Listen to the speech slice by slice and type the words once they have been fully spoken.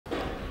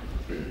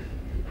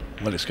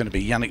Well, it's going to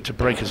be Yannick to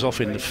break us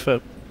off in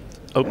the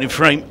opening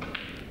frame.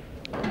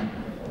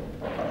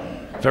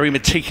 Very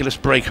meticulous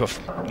break-off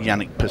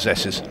Yannick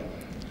possesses.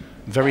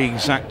 Very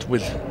exact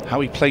with how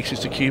he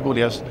places the cue ball.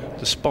 He has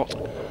the spot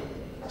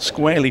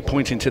squarely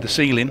pointing to the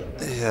ceiling.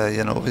 Yeah,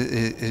 you know,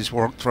 he's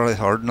worked very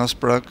hard in this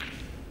break.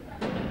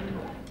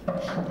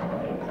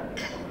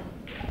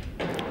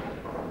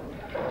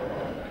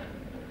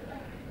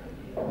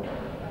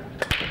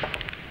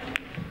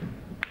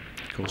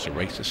 Of course, a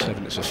race to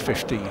 7. It's a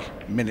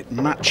 50-minute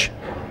match.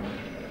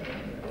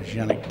 As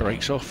Yannick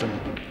breaks off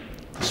and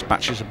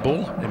dispatches a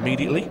ball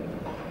immediately.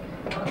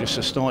 Just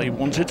the start he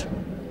wanted.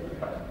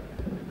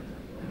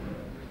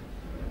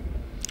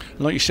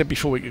 Like you said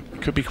before,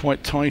 it could be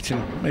quite tight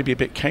and maybe a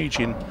bit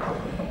cagey. And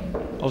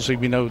obviously,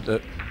 we know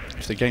that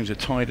if the games are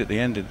tied at the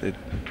end, it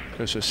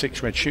goes to a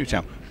 6-red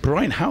shootout.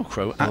 Brian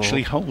Halcrow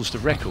actually holds the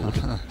record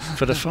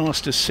for the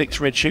fastest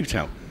 6-red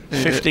shootout.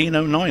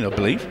 15:09, I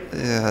believe.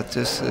 Yeah, it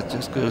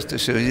just goes to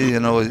show you, you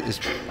know,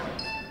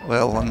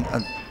 well, and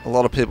a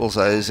lot of people's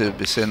eyes, he would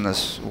be seen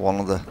as one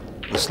of the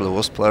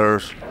slowest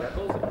players,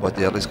 but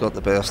yet he's got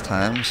the best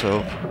time.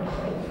 So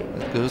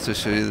it goes to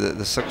show you that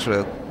the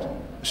 6-red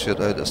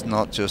shootout is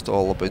not just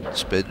all about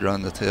speed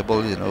around the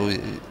table. You know,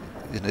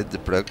 you need to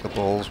break the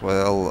balls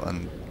well,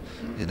 and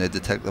you need to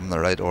take them in the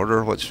right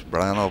order, which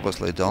Brian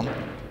obviously done.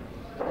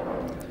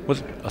 Well,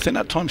 I think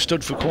that time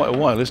stood for quite a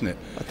while, isn't it?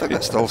 I think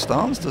it still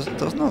stands,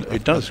 doesn't it?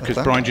 It does, because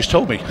Brian just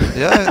told me.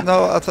 Yeah,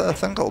 no, I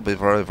think it'll be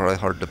very, very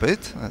hard to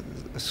beat.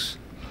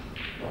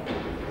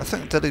 I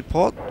think, did he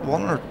pot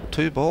 1 or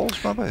 2 balls,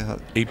 maybe?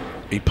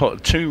 He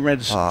potted 2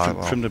 reds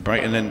from the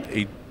break, and then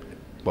he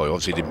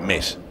obviously didn't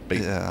miss. But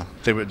yeah.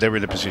 They were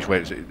in a position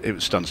where it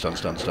was stun.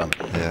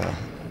 Yeah.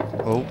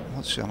 Oh,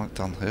 what's Yannick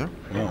done here?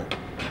 Well,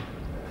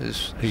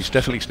 he's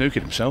definitely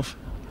snookered himself.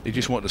 He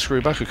just wanted to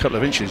screw back a couple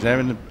of inches there,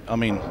 and I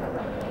mean,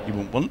 you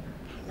wouldn't want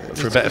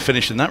for a better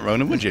finish than that,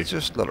 Ronan, would you?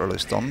 Just literally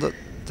stunned it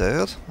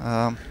dead.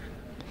 I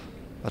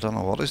don't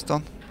know what he's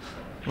done.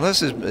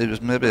 Unless he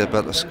was maybe a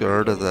bit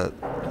scared of the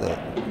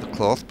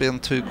cloth being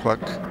too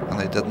quick,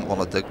 and he didn't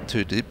want to dig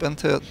too deep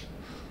into it.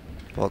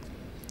 But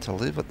to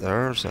leave it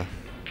there is a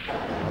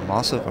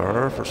massive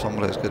error for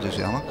somebody as good as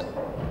Yannick.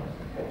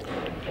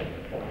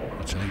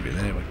 To leave it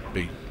there would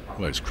be,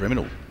 well, it's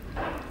criminal.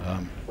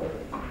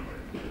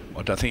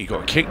 I don't think he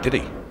got a kick, did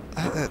he?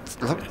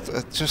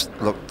 It just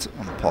looked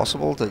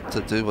impossible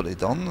to do what he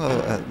done.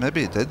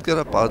 Maybe he did get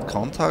a bad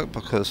contact,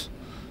 because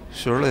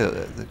surely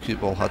the cue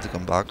ball had to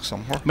come back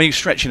somewhere. I mean,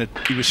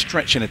 he was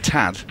stretching a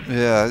tad.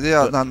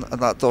 Yeah, and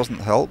that doesn't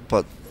help.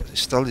 But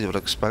still, you would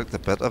expect a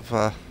bit of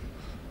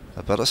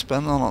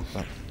spin on it.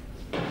 But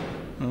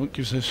well, it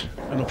gives us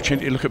an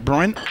opportunity to look at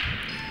Brian.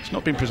 It's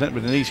not been presented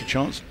with an easy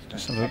chance.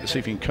 Just have a look to see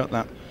if he can cut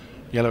that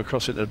yellow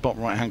across it to the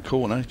bottom right-hand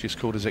corner. Just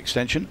called his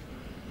extension.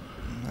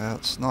 Yeah,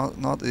 it's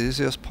not the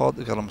easiest pot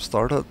to get him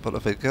started, but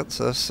if he gets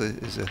this,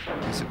 he's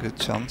a good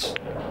chance.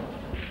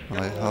 And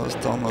he has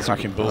done.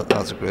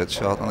 That's a great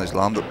shot, and he's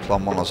landed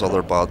plumb on his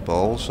other bad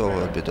ball, so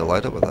I'd be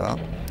delighted with that.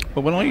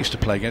 Well, when I used to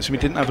play against him,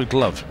 he didn't have a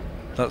glove.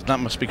 That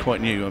must be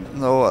quite new.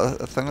 No,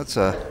 I think it's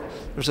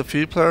there's a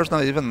few players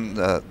now, even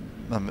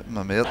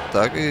my mate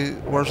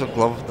Daggy wears a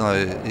glove now.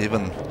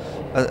 Even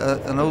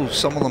I know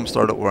some of them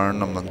started wearing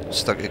them in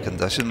sticky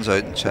conditions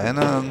out in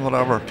China and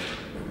whatever,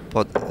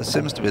 but it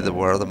seems to be they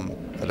wear them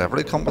at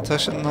every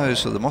competition now,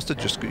 so they must have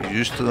just got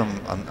used to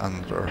them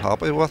and are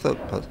happy with it.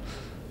 But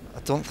I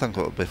don't think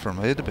it would be for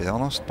me, to be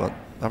honest, but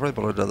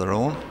everybody did their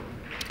own.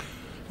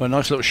 Well,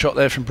 nice little shot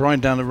there from Brian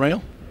down the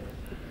rail.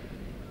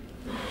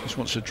 Just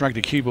wants to drag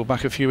the cue ball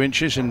back a few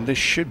inches, and this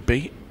should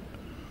be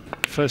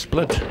first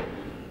blood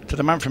to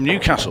the man from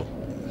Newcastle.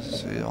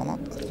 Is he on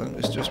it? I think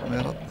he's just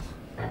made it.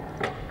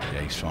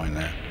 Yeah, he's fine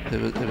there. He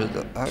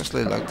would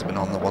actually like to be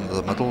on the one to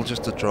the middle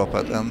just to drop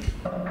it in.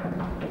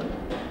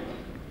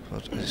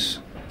 But he's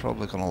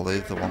probably going to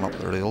leave the one up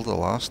the rail to the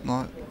last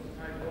now.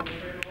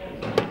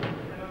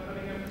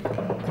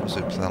 Was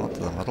he playing it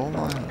to the middle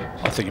now?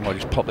 I think he might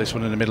just pop this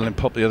one in the middle and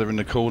pop the other in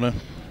the corner.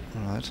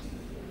 Right.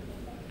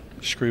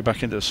 Screw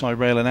back into the side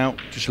rail and out.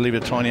 Just leave a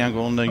tiny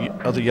angle on the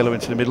other yellow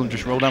into the middle and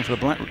just roll down for the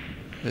black.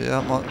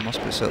 Yeah, it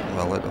must be sitting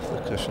well out of the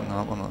cushion,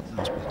 that one. It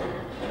must be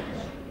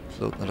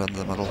floating it into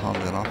the middle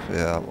handy enough.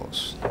 Yeah, it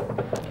was.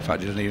 In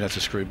fact, he doesn't even have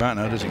to screw back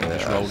now, does he? He can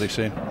just roll this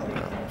in.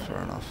 Yeah,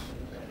 fair enough.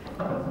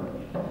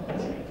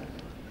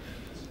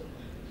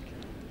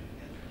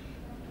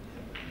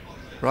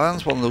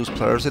 Brian's one of those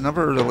players, he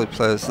never really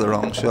plays the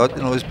wrong shot.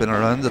 You know, he's been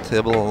around the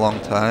table a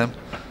long time,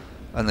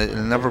 and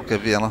he'll never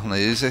give you anything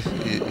easy.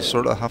 You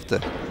sort of have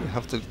to,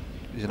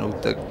 you know,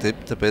 dig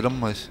deep to beat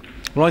him.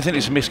 Well, I think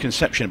it's a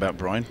misconception about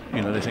Brian.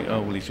 You know, they think,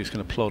 oh, well, he's just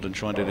going to plod and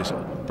try and do this.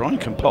 Brian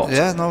can pot.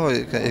 Yeah, no,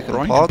 he can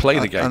Brian pot, can play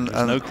the game,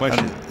 there's no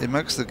question. And he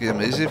makes the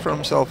game easy for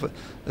himself.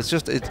 It's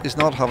just he's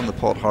not having to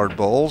pot hard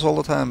balls all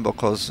the time,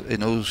 because he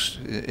knows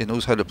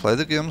how to play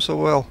the game so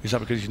well. Is that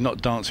because he's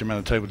not dancing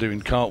around the table doing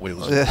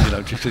cartwheels? Yeah. You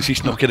know, just because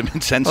he's not getting them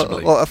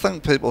insensibly. Well, I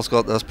think people's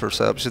got this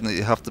perception that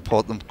you have to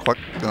pot them quick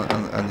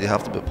and you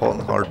have to be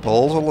potting hard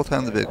balls all the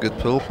time to be a good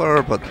pool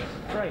player, but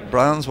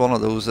Brian's one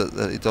of those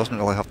that he doesn't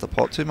really have to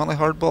pot too many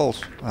hard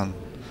balls, and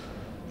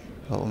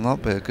it'll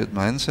not be a good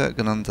mindset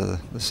going into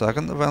the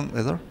second event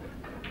either.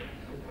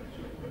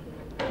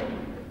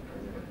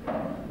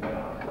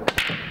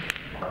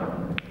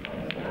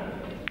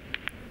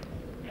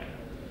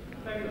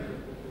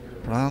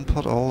 Brian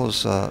put all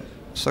his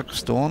 6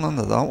 stone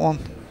into that one.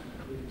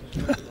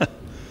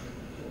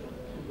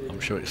 I'm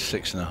sure it's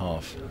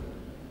 6.5.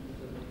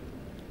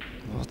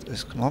 But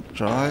it's come up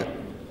dry.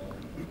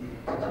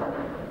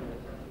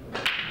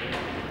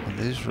 And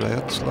these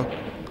reds look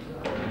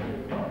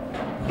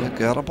really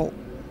gettable.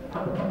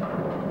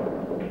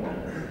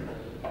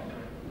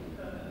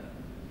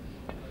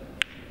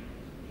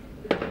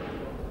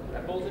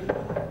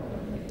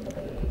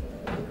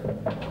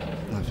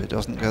 If he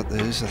doesn't get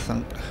these, I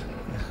think he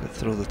could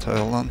throw the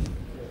towel in.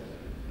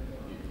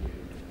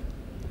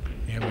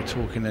 Yeah, we're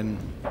talking in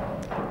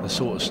the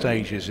sort of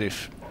stages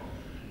if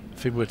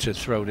he were to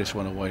throw this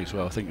one away as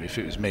well. I think if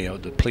it was me,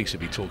 the police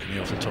would be talking me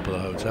off the top of the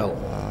hotel.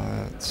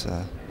 It's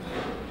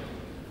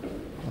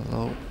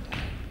hello.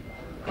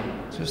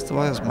 Just the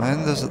way his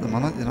mind is at the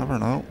minute, you never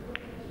know.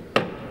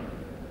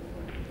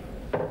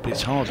 But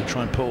it's hard to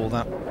try and put all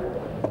that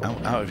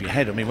out of your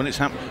head. I mean, when it's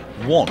happened,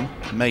 1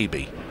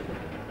 maybe,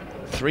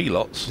 3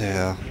 lots.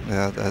 Yeah,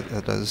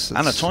 it is.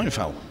 And a time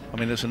foul. I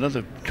mean, there's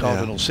another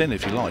cardinal sin,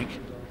 if you like.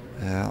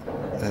 Yeah,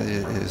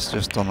 he's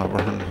just done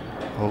everything.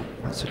 Oh,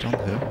 what's he done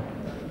here?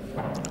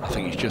 I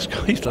think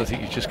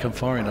he's just come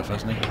far enough,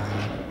 hasn't he?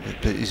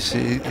 But you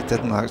see, he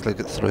didn't actually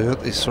get through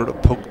it. He sort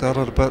of poked at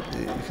it a bit.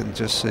 You can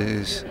just see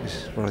he's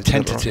very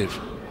tentative.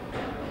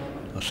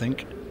 I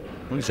think.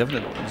 Well, he's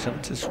having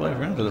to sway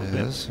around a little bit.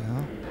 He is,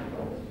 yeah.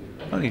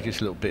 Only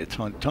just a little bit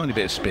of tiny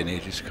bit of spin here,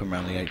 just to come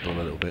around the 8 ball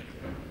a little bit.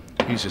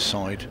 Use a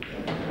side.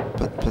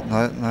 But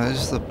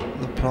now's the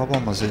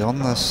problem. Is he on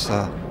this?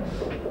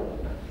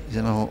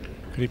 You know.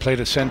 Could he play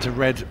the centre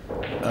red,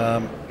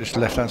 just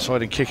left hand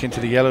side and kick into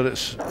the yellow?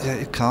 That's. Yeah,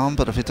 he can,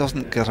 but if he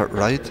doesn't get it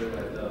right,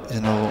 you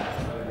know,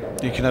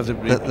 you can have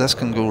this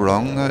can go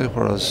wrong now.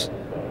 Whereas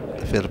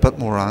if he had a bit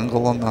more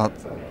angle on that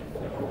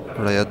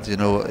red, you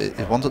know,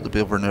 he wanted to be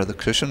over near the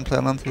cushion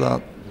playing into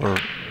that, or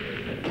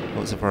it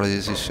was a very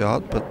easy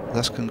shot. But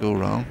this can go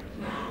wrong.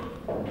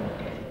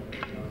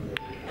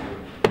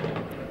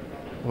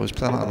 Oh, he's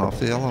playing it off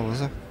the yellow,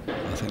 is he?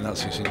 I think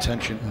that's his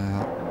intention.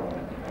 Yeah.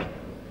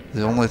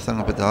 The only thing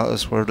about that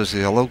is, where does the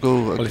yellow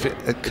go? Well,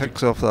 it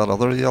kicks off that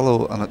other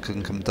yellow, and it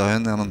can come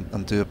down then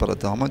and do a bit of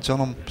damage on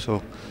him.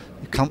 So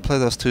you can't play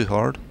this too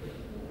hard.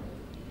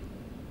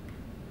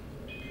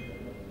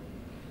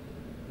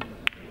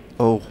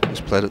 Oh, he's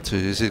played it too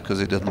easy because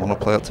he didn't want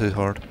to play it too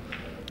hard.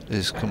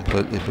 He's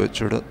completely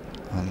butchered it.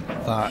 And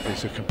that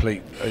is a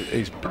complete.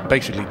 He's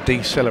basically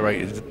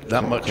decelerated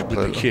that much with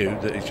the cue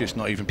that he's just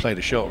not even played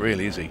a shot,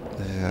 really, is he?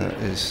 Yeah,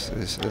 he's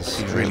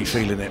really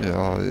feeling it.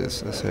 Yeah,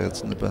 his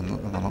head's in the bin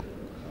at the minute.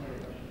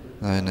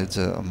 Now he needs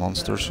a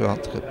monster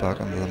shot to get back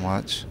into the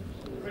match.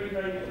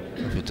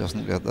 If he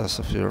doesn't get this,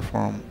 I fear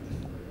for him.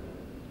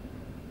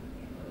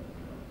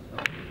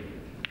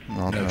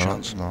 No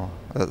chance. No,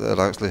 it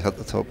actually hit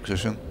the top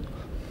cushion.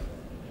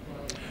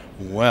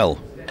 Well,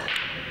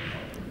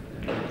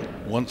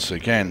 once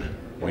again,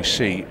 we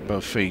see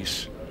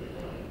Beaufils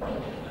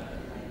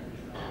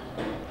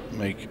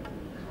make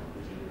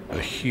a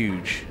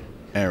huge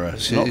error.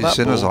 You've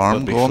seen his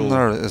arm going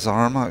there. His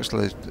arm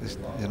actually,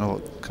 you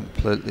know,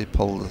 completely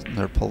pulled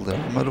the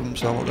arm out of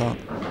himself like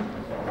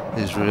that.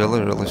 He's really,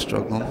 really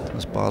struggling.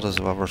 As bad as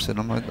I've ever seen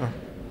him out there.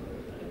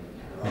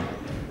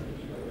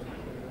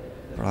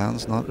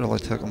 Brian's not really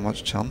taking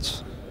much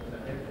chance.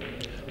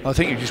 I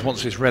think he just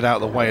wants this red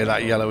out of the way of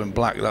that yellow and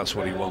black. That's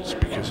what he wants,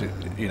 because he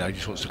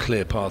just wants a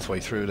clear pathway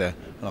through there.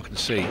 And I can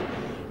see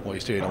what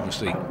he's doing.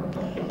 Obviously,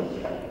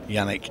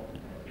 Yannick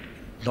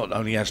not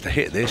only has to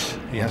hit this,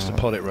 he has to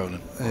pot it,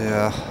 Ronan.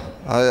 Yeah,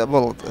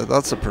 well,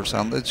 that's a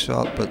percentage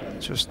shot, but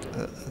just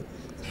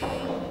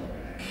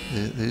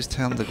these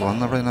tend to go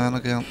in every now and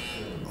again.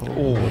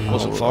 Oh, it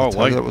wasn't far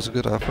away. That was a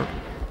good effort.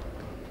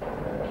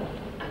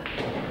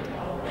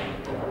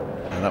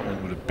 And that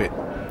one would have bit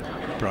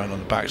Brian on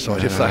the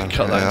backside if that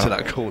cut that into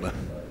that corner.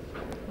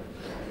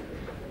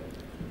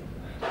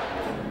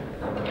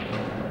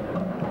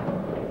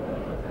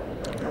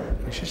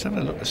 He's just having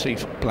a look to see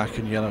if black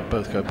and yellow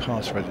both go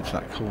past red into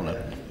that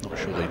corner. Not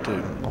sure they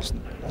do.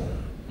 Mustn't.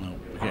 Well,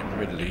 we're getting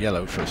rid of the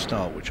yellow for a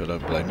start, which I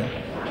don't blame him.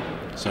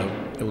 So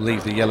he'll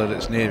leave the yellow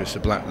that's nearest the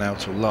black now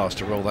till last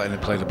to roll that in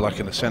and play the black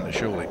in the centre,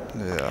 surely.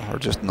 Yeah, or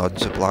just nudge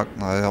the black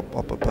now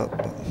up a bit.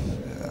 But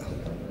yeah.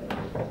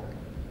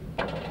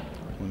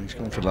 Well, he's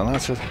gone for the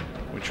latter,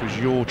 which was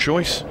your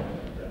choice.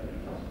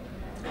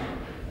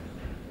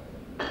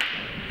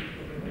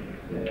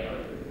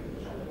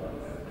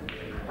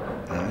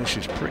 And this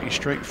is pretty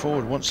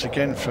straightforward once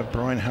again for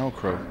Brian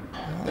Halcrow.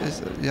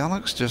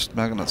 Yannick's just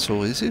making it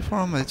so easy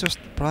for him.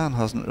 Brian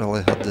hasn't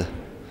really had to,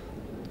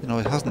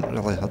 he hasn't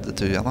really had to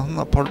do anything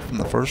apart from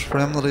the first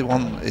frame that he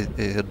won.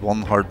 He had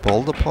one hard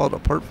ball to pot.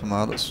 Apart from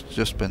that, it's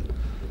just been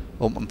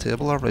open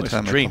table every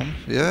time they come.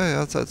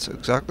 Yeah, that's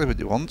exactly what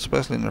you want,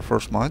 especially in your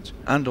first match.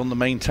 And on the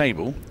main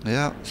table.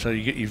 Yeah. So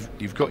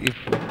you've got your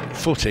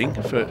footing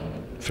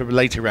for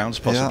later rounds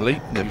possibly.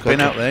 Yeah, you've been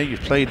out there,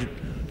 you've played,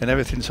 and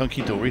everything's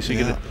hunky dory. So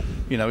you're gonna,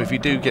 you know, if you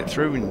do get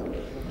through and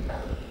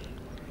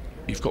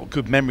you've got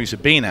good memories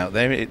of being out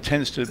there, it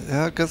tends to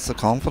it gets the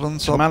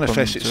confidence to up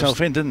manifest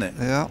itself in, doesn't it?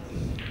 Yeah.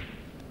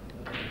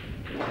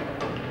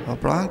 Well,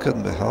 Brian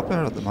couldn't be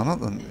happier at the minute,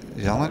 and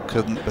Yannick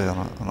couldn't be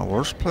in a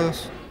worse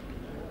place.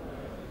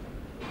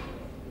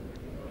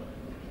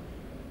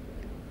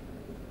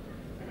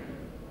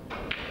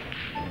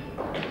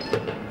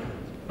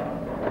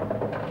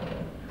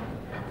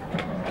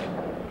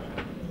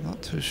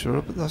 Not too sure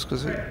about this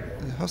because he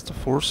has to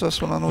force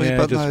this one. I know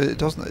but now he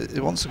doesn't. He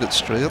wants to get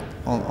straight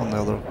on the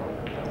other,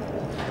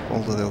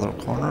 all to the other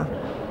corner.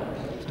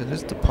 So he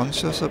needs to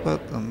punch this a bit,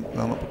 and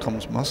then it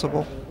becomes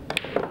missable.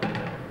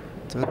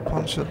 Did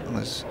punch it, and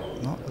is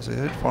he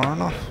out far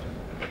enough?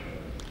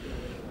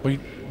 Well,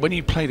 when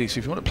you play this,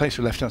 if you want to place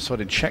the left hand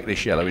side and check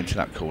this yellow into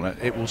that corner,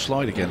 it will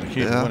slide again. The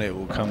cube, won't it? It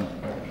will come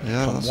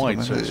wide.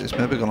 I mean, he's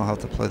maybe going to have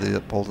to play the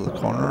ball to the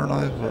corner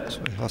now,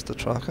 but he has to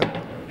track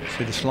it.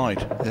 See the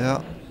slide?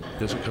 Yeah.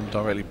 Doesn't come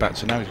directly back,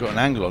 so now he's got an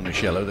angle on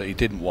this yellow that he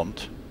didn't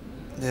want.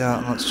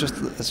 Yeah, and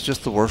it's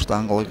just the worst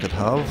angle he could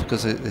have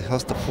because he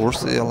has to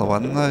force the yellow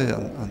in now.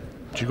 And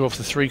do you go off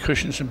the 3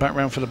 cushions and back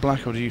round for the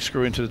black, or do you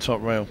screw into the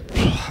top rail?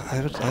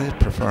 I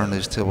prefer in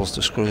these tables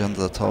to screw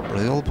into the top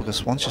rail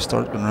because once you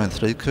start going around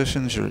 3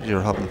 cushions,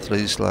 you're having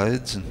 3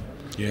 slides. And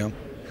yeah.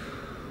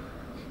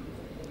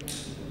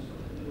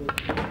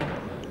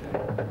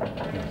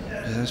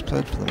 Yeah, he's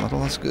played for the middle.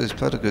 That's good. He's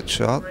played a good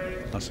shot.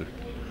 That's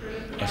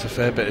a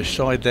fair bit of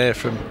side there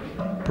from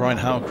Brian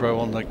Halcrow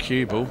on that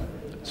cue ball.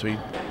 So he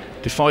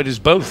defied us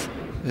both.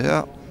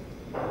 Yeah.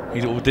 He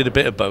did a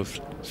bit of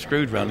both.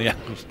 Screwed round the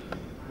ankles.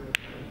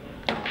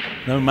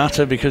 No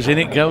matter, because in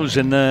it goes,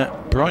 and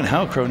Brian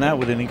Halcrow now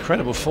with an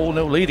incredible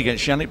 4-0 lead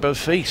against Yannick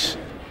Beaufils.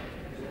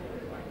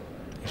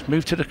 He's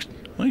moved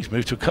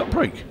to a cut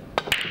break.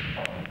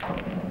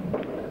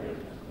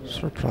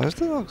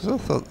 Surprised at that because I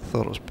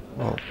thought it was,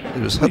 well, he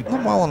was hitting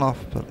them well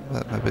enough, but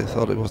maybe he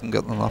thought he wasn't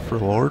getting enough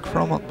reward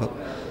from it. But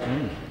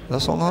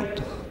this will not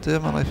do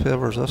him any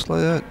favours this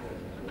layout.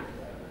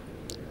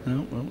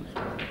 No, well,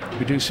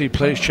 we do see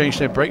players change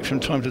their break from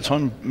time to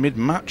time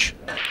mid-match.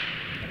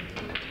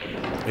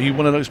 Are you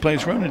one of those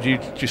players, Ron, or do you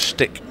just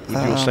stick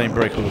with your same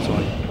break all the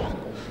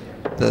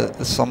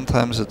time?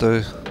 Sometimes I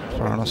do.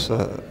 Fairness,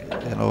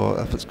 you know,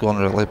 if it's going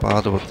really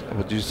bad, I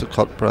would use the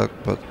cut break.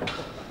 But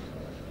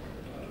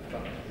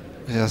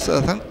yes, I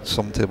think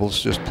some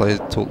tables just play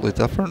totally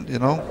different. You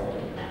know.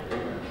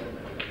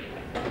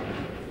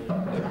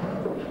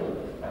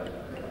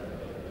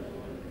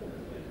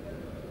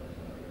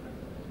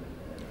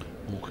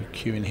 Walker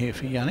queuing here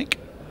for Yannick.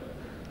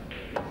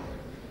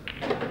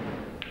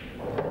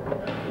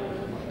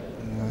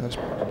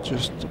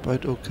 Just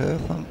about okay, I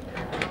think.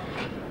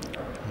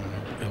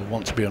 He'll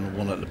want to be on the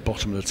one at the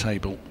bottom of the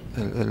table.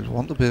 He'll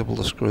want to be able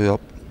to screw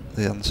up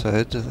the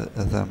inside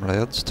of them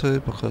reds too,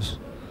 because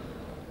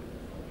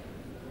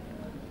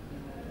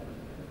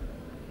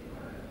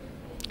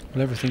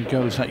well, everything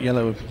goes. That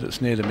yellow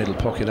that's near the middle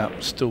pocket,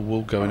 that still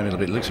will go in the middle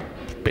of it. It looks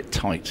a bit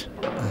tight.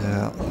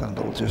 Yeah, I think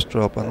it'll just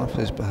drop in if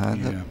he's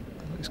behind it.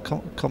 He's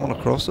coming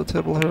across the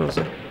table here, is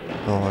it?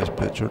 Oh, he's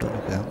butchered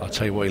it again. I'll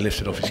tell you what, he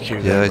lifted off his cue.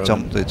 Yeah, he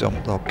jumped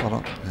up on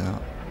it. Yeah,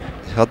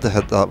 he had to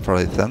hit that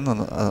very thin,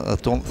 and I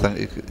don't think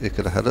he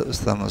could have hit it as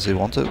thin as he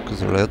wanted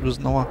because the red was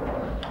nowhere.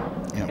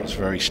 Yeah, it was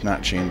very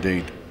snatchy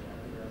indeed.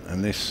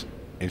 And this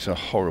is a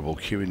horrible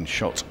cueing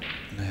shot.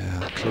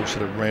 Yeah, close to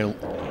the rail,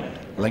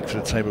 length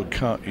of the table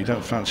cut. You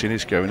don't fancy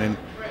this going in.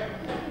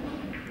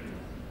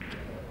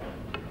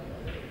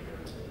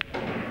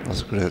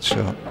 That's a great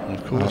shot.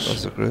 Of course.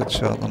 That's a great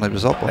shot. And he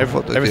was up on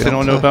foot. Everything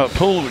I know about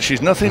Paul, which is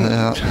nothing.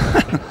 Yeah.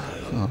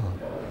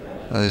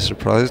 He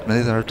surprised me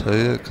there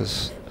too,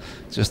 because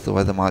just the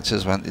way the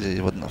matches went,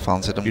 you wouldn't have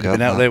fancied him. You'd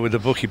been out there with the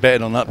bookie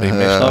betting on that being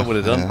missed. I would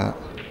have done. Yeah.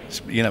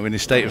 You know, in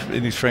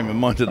his frame of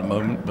mind at the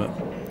moment, but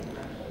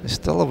he's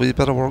still a wee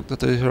bit of work to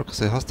do here because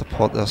he has to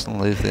pot this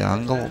and leave the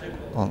angle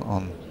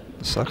on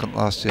the second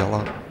last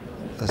yellow.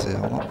 Is he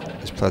on it?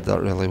 He's played that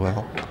really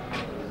well.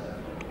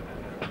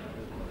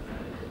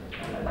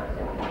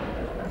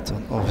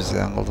 Obviously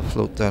angle to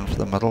float down for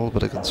the middle,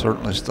 but he can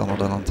certainly stun it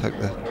in and take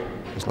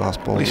his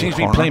last ball. Well, he seems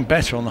to be playing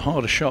better on the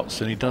harder shots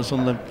than he does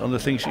on the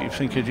things that you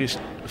think are just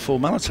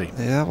formality.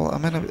 Yeah, well, I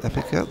mean, if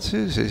he gets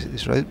you,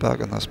 he's right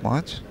back in this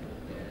match.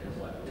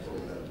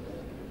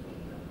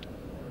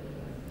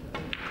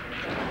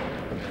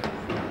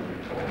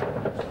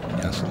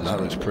 Yes,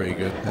 that looks pretty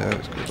good. Yeah,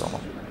 it's good on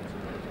him.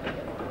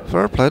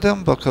 Fair play to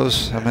him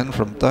because, I mean,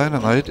 from down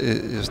and out, he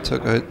just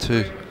took out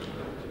two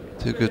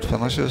good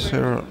finishes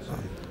here. And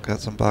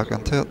gets him back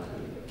into it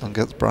and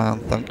gets Brian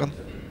thinking.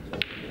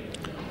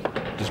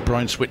 Does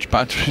Brian switch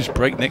back to his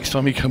break next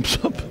time he comes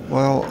up?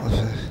 Well,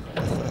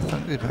 I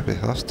think he maybe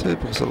has to,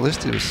 because at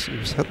least he was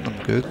hitting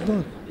them good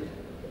though.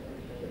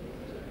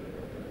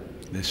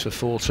 This for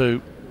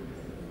 4-2.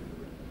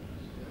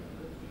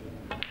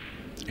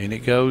 In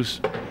it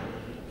goes.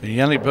 And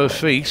Yannick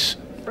Beaufils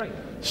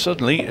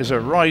suddenly has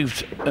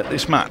arrived at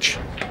this match.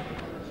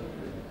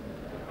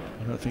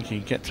 I don't think he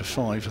can get to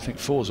 5. I think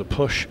 4's a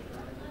push.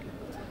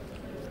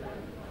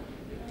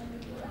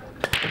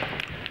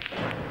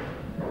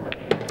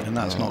 And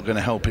that's not going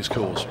to help his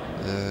cause.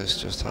 Yeah, he's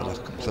just had a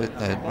complete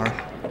nightmare.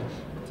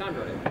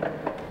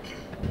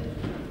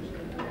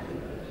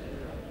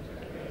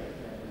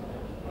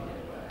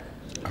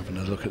 Having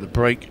a look at the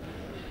break.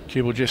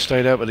 Keeble just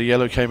stayed out, but the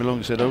yellow came along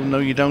and said, "Oh no,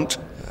 you don't."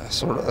 Yeah,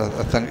 sort of.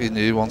 I think he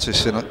knew once he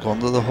seen it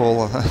going to the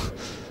hole. I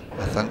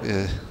think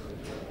he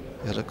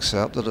had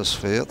accepted his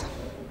fate.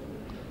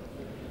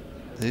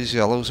 These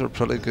yellows are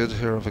pretty good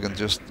here. If we can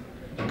just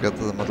get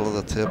to the middle of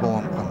the table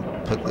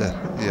and put the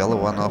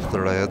yellow in off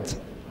the red,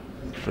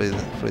 free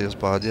his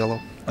bad yellow.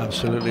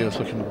 Absolutely, I was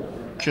looking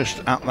just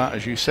at that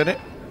as you said it.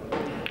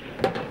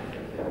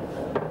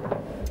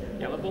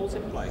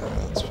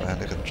 That's fine,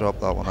 he can drop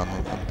that one in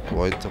and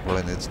go out to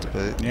where he needs to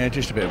be. Yeah,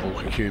 just a bit of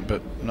walker cue,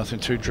 but nothing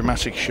too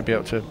dramatic. Should be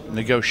able to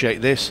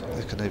negotiate this.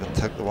 He can even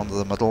take the one to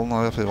the middle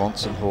now if he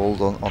wants and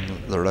hold on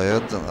the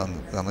red,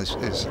 and then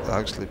he's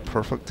actually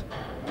perfect.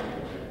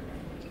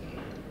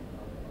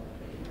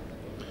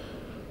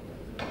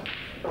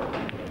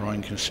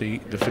 Brian can see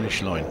the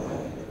finish line.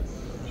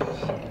 He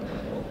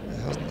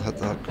hasn't hit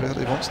that great.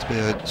 He wants to be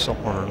out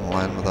somewhere in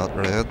line with that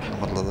red in the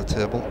middle of the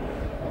table.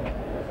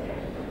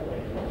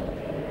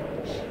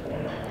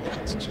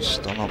 It's just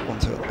stun up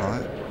onto it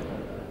now.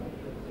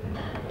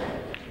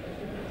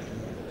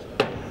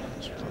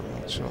 Let's play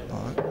that shot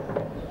now.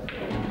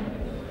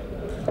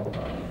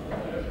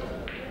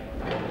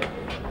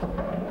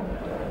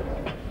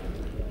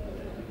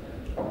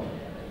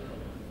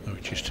 Oh,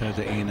 we just heard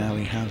that Ian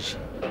Alley has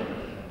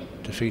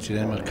defeated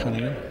Emma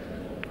Cunningham.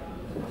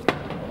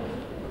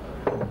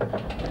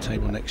 The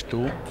table next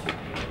door,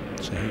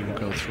 so he will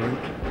go through.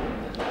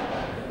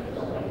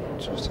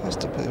 Just has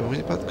to be a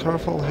wee bit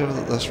careful here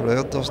that this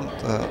red doesn't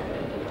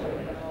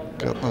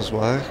get in his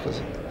way, because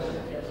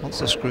he wants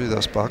to screw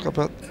this back a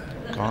bit,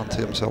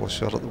 guarantee himself a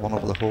shot at the one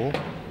over the hole.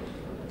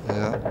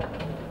 Yeah.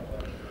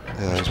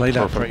 Yeah, he's played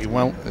that pretty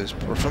well. He's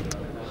perfect.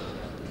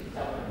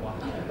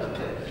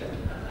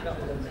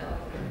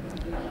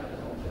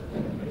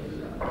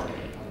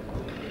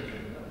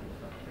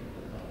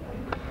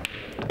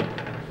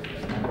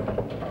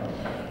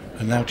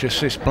 And now just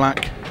this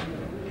black,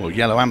 or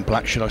yellow and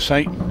black should I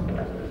say.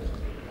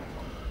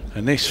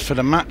 And this for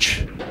the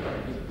match.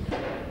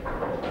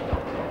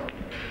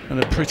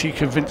 And a pretty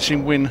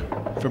convincing win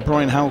for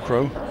Brian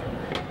Halcrow.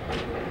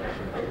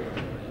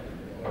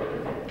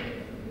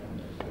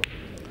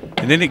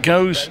 And in it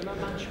goes.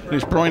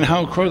 There's Brian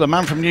Halcrow, the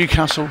man from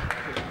Newcastle,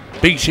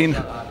 beating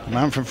the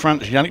man from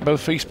France, Yannick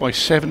Beaufils, by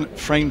 7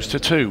 frames to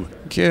 2.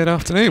 Good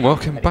afternoon,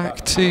 welcome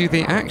back to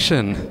the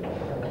action.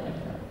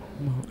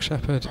 Mark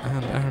Shepherd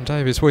and Aaron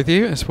Davies with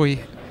you as we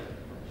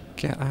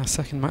get our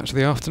second match of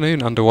the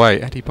afternoon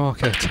underway. Eddie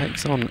Barker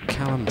takes on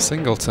Callum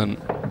Singleton.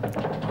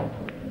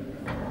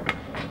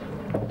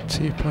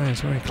 Two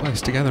players very close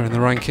together in the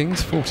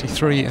rankings,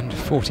 43 and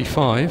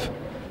 45.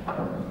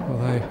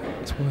 Although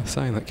it's worth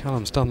saying that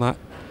Callum's done that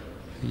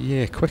a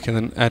year quicker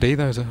than Eddie.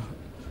 Those are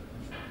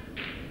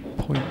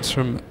points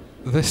from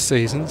this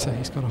season, so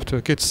he's got off to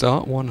a good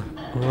start. One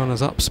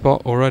runners-up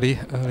spot already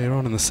earlier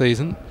on in the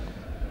season.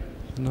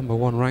 The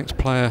 #1 ranked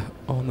player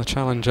on the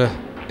Challenger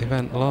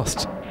event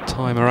last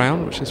time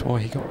around, which is why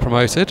he got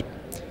promoted.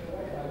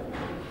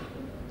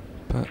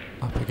 But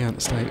up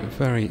against a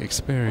very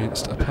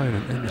experienced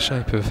opponent in the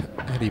shape of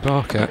Eddie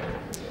Barker.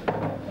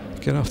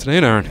 Good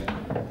afternoon, Aaron.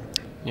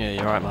 Yeah,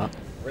 you're right, Matt.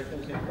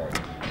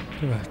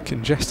 A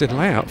congested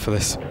layout for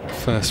this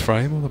first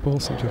frame. All the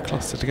balls seem to have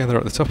clustered together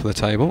at the top of the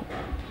table.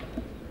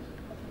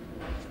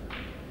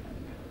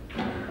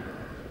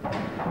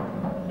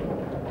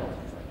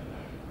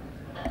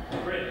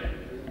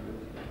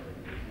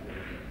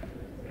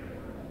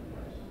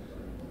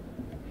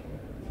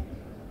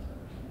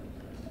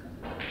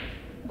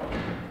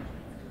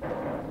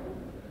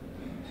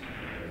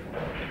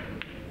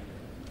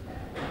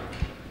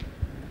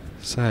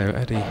 So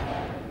Eddie,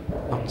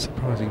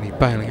 unsurprisingly,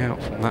 bailing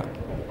out from that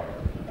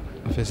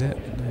visit.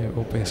 No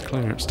obvious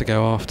clearance to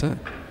go after.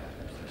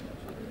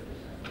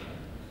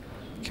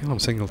 Callum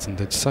Singleton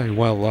did so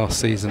well last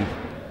season.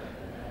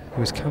 He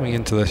was coming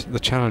into the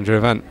Challenger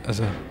event as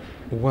a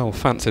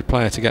well-fancied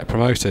player to get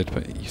promoted,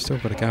 but you've still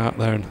got to go out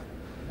there and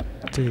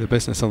do the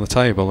business on the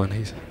table, and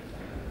he's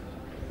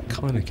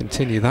kind of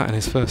continued that in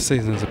his first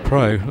season as a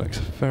pro. Looks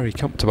very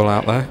comfortable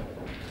out there.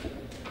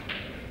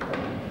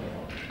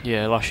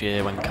 Yeah, last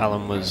year when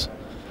Callum was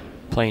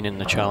playing in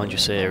the Challenger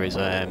Series,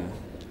 I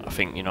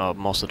think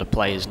most of the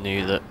players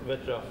knew that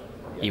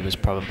he was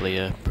probably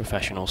a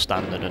professional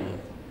standard, and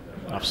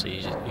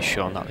obviously he's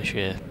shown that this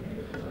year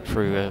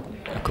through a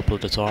couple of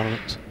the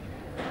tournaments.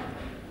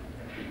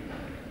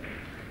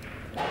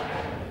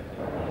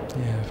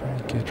 Yeah,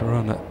 very good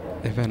run at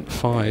event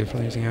 5,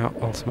 losing out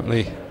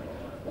ultimately,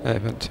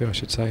 event 2 I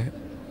should say,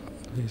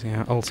 losing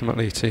out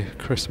ultimately to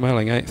Chris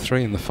Melling,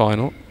 8-3 in the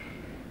final.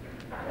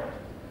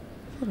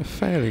 had a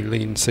fairly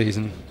lean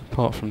season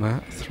apart from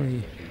that.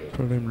 3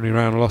 preliminary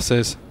round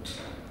losses,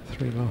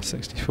 3 last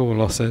 64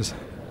 losses,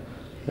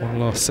 1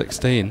 last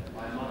 16.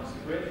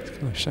 It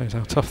kind of shows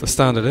how tough the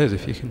standard is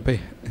if you can be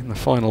in the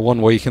final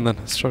one week and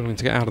then struggling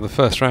to get out of the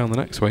first round the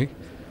next week.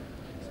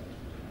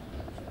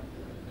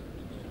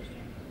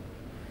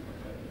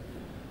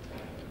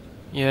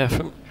 Yeah,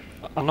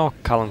 I know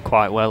Callum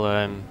quite well.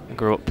 I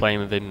grew up playing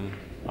with him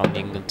on the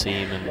England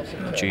team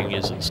and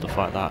juniors and stuff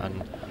like that,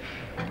 and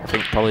I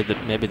think probably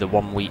maybe the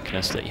one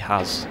weakness that he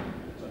has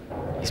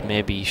is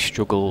maybe he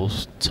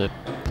struggles to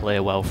play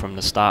well from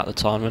the start of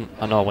the tournament.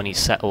 I know when he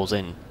settles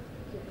in,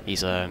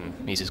 he's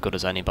as good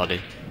as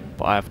anybody,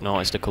 but I've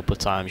noticed a couple of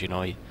times, he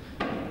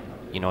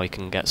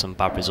can get some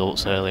bad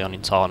results early on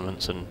in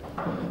tournaments, and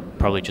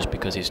probably just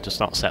because he's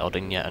just not settled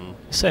in yet. And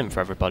same for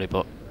everybody,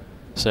 but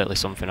certainly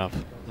something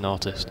I've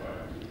noticed.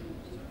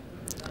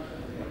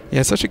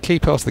 Yeah, it's such a key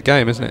part of the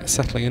game, isn't it?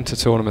 Settling into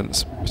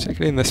tournaments,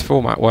 particularly in this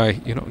format where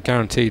you're not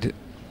guaranteed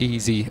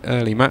easy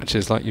early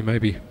matches like you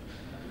maybe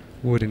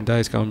would in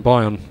days gone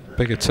by on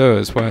bigger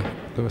tours where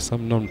there were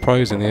some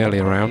non-pros in the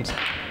earlier rounds.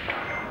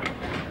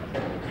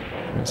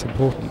 It's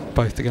important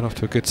both to get off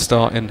to a good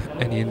start in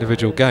any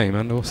individual game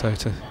and also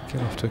to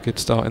get off to a good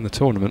start in the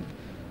tournament.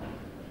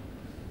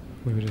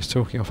 We were just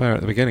talking off air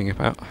at the beginning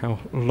about how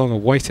long a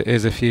wait it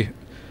is if you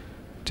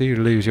do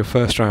lose your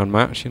first round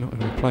match. You're not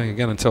going to be playing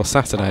again until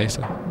Saturday,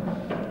 so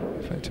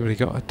effectively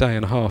got a day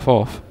and a half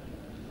off.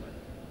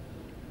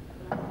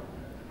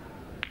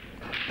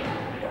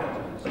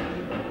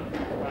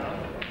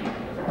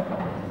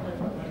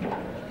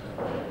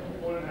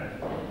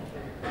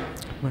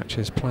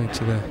 Matches played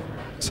to the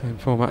same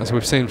format as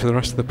we've seen for the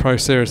rest of the Pro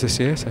Series this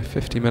year, so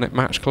 50-minute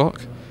match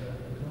clock,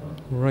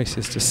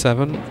 races to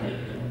 7.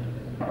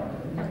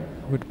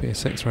 Would be a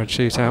 6-red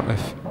shootout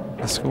if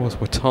the scores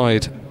were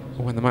tied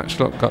when the match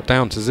clock got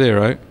down to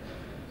 0.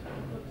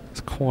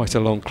 It's quite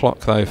a long clock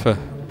though for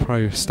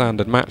Pro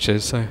standard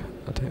matches, so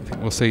I don't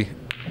think we'll see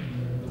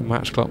the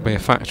match clock be a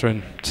factor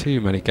in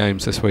too many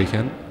games this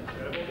weekend.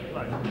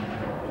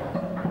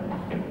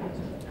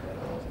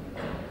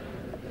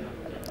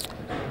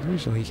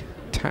 Usually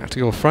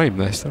tactical frame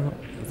this. There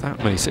aren't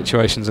that many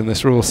situations in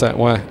this rule set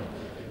where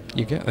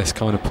you get this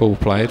kind of pool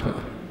played, but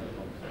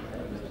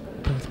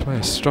both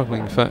players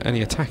struggling for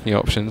any attacking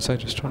options, so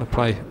just trying to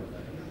play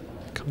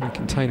kind of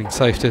containing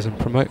safeties and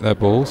promote their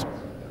balls.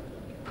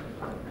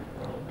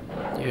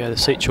 Yeah, the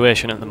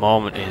situation at the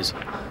moment is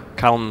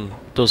Callum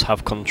does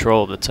have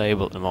control of the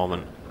table at the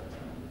moment,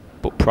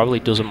 but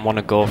probably doesn't want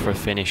to go for a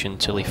finish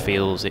until he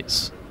feels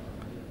it's,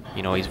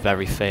 his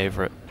very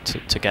favourite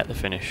to get the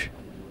finish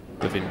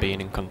with him being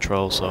in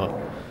control.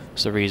 So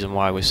it's the reason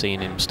why we're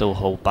seeing him still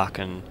hold back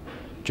and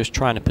just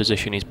trying to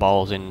position his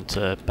balls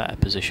into better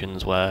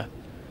positions where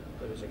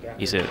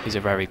he's a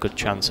very good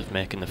chance of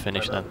making the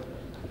finish then.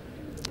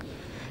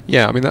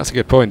 Yeah, I mean that's a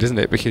good point, isn't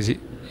it? Because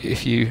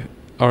if you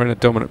are in a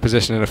dominant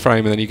position in a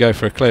frame and then you go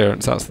for a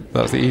clearance, that's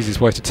the easiest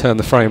way to turn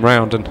the frame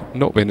round and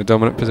not be in a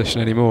dominant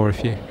position anymore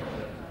if you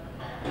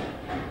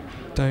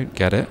don't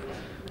get it.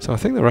 So I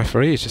think the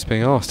referee is just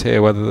being asked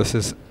here whether this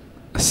is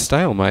a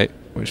stalemate,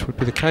 which would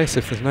be the case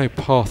if there's no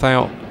path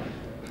out.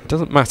 It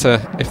doesn't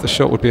matter if the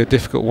shot would be a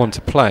difficult one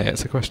to play,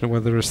 it's a question of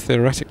whether there is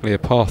theoretically a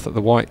path that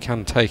the white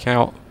can take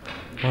out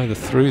either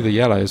through the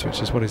yellows,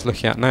 which is what he's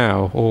looking at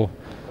now, or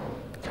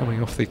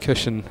coming off the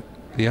cushion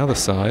the other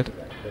side.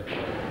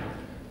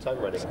 So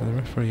the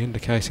referee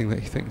indicating that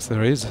he thinks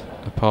there is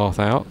a path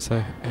out,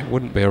 so it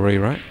wouldn't be a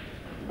re-rack.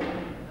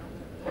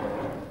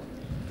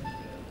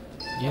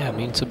 Yeah, I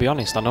mean, to be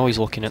honest, I know he's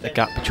looking at the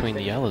gap between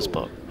the yellows,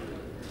 but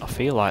I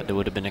feel like there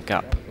would have been a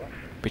gap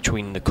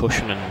between the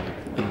cushion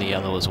and the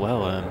yellow as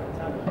well.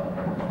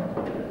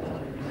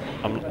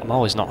 I'm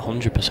always not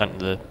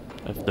 100%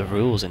 of the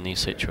rules in these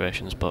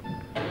situations, but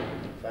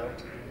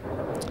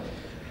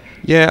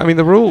yeah, I mean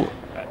the rule,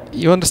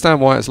 you understand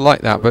why it's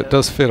like that, but it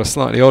does feel a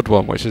slightly odd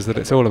one, which is that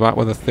it's all about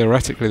whether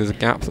theoretically there's a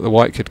gap that the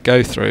white could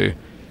go through.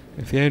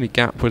 If the only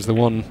gap was the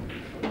one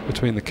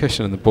between the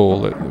cushion and the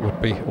ball, it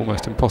would be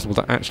almost impossible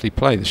to actually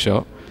play the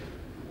shot.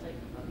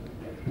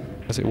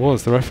 As it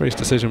was, the referee's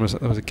decision was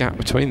that there was a gap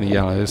between the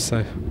yellows,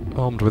 so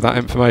armed with that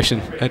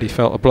information, Eddie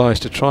felt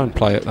obliged to try and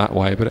play it that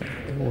way, but it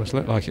always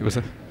looked like it was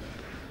a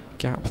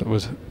gap that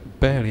was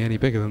barely any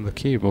bigger than the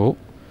cue ball.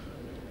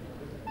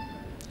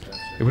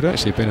 It would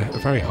actually have been a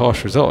very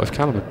harsh result if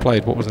Callum had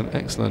played what was an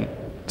excellent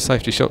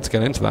safety shot to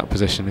get into that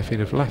position. If he'd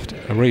have left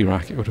a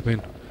re-rack, it would have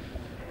been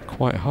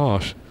quite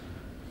harsh.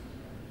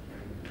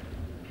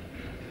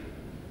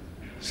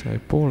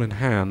 So ball in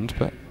hand,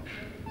 but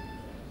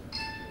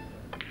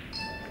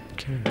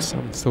giving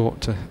some thought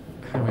to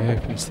how he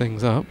opens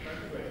things up.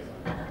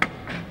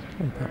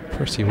 Played that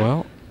pretty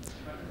well.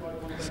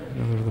 So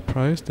another of the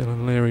pros,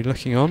 Dylan Leary,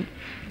 looking on.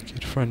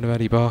 Good friend of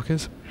Eddie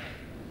Barker's.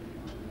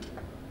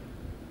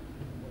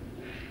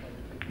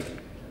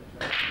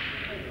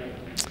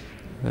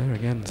 There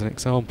again is an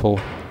example.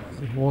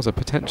 It was a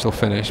potential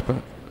finish, but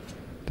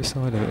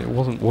decided that it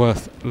wasn't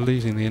worth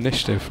losing the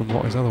initiative from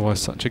what is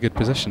otherwise such a good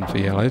position for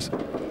yellows.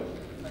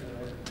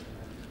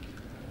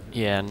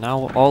 Yeah,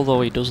 now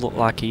although he does look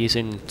like he's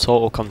in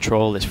total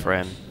control this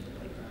frame,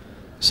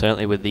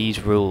 certainly with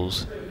these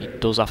rules, he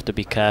does have to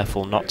be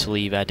careful not to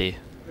leave Eddie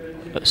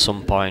at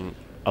some point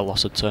a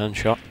loss of turn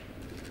shot,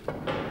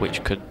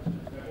 which could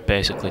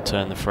basically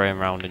turn the frame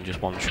round in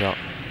just one shot.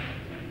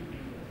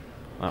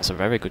 That's a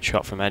very good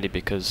shot from Eddie,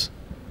 because,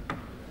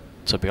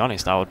 to be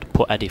honest, I would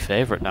put Eddie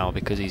favourite now,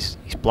 because he's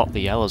blocked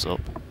the yellows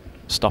up,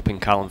 stopping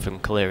Callum from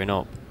clearing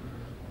up.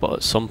 But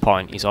at some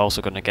point he's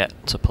also going to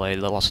get to play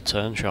the loss of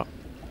turn shot.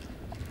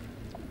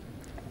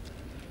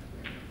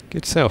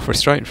 Good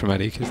self-restraint from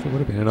Eddie, because there would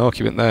have been an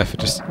argument there for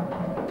just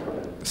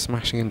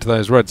smashing into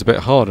those reds a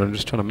bit harder and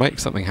just trying to make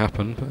something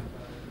happen, but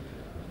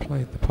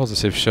played the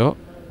positive shot,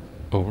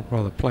 or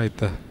rather played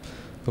the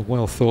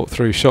well thought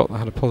through shot that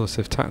had a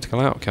positive tactical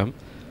outcome.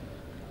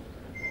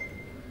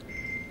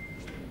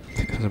 I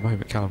think there was a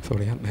moment Callum thought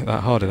he hadn't hit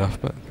that hard enough,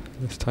 but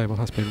this table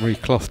has been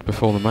reclothed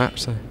before the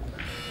match, so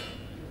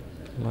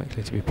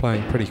likely to be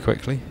playing pretty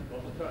quickly.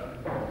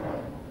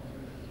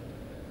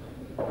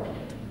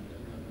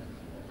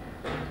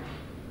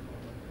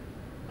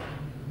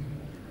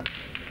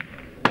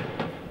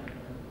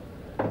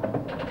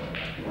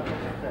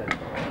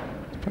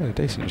 Played a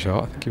decent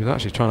shot. I think he was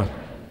actually trying to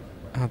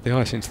add the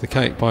icing to the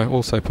cake by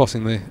also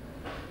possing the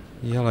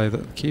yellow that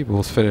the cue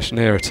balls finished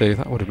nearer to.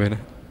 That would have been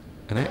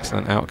an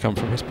excellent outcome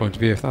from his point of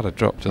view if that had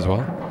dropped as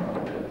well.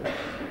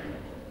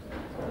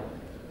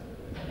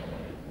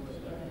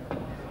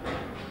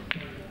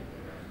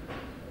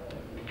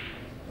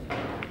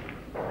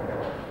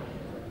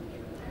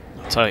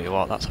 I'll tell you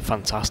what, that's a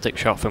fantastic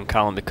shot from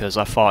Callum, because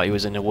I thought he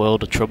was in a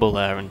world of trouble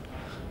there, and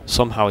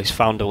somehow he's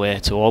found a way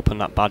to open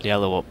that bad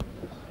yellow up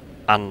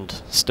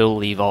and still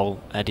leave all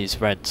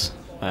Eddie's reds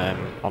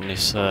on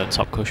this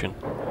top cushion.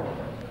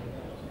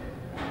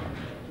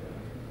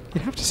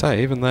 You'd have to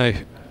say, even though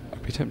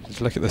I'd be tempted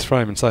to look at this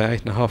frame and say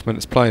 8.5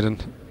 minutes played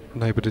and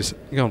nobody's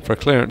gone for a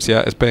clearance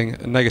yet as being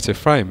a negative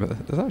frame,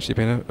 but there's actually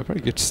been a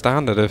very good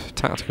standard of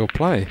tactical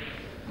play.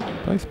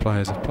 Both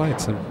players have played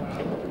some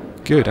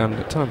good and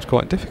at times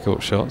quite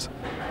difficult shots.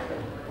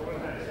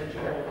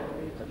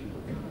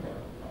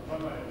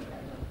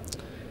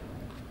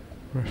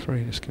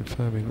 Referee just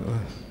confirming that the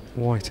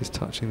white is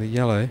touching the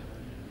yellow.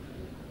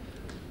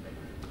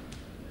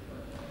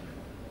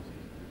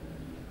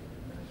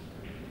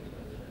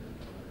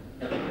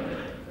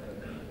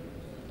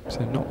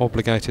 So not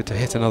obligated to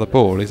hit another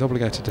ball, he's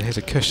obligated to hit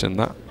a cushion.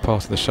 That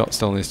part of the shot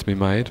still needs to be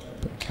made,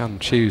 but can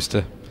choose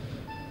to,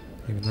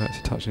 even though it's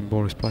a touching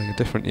ball, he's playing a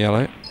different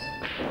yellow.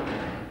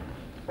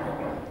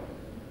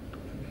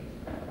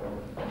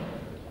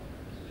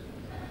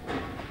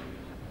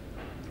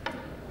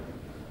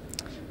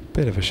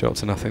 Bit of a shot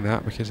to nothing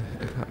that, because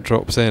if that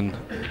drops in,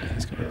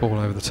 he's got the ball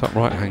over the top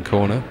right hand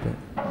corner, but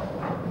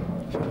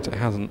the fact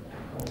it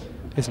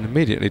isn't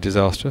immediately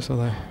disastrous,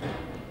 although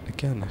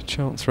again a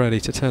chance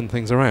ready to turn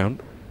things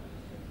around.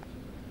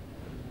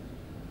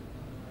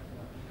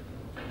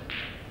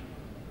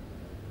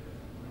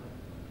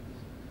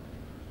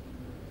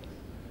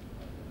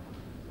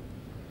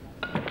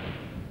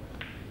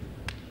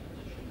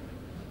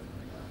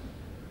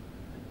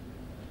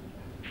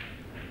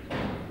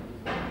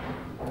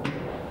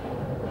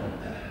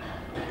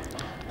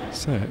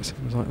 So it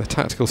seems like the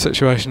tactical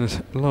situation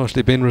has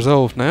largely been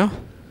resolved now.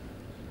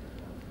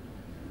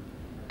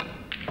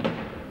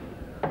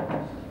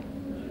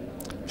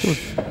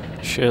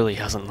 Surely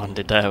hasn't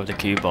landed there with the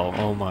cue ball.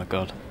 Oh my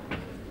god.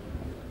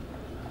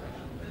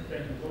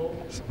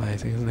 It's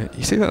amazing, isn't it?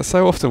 You see that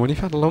so often when you've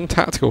had a long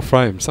tactical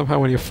frame, somehow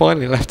when you're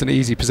finally left in an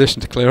easy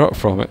position to clear up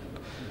from it,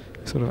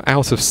 you're sort of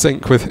out of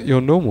sync with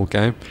your normal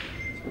game.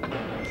 So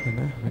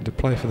now having to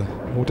play for the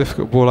more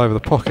difficult ball over the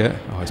pocket.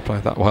 Oh, he's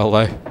played that well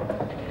though.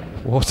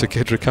 What a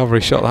good recovery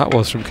shot that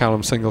was from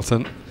Callum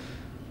Singleton.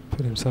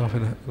 Put himself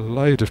in a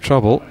load of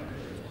trouble.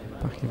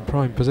 Back in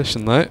prime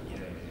position though.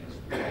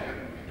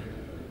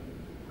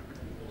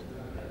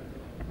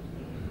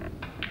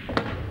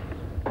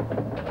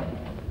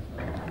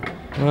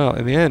 Well,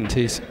 in the end,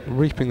 he's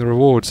reaping the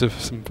rewards of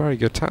some very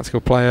good tactical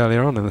play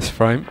earlier on in this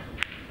frame.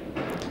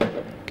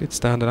 Good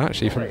standard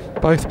actually from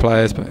both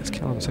players, but it's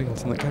Callum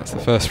Singleton that gets the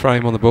first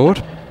frame on the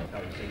board.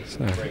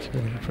 So I think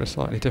we're looking for a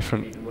slightly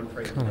different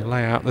kind of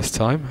layout this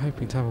time,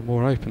 hoping to have a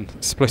more open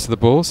split of the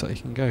ball so he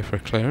can go for a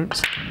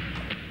clearance.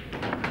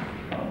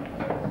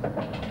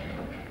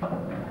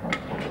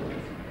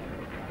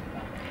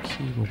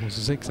 Cue ball was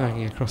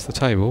zigzagging across the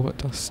table, but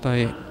does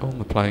stay on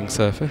the playing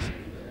surface.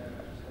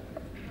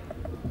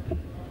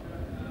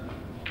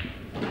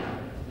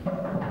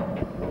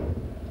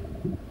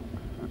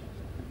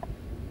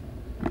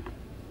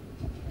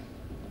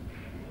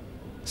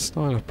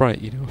 Style of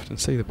break, you do often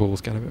see the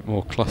balls get a bit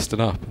more clustered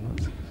up, and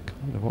that's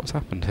kind of what's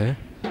happened here.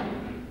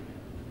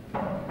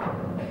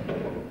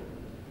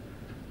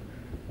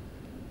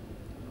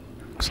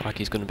 Looks like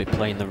he's going to be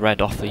playing the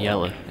red off the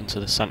yellow into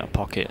the centre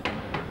pocket,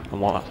 and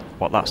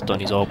what that's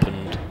done is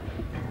opened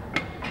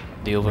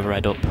the other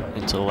red up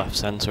into the left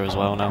centre as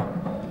well now.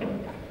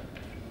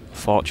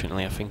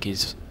 Fortunately, I think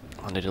he's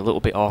landed a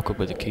little bit awkward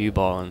with the cue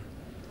ball, and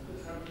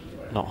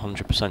Not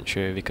 100%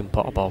 sure if he can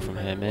pot a ball from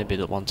here. Maybe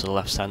the one to the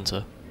left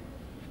centre.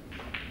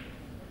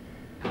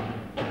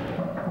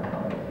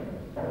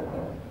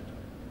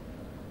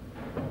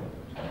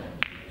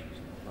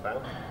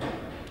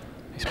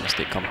 He's missed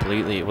it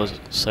completely. It was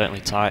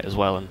certainly tight as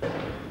well, and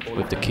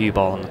with the cue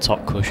ball on the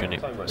top cushion,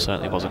 it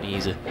certainly wasn't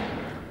easy.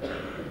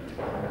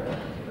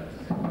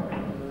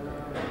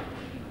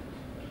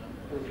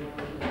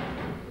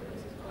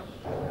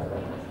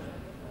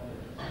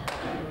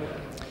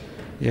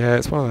 Yeah,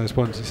 it's one of those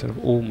ones he's sort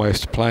of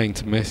almost playing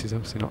to miss. He's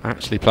obviously not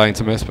actually playing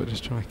to miss, but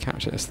just trying to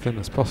catch it as thin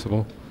as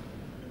possible.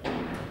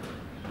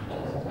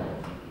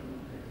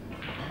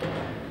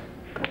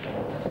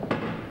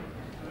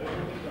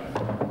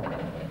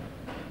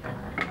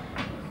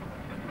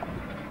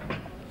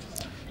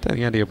 Don't think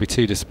Eddie will be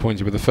too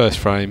disappointed with the first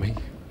frame. He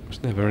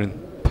was never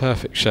in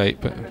perfect shape,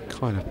 but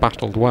kind of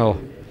battled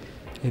well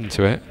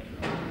into it.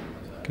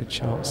 Good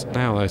chance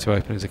now, though, to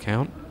open his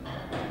account.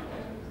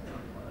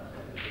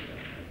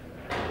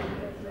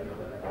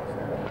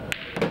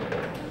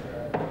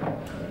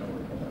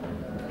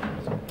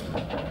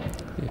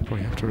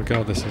 Probably have to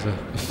regard this as a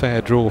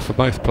fair draw for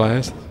both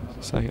players.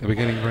 Saying at the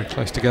beginning, very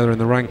close together in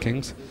the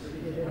rankings.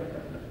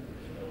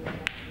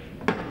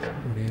 There's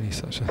not really any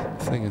such a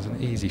thing as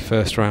an easy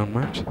first round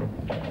match.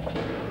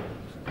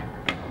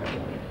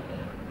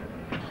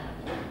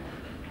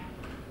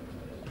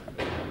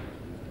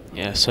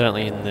 Yeah,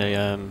 certainly in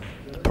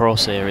the Pro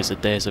Series, the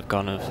days have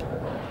gone of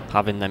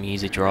having them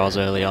easy draws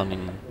early on,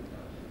 and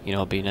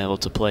being able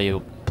to play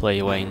your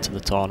way into the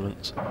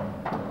tournaments.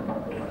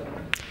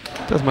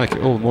 It does make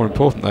it all the more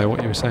important, though,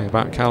 what you were saying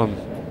about Callum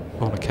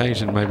on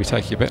occasion maybe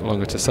taking a bit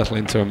longer to settle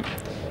into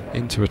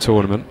a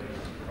tournament.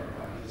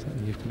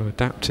 Something you've got to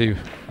adapt to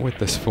with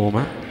this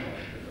format.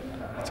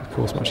 It's of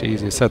course much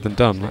easier said than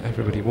done. Like,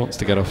 everybody wants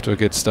to get off to a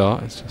good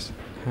start. It's just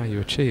how you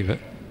achieve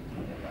it.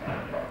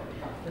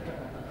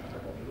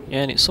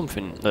 Yeah, and it's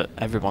something that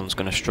everyone's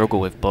going to struggle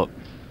with, but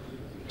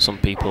some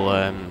people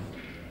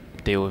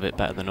deal with it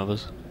better than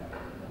others.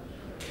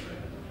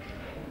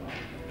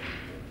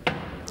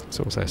 It's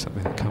also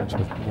something that comes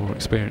with more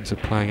experience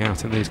of playing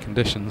out in these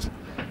conditions.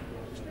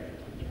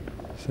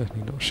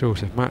 Certainly not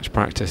short of match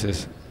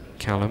practices,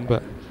 Callum,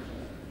 but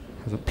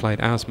hasn't played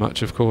as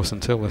much, of course,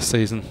 until this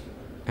season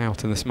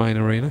out in this main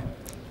arena.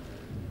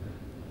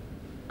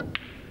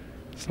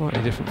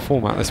 Slightly different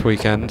format this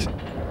weekend.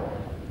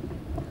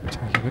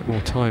 Taking a bit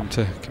more time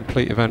to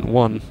complete event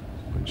 1,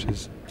 which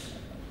is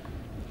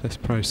this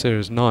Pro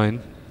Series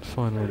 9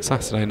 final on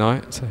Saturday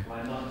night, so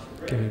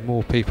giving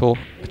more people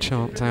a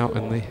chance out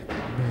in the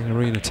main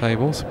arena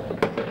tables.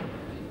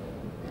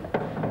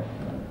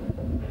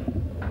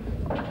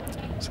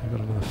 So we've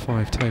got another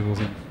 5 tables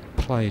in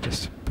play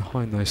just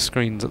behind those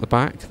screens at the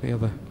back, the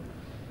other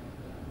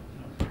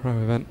pro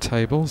event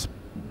tables.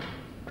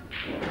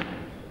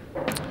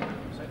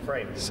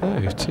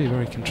 So, 2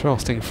 very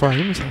contrasting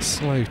frames. A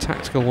slow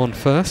tactical one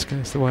first,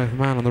 goes the way of the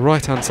man on the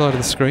right hand side of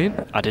the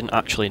screen. I didn't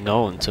actually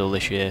know until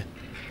this year.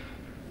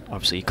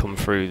 Obviously he come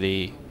through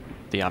the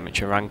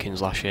amateur rankings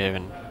last year,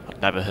 and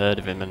I'd never heard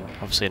of him, and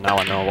obviously now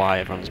I know why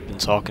everyone's been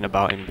talking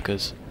about him,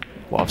 because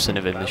what I've seen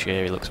of him this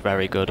year, he looks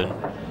very good, and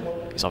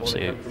he's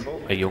obviously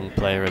a young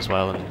player as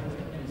well, and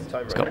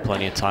he's got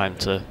plenty of time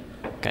to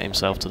get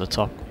himself to the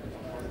top.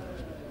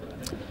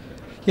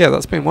 Yeah,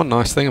 that's been one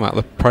nice thing about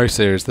the Pro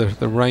Series, the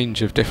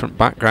range of different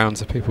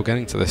backgrounds of people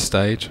getting to this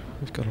stage.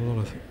 We've got a lot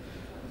of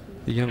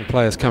the young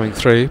players coming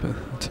through,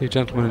 but the 2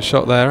 gentlemen in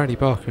shot there, Eddie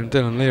Barker and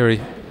Dylan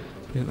Leary,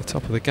 been at the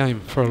top of the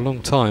game for a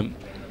long time.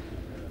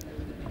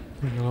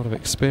 Bring a lot of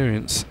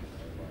experience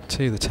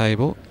to the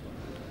table.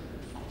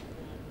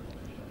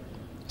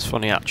 It's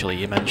funny actually,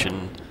 you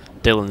mentioned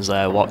Dylan's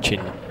there watching,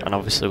 and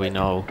obviously we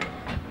know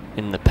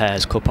in the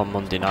Pairs Cup on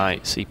Monday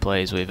nights he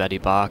plays with Eddie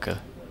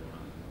Barker,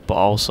 but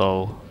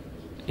also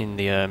in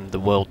the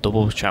World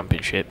Doubles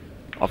Championship,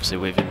 obviously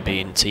with him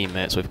being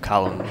teammates with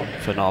Callum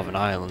for Northern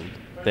Ireland,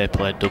 they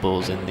played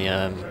doubles in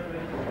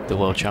the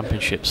World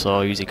Championship,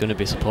 so who's he going to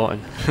be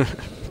supporting?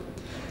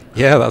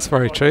 Yeah, that's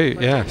very true.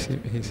 Yes,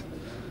 he's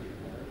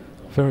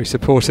very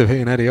supportive. He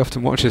and Eddie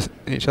often watches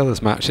each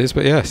other's matches,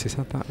 but yes, he's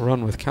had that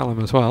run with Callum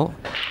as well.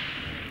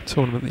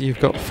 Tournament that you've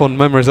got fond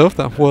memories of,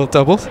 that World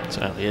Doubles. It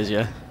certainly is,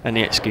 yeah.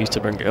 Any excuse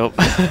to bring it up.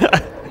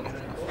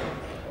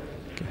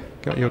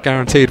 Got your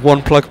guaranteed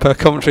 1 plug per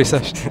commentary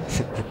session.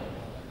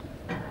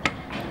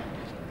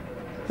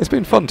 It's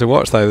been fun to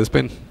watch, though. There's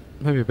been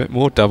maybe a bit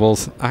more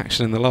doubles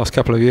action in the last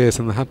couple of years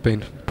than there had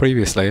been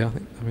previously. I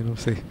mean,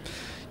 obviously,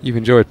 you've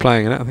enjoyed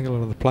playing in it. I think a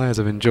lot of the players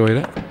have enjoyed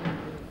it.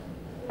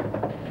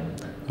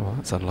 Oh,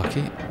 that's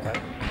unlucky.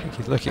 I think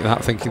he's looking at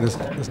that thinking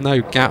there's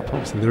no gap.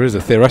 Obviously, there is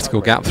a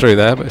theoretical gap through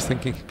there, but he's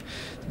thinking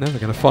he's never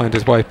going to find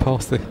his way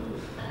past the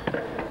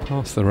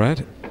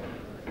red.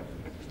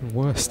 And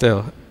worse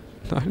still,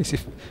 not only is he,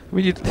 I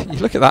mean, you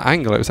look at that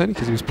angle. It was only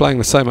because he was playing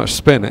with so much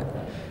spin it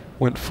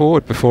went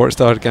forward before it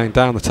started going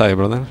down the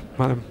table, and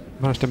then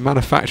managed to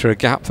manufacture a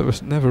gap that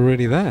was never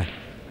really there.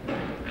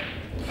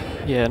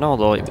 Yeah, and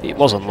although it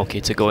was unlucky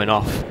to going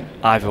off,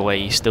 either way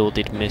he still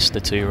did miss the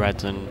 2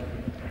 reds, and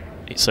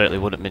it certainly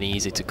wouldn't have been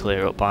easy to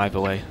clear up either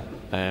way.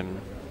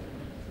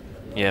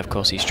 Yeah, of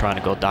course he's trying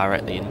to go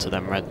directly into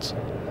them reds,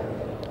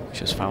 which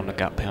has found a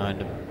gap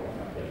behind him.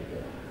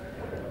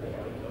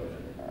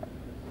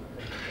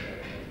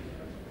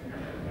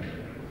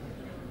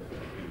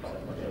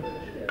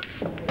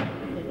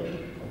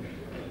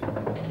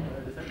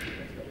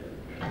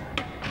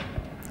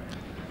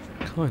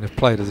 Kind of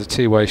played as a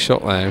two-way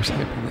shot there. He was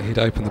hoping that he'd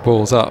open the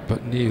balls up,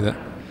 but knew that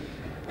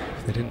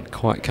if they didn't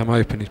quite come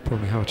open, he'd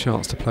probably have a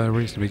chance to play a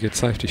reasonably good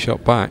safety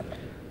shot back.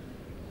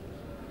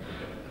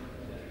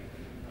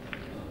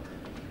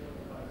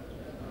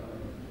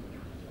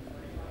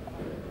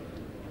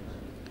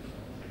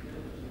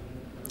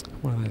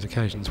 One of those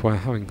occasions where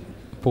having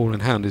the ball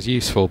in hand is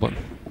useful, but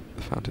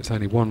the fact it's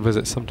only one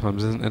visit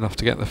sometimes isn't enough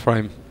to get the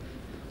frame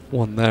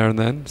won there and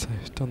then, so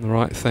he's done the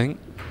right thing.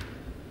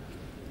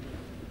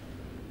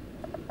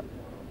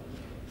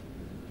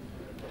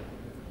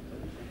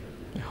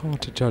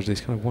 Hard to judge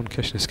these kind of one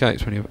cushion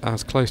escapes when you're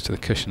as close to the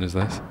cushion as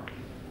this.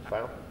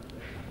 Foul.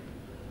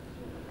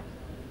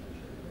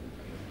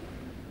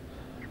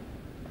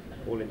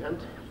 Ball in hand.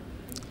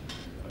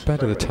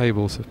 Better the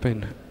tables have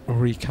been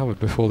recovered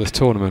before this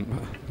tournament,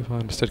 but if I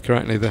understood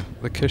correctly, the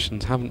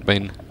cushions haven't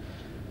been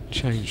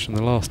changed from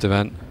the last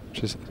event,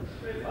 which is,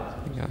 I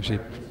think, actually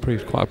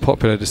proved quite a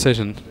popular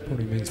decision.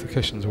 Probably means the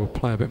cushions will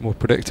play a bit more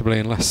predictably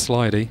and less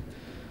slidey.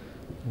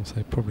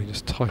 Also probably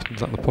just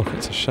tightens up the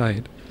pockets a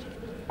shade.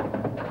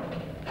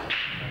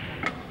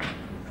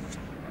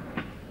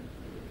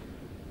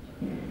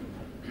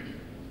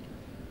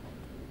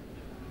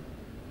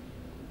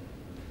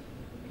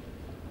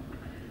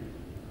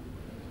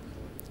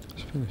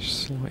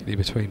 Finished slightly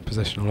between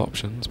positional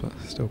options, but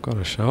still got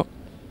a shot.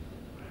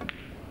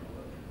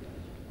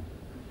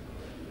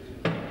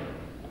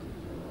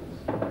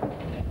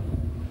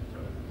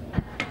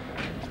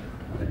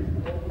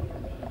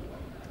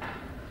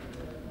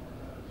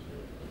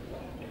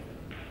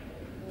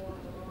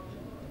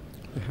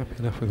 We're happy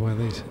enough with where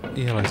these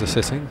yellows are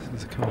sitting.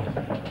 This is a kind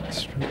of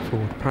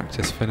straightforward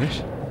practice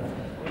finish.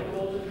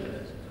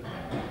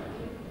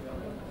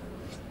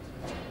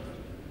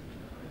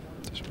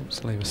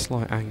 Just leave a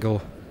slight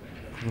angle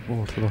on the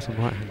ball to the bottom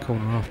right hand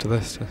corner after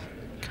this to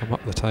come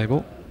up the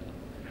table.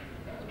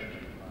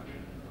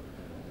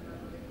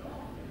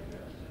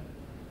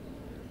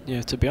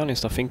 Yeah, to be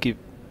honest, I think it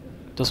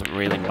doesn't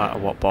really matter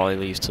what ball he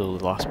leaves till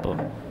the last, but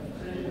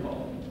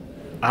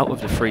out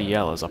of the 3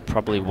 yellows I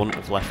probably wouldn't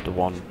have left the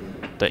one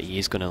that he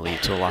is going to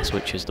leave till last,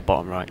 which is the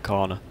bottom right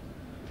corner,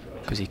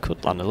 because he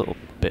could land a little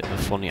bit of a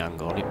funny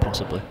angle on it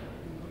possibly.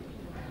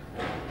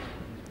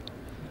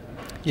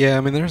 Yeah,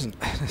 I mean, there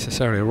isn't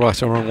necessarily a right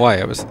or wrong way.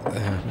 That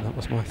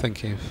was my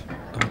thinking of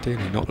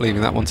ideally not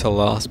leaving that one till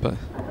last, but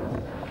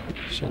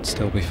should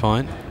still be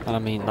fine. And I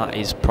mean, that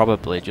is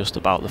probably just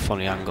about the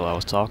funny angle I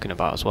was talking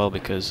about as well,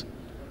 because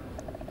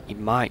he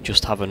might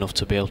just have enough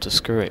to be able to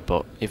screw it,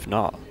 but if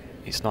not,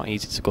 it's not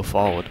easy to go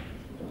forward.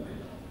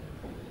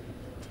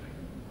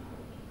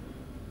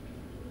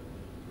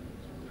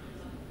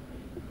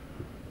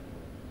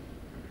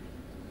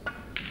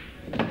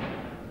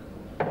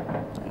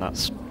 And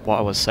that's what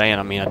I was saying.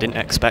 I mean, I didn't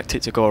expect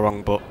it to go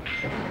wrong, but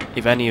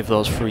if any of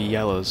those 3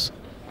 yellows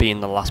being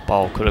the last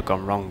ball could have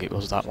gone wrong, it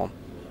was that one.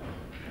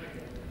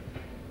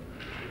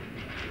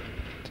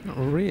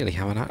 Didn't really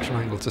have a natural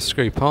angle to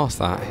screw past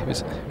that. He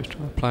was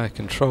trying to play a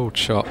controlled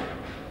shot.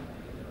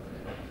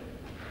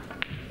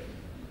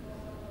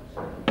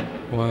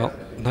 Well,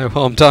 no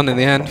harm done in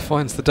the end.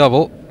 Finds the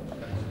double.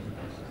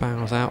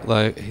 Bows out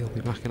though. He'll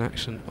be back in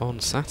action on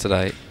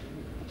Saturday.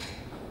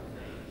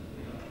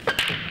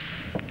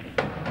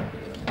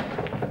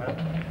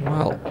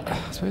 Well,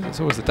 I suppose it's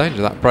always the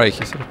danger of that break.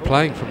 You're sort of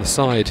playing from the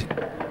side.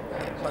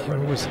 You're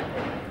always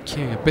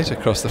queuing a bit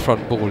across the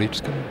front ball. You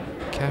just got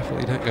to be careful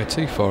you don't go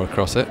too far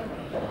across it.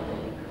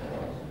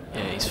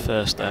 Yeah, his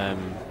first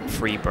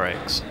 3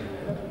 breaks,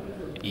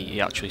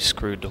 he actually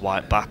screwed the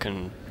white back,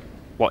 and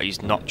what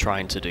he's not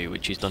trying to do,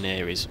 which he's done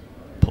here, is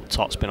put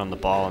topspin on the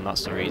ball, and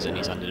that's the reason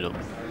he's ended up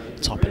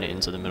topping it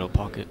into the middle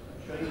pocket.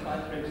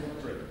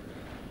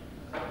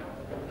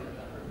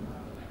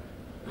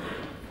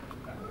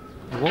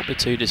 I won't be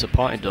too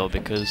disappointed though,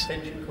 because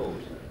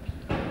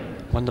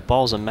when the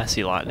balls are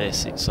messy like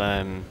this, it's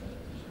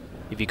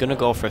if you're going to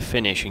go for a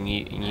finish and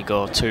you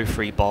go 2 or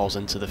 3 balls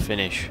into the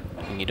finish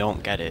and you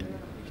don't get it,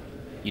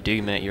 you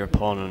do make your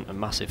opponent a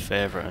massive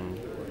favour, and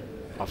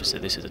obviously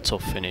this is a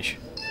tough finish.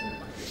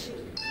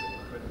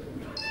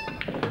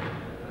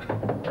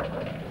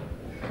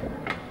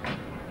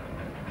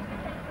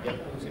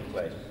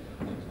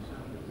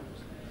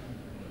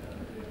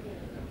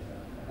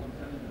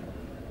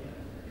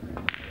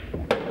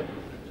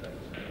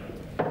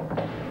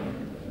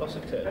 Loss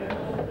of turn.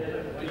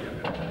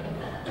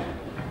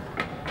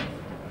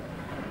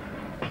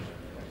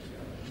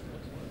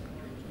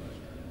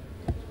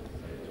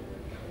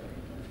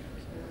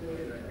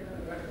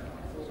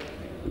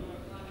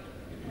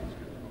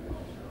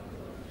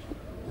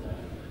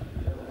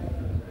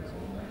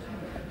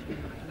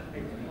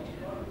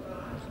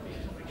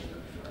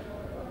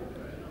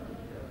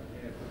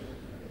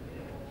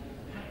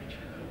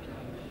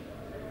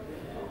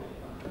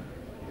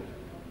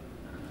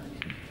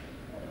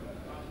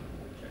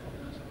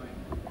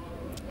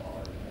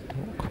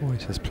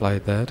 Just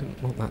played there,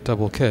 didn't want that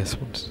double kiss,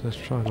 wanted to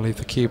try and leave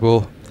the cue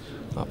ball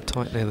up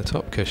tight near the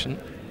top cushion.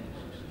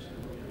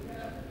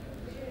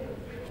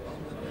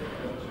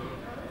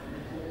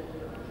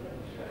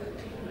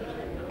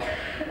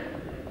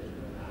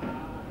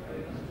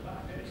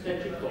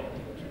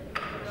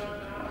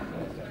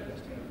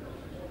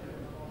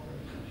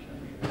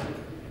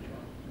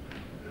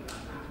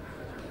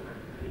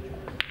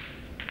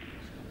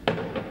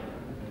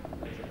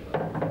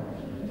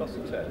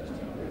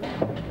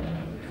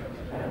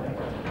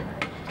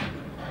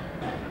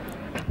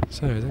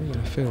 So is he going to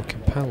feel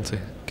compelled to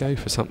go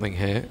for something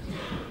here?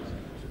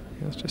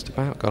 He has just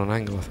about got an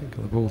angle, I think,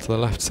 on the ball to the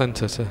left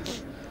centre to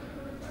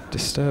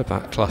disturb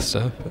that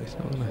cluster, but he's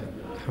not going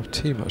to have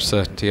too much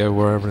certainty over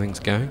where everything's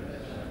going.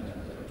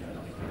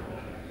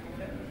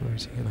 Or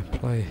is he going to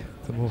play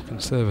the more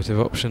conservative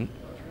option?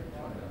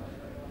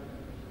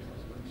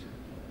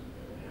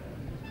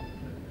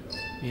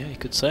 Yeah, he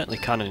could certainly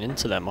cannon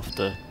into them off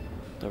the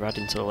red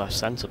into the left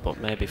centre, but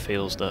maybe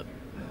feels that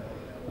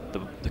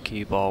the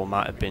cue ball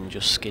might have been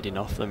just skidding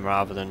off them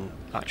rather than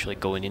actually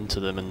going into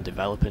them and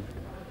developing.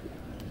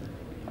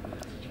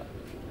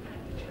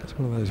 It's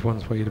one of those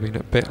ones where you'd have been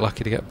a bit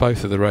lucky to get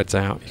both of the reds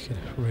out. You could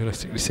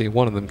realistically see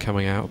one of them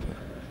coming out,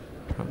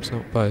 but perhaps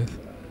not both.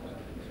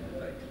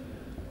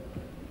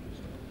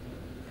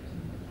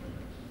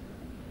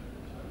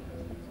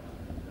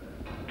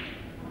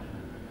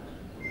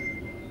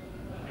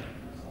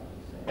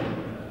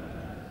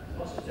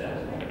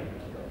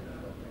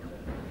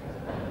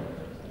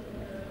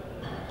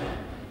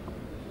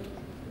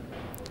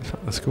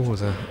 The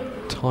scores are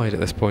tied at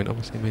this point,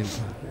 obviously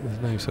means there's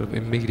no sort of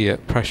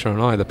immediate pressure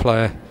on either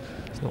player.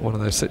 It's not one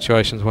of those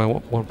situations where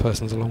one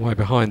person's a long way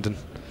behind and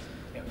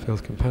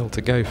feels compelled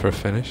to go for a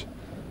finish.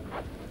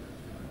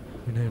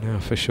 We know now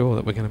for sure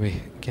that we're going to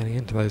be getting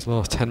into those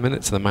last 10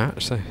 minutes of the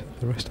match, so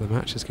the rest of the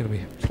match is going to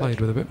be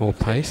played with a bit more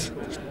pace.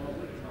 It's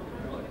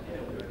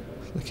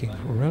looking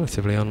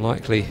relatively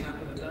unlikely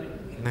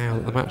now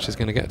that the match is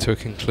going to get to a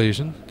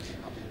conclusion.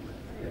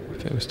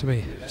 If it was to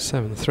be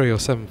 7-3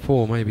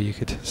 or 7-4, maybe you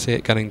could see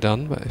it getting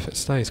done, but if it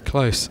stays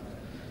close,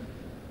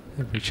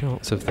 every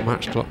chance of the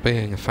match clock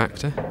being a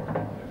factor.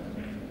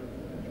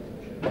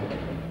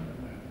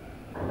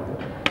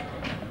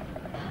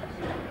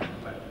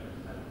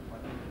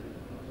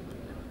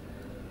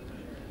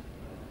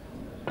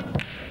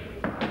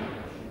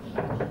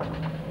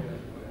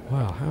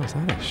 Wow, how's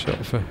that a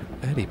shot for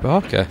Eddie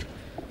Barker?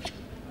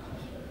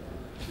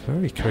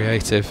 Very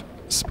creative.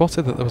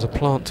 Spotted that there was a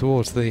plant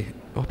towards the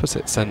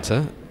opposite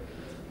centre,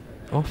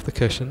 off the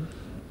cushion,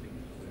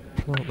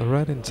 plant the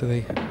red into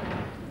the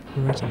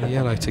red and the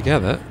yellow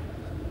together.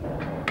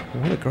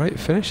 What a great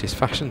finish he's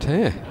fashioned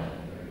here.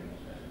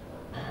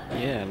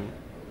 Yeah, and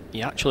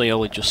he actually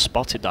only just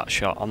spotted that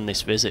shot on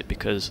this visit,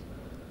 because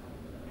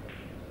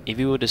if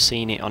he would have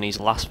seen it on his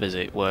last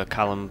visit where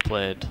Callum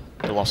played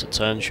the loss of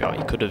turn shot,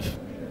 he could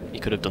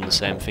have done the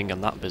same thing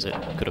on that visit.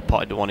 Could have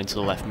potted the one into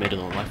the left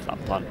middle and left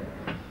that plant.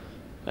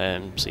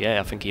 So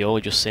yeah, I think he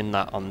only just seen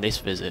that on this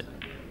visit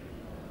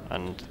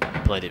and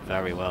played it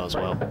very well as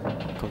well.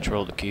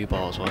 Controlled the cue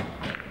ball as well.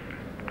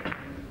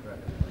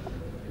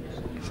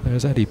 So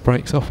as Eddie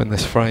breaks off in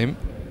this frame,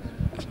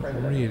 there's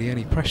not really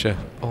any pressure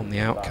on the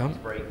outcome.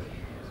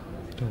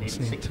 Don't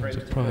see in terms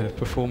of pride of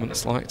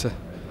performance like to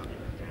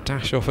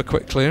dash off a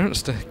quick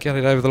clearance to get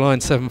it over the line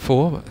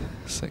 7-4, but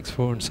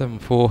 6-4 and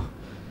 7-4,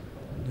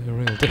 no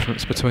real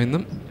difference between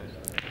them.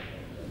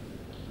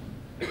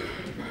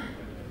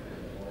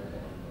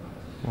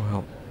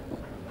 Well,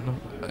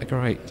 not a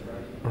great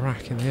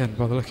rack in the end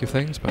by the look of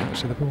things, but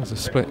actually the balls are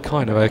split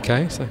kind of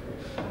okay, so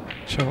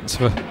chance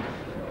for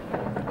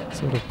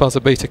sort of buzzer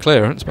beater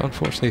clearance, but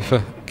unfortunately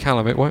for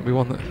Callum it won't be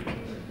one that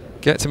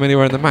gets him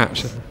anywhere in the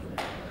match.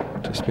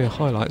 It'll just be a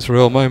highlights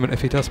reel moment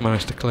if he does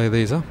manage to clear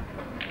these up.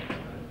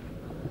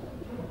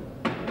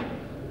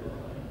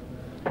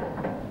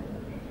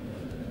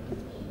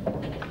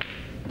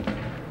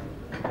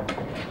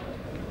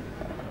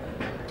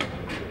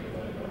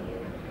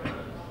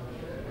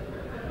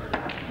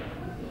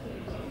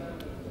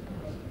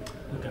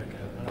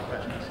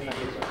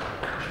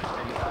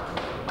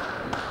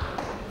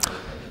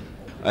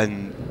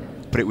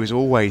 But it was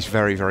always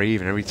very, very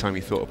even. Every time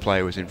you thought a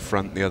player was in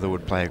front, the other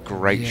would play a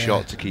great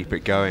shot to keep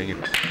it going.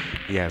 And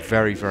yeah,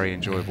 very, very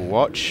enjoyable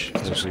watch.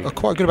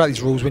 Quite good about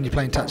these rules when you're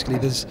playing tactically.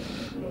 There's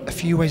a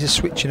few ways of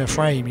switching a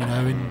frame, you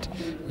know, and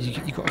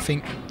you've got to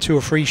think 2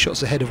 or 3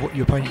 shots ahead of what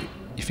your opponent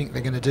you think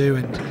they're going to do,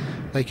 and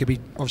they could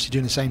be obviously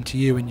doing the same to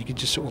you, and you can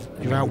just sort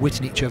of, you're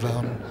outwitting each other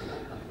on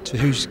to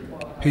who's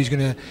going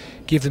to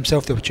give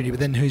themselves the opportunity, but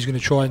then who's going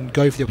to try and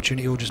go for the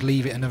opportunity or just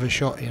leave it another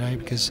shot, you know,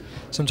 because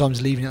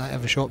sometimes leaving it that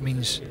other shot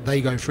means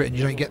they go for it and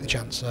you don't get the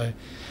chance. So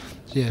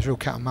yeah, it's real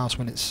cat and mouse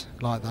when it's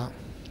like that.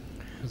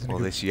 Well,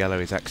 this yellow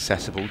is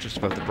accessible just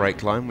above the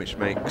break line, which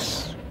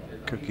makes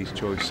Cookie's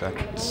choice, I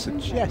could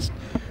suggest,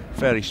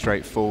 fairly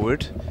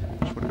straightforward.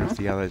 Just wonder if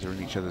the yellows are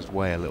in each other's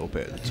way a little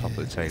bit at the top of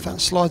the table. If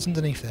that slides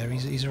underneath there,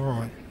 he's all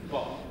right.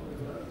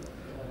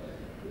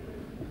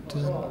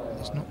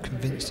 He's not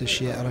convinced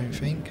us yet, I don't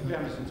think.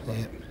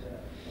 Yeah.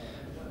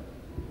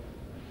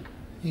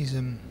 He's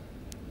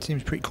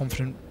seems pretty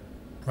confident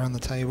around the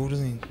table,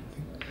 doesn't he?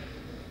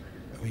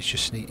 Oh, he's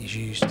just he's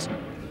used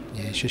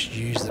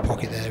the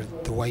pocket there,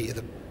 the weight of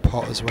the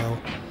pot as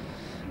well,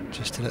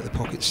 just to let the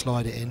pocket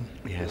slide it in.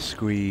 Yeah,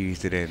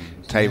 squeezed it in.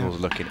 Table's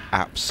looking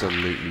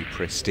absolutely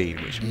pristine,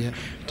 which Yeah.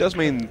 does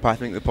mean I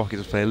think the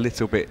pockets will play a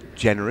little bit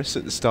generous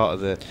at the start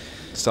of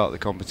the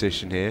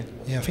competition here.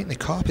 Yeah, I think the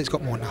carpet's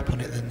got more nap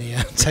on it than the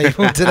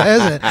table today,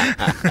 hasn't it?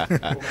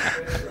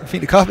 I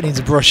think the carpet needs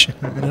a brush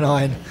and an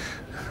iron.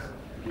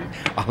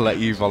 I'll let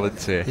you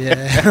volunteer.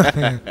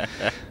 Yeah.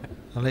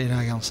 I'll let you know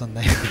again on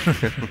Sunday.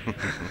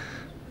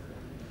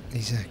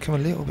 He's come a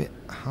little bit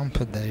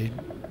hampered there.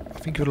 I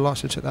think he would have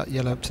liked to have took that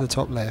yellow up to the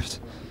top left,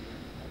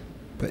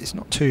 but it's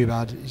not too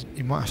bad.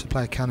 He might have to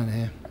play a cannon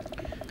here.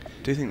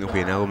 Do you think there'll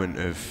be an element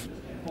of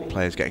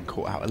players getting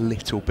caught out a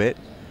little bit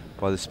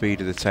by the speed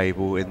of the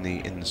table in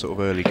the sort of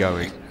early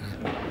going?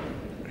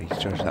 He's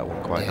judged that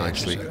one quite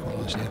nicely.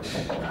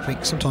 I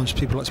think sometimes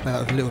people like to play that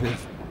with a little bit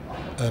of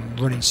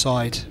run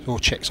inside or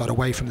check side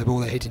away from the ball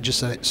they're hitting, just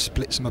so it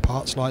splits them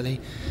apart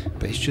slightly.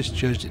 But he's just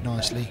judged it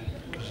nicely,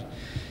 because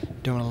you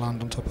don't want to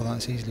land on top of that.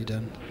 It's easily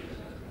done.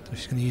 So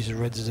he's going to use the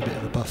reds as a bit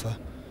of a buffer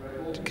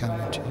to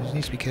cannon into. He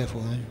needs to be careful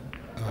though.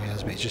 Oh, he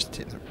has, but he's just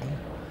hit the.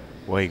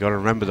 Well, you got to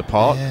remember the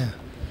pot. Yeah,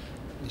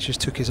 he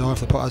just took his eye off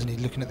the pot, hasn't he?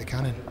 Looking at the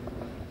cannon.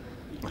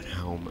 And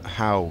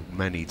how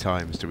many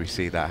times do we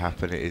see that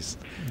happen? It is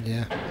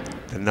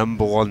the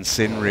number one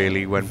sin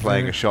really when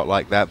playing a shot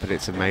like that, but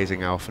it's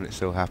amazing how often it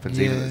still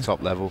happens even at the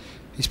top level.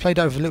 He's played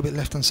over a little bit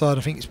left hand side.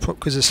 I think it's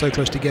because they're so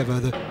close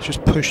together, it's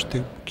just pushed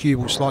the cue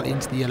ball slightly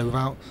into the yellow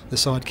without the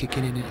side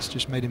kicking in, and it's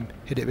just made him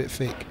hit it a bit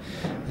thick.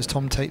 Does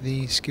Tom take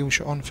the skill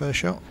shot on first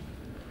shot?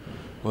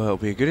 Well, it'll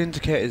be a good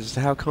indicator as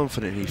to how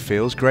confident he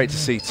feels. Great to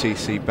see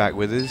TC back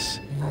with us.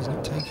 Yeah, he's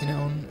not taking it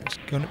on. He's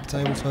going up the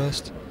table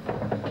first.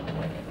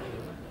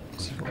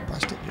 Has he got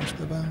past it just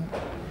about?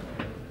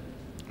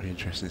 Very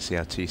interesting to see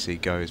how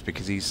TC goes,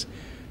 because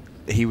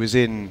he was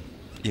in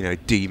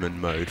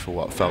demon mode for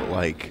what felt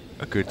like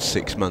a good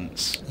 6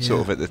 months, sort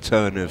of at the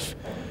turn of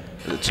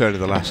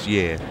the last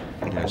year.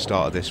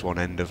 Start of this one,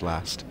 end of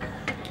last,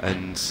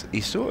 and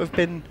he's sort of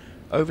been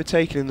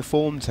overtaken in the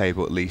form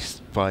table at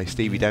least by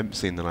Stevie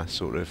Dempsey in the last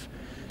sort of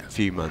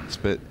few months.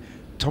 But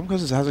Tom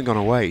Cousins hasn't gone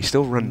away. He's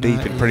still run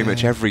deep in pretty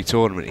much every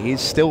tournament. He's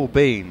still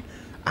been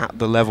at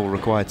the level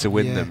required to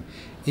win them.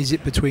 Is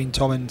it between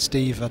Tom and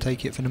Steve, I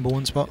take it, for number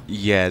one spot?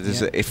 Yeah,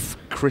 if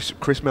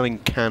Chris Melling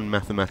can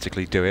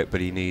mathematically do it,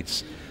 but he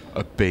needs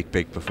a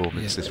big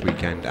performance this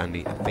weekend,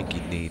 and I think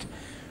he'd need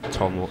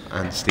Tom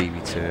and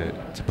Stevie to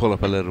pull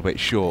up a little bit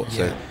short.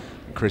 So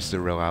Chris is a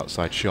real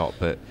outside shot,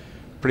 but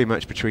pretty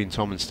much between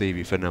Tom and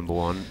Stevie for number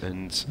one.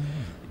 And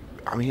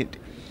I mean,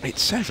 it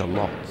says a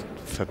lot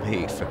for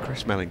me for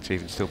Chris Melling to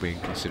even still be in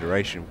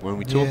consideration when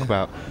we talk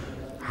about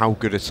how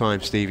good a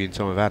time Stevie and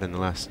Tom have had in the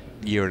last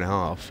year and a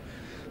half.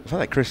 The fact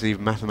that Chris is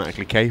even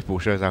mathematically capable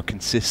shows how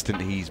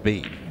consistent he's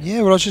been. Yeah,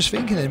 well, I was just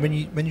thinking that when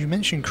you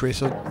mentioned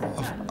Chris,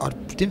 I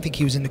didn't think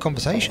he was in the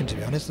conversation, to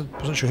be honest. I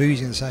wasn't sure who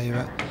he's going to say,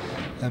 but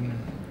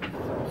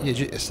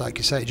it's like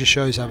you say, it just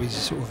shows how he's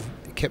sort of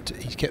kept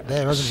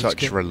there, hasn't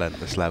he? Such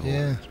relentless level.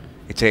 Yeah.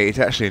 It's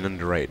actually an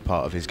underrated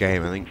part of his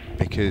game, I think,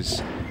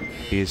 because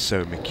he is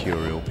so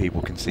mercurial.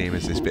 People can see him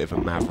as this bit of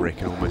a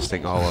maverick and almost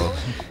think, oh well,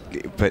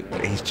 but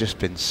he's just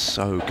been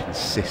so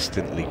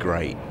consistently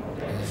great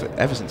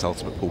ever since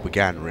Ultimate Pool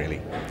began, really.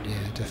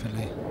 Yeah,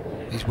 definitely.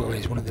 He's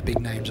one of the big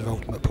names of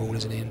Ultimate Pool,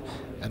 isn't he,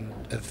 and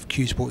of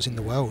Q Sports in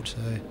the world. So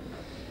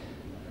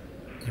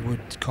you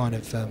would kind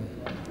of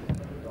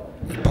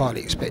you'd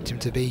partly expect him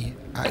to be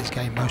at his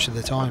game most of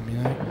the time.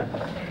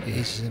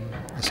 He's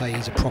I say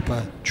he's a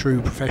proper,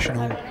 true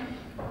professional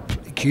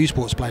Q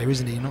Sports player,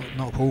 isn't he? Not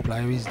a pool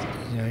player. He's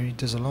he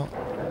does a lot.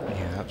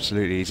 Yeah,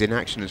 absolutely. He's in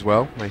action as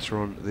well later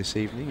on this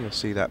evening. You'll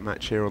see that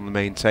match here on the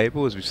main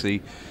table as we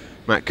see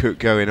Matt Cook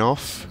going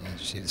off. Yeah,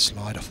 you see the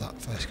slide off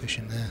that first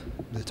cushion there,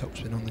 the top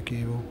spin on the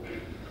cue ball.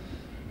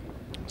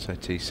 So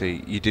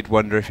TC, you did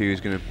wonder if he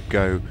was going to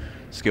go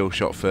skill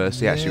shot first.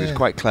 He actually was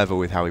quite clever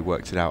with how he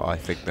worked it out, I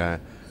think, there.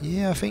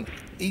 Yeah, I think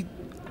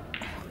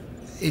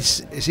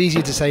it's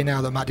easier to say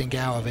now that Matt didn't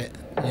get out of it,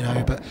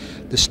 but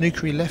the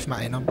snooker he left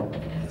Matt in,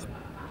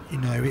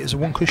 it was a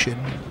one cushion.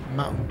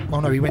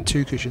 He went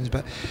two cushions,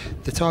 but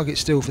the target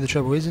still for the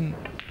treble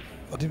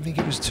I didn't think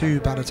it was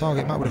too bad a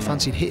target. Matt would have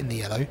fancied hitting the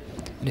yellow,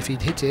 and if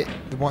he'd hit it,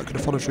 the white could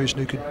have followed through,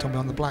 snooker Tom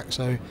behind the black.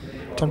 So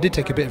Tom did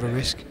take a bit of a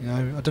risk.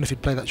 I don't know if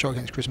he'd play that shot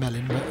against Chris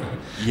Melling, but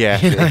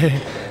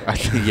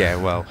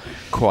well,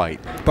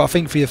 quite. But I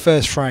think for your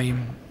first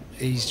frame,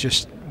 he's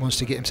just wants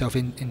to get himself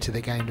into the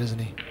game, doesn't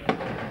he?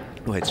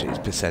 Well, it's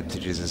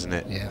percentages, isn't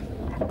it? Yeah.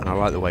 And I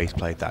like the way he's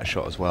played that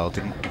shot as well.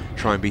 Didn't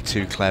try and be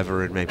too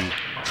clever and maybe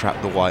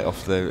trap the white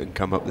off and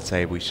come up the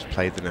table. He just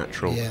played the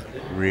natural. Yeah.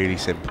 Really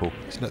simple.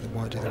 Just let the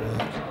white do the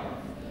work.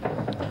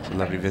 It's a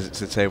lovely visit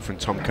to the table from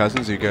Tom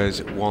Cousins, who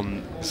goes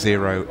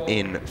 1-0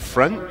 in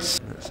front.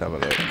 Let's have a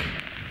look.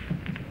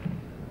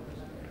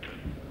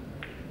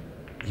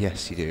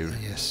 Yes, you do.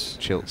 Yes.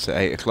 Chilts at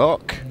 8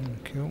 o'clock.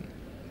 Cool.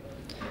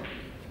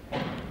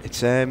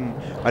 It's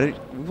I don't.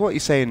 What you're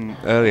saying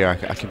earlier,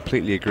 I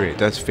completely agree. It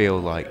does feel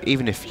like,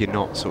 even if you're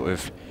not sort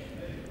of,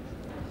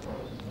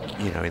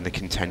 in the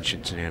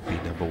contention to be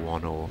number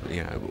one, or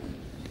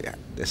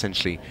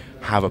essentially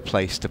have a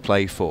place to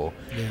play for.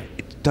 Yeah.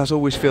 It does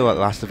always feel like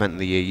the last event of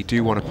the year. You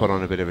do want to put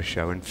on a bit of a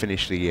show and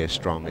finish the year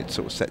strong. It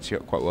sort of sets you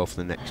up quite well for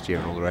the next year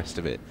and all the rest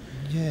of it.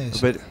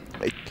 Yes. But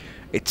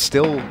it's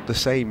still the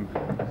same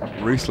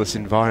ruthless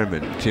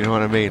environment. Do you know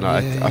what I mean?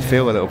 Like, I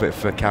feel a little bit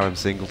for Callum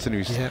Singleton,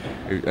 and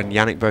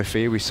Yannick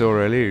Beaufils, we saw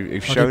earlier,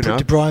 who've shown up.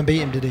 Did Brian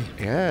beat him? Did he?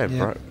 Yeah.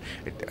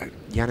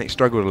 Yannick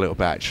struggled a little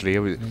bit actually. It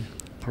was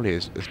probably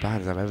as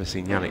bad as I've ever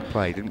seen Yannick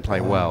play. Didn't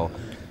play well,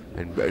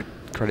 and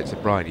credit to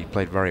Brian, he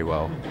played very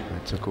well.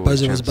 Took all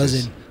Buzzer the was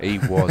buzzing. He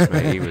was,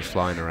 mate. He was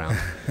flying around.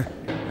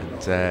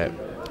 And,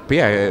 but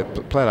yeah, a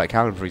player like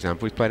Callum, for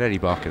example, he's played Eddie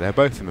Barker there.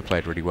 Both of them have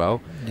played really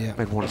well. Yeah.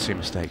 Made 1 or 2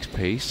 mistakes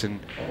apiece, and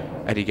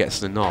Eddie gets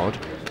the nod.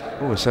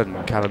 All of a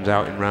sudden, Callum's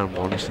out in round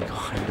 1. You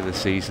think, end of the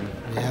season.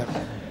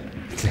 Yeah.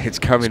 It's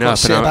coming up.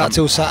 Sit about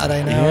till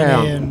Saturday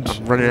now. Yeah,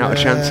 I'm running out of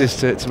chances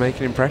to make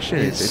an impression.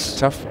 It's a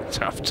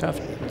tough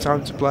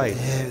time to play.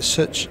 Yeah, it's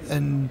such,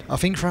 and I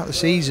think throughout the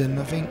season,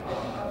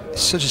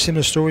 it's such a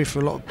similar story for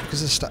a lot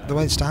because the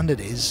way the standard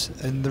is,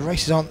 and the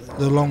races aren't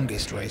the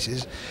longest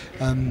races.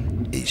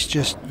 It's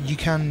just you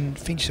can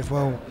think to yourself,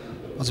 well,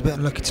 I was a bit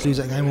unlucky to lose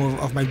that game, or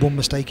I've made one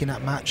mistake in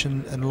that match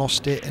and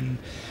lost it, and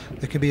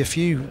there can be a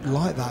few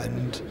like that.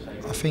 And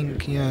I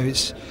think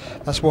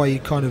that's why you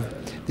kind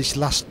of this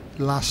last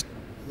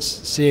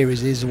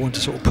series is the one to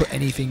sort of put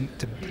anything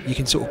to, you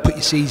can sort of put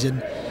your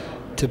season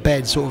to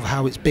bed, sort of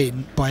how it's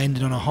been, by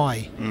ending on a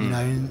high,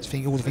 and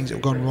think all the things that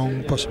have gone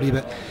wrong possibly,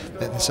 but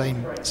the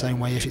same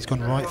way, if it's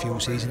gone right for your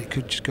season, it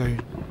could just go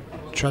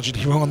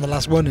tragically wrong on the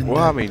last one. And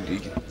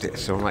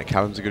someone like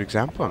Callum's a good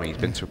example. He's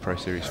been to a Pro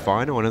Series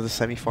final, another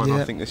semi-final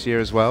I think this year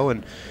as well,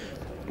 and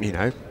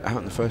out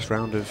in the first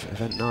round of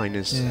Event 9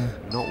 is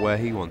not where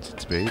he wanted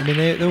to be.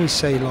 They always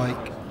say,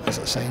 like, that's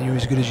not saying you're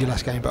as good as your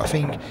last game, but I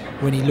think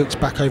when he looks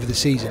back over the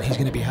season, he's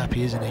going to be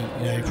happy, isn't he?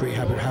 Pretty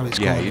happy with how it's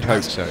gone. Yeah, you'd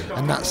hope so.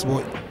 And that's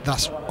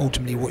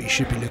ultimately what you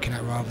should be looking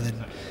at, rather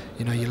than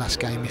your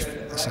last game.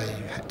 If say,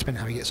 depending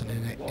how he gets on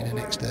in the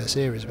next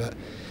series, but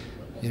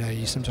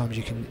sometimes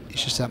you can.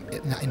 It's just that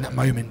in that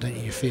moment, don't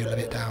you feel a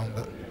bit down,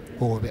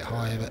 or a bit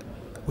higher. But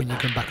when you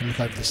come back and look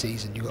over the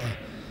season, you've got to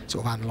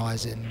sort of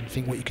analyse it and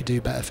think what you could do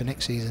better for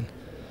next season.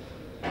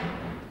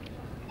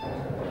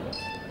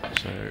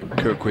 So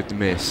Cook with the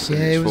miss,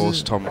 and it's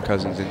forced Tom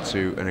Cousins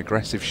into an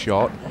aggressive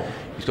shot.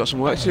 He's got some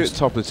work to do at the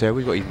top of the table.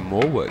 We've got even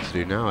more work to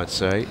do now, I'd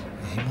say.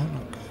 Yeah, he might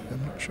not go.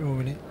 I'm not sure.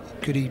 Really.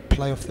 Could he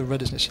play off the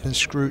red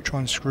and try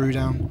and screw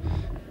down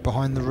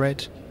behind the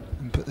red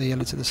and put the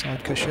yellow to the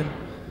side cushion?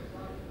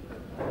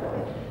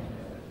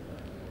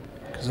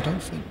 Because I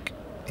don't think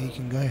he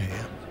can go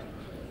here,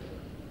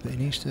 but he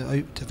needs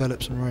to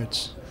develop some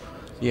reds.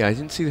 Yeah, I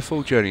didn't see the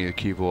full journey of the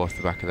cue ball off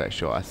the back of that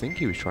shot. I think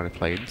he was trying to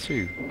play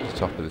into the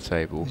top of the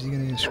table. Is he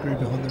going to screw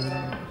behind the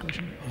red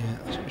cushion? Yeah,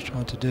 that's what he's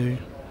trying to do.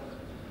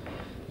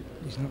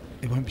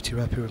 He won't be too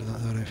happy with that,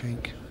 though, I don't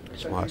think.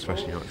 Smart,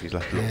 especially not if he's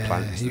left a little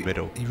plan into the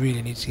middle. He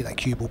really needs to get that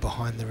cue ball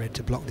behind the red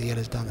to block the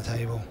yellows down the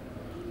table.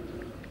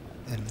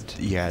 And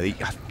yeah,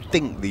 I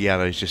think the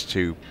yellow is just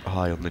too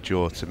high on the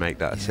jaw to make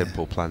that a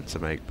simple plan to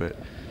make, but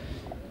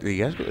he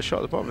has got the shot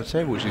at the bottom of the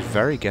table, which is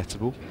very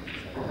gettable.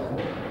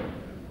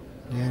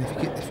 Yeah,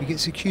 and if he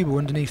gets a cue ball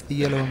underneath the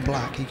yellow and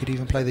black, he could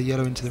even play the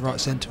yellow into the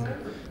right centre and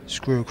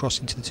screw across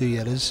into the two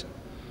yellows.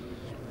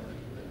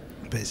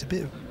 But it's a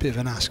bit of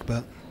an ask,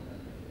 but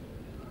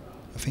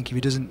I think if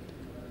he doesn't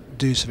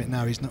do something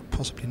now, he's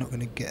possibly not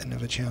going to get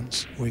another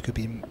chance, or he could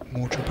be in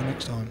more trouble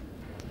next time.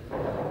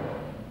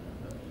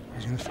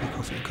 He's going to flick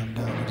off it and come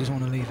down. He doesn't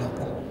want to leave that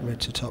red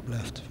to top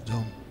left for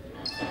Tom.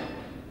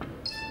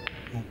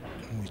 Oh,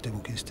 he's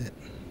double kissed it.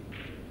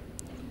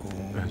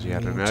 Has he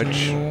had a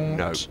nudge?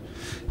 No.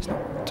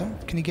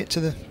 Can he get to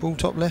the ball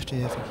top left?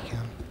 Yeah, I think he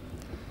can.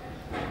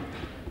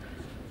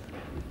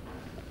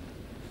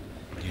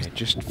 Yeah,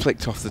 just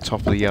flicked off the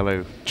top of the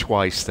yellow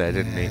twice there,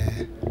 didn't he?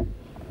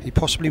 He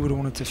possibly would have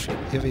wanted to flick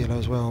the other yellow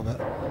as well, but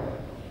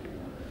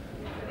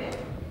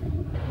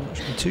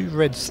the two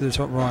reds to the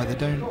top right, they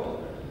don't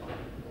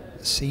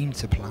seem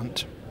to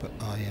plant. But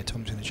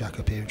Tom's going to jack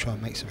up here and try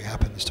and make something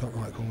happen in this top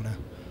right corner.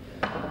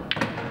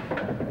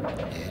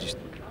 Yeah, just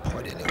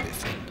put it a little bit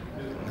thin.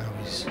 Now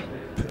he's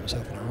put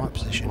himself in the right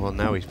position. Well,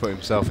 now he's put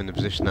himself in the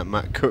position that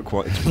Matt Cook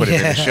wanted to put him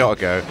in a shot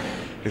ago.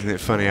 Isn't it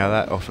funny how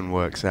that often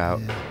works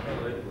out? Yeah.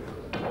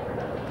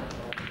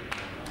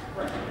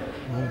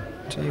 Well,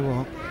 tell you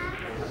what,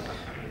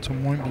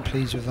 Tom won't be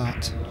pleased with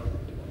that.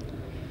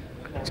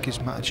 This gives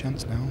Matt a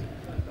chance now.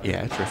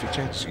 Yeah, terrific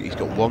chance. He's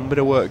got one bit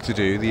of work to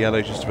do. The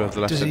yellow just above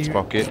the left centre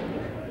pocket.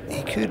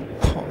 He could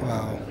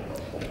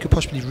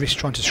possibly risk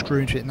trying to screw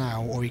into it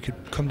now, or he could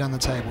come down the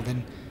table,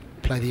 then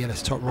play the yellow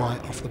to top right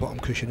off the bottom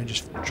cushion and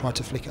just try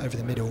to flick it over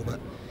the middle. But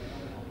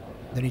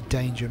the only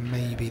danger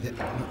may be that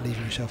not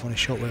leaving himself on a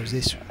shot, whereas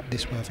this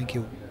way I think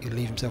he'll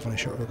leave himself on a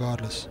shot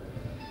regardless.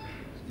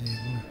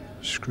 Yeah,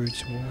 screwed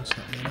towards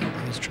that yellow.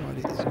 He's tried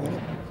it. He's got it.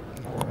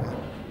 Not quite.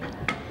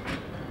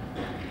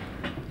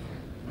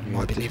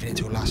 Might be leaving it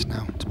till last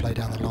now to play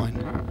down the line.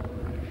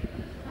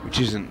 Which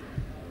isn't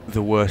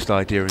the worst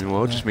idea in the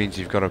world, just means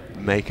you've got to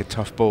make a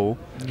tough ball.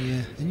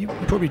 Yeah, and you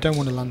probably don't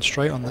want to land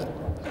straight on it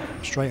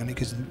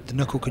because the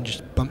knuckle can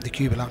just bump the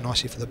cue out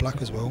nicely for the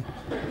black as well.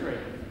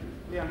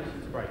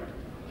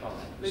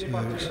 So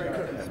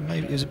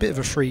maybe it was a bit of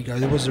a free go.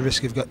 There was a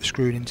risk of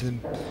screwing into the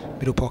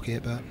middle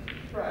pocket, but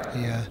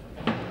yeah.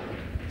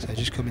 So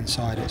just come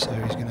inside it. So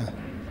he's gonna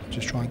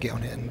just try and get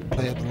on it and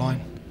play up the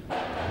line.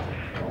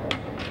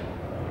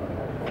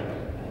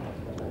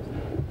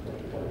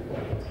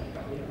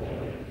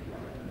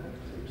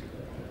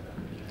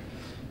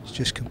 He's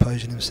just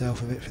composing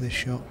himself a bit for this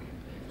shot.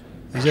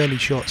 These early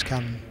shots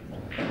can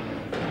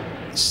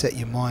set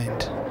your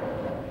mind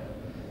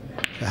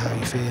for how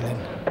you're feeling.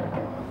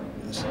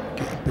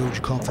 Build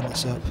your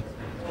confidence up.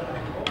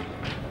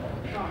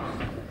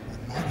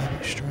 It might be a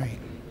bit straight.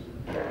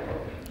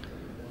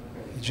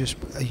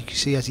 You can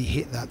see as he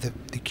hit that,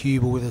 the cue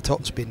ball with the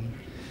topspin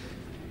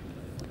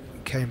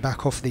came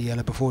back off the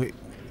yellow before the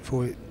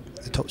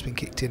topspin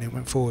kicked in and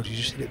went forward. You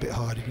just hit it a bit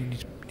harder. You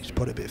need to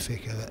put it a bit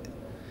thicker.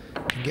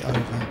 And get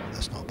over.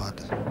 That's not bad.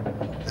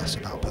 That's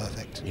about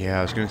perfect. Yeah,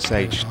 I was going to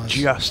say,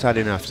 just had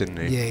enough, didn't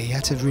he? Yeah, he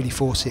had to really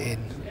force it in,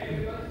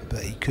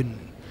 but he couldn't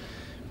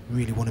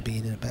really want to be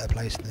in a better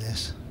place than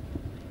this.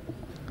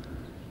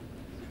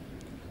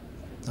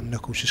 And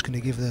knuckle's just going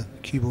to give the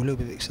cue ball a little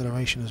bit of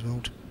acceleration as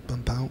well to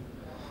bump out.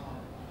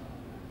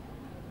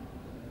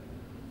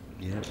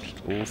 Yeah,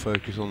 just all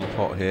focus on the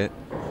pot here.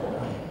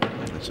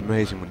 It's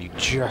amazing when you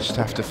just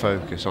have to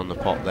focus on the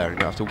pot there and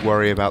don't have to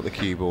worry about the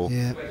cue ball.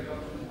 Yeah.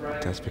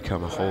 It does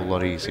become a whole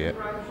lot easier.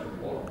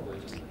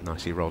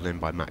 Nicely rolled in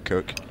by Matt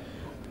Cook.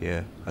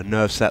 Yeah, a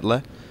nerve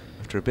settler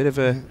after a bit of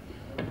a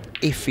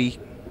iffy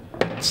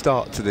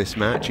start to this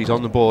match. He's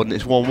on the board and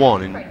it's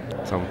 1-1, and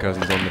Tom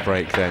Cousins on the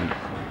break then.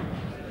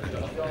 And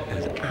he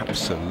has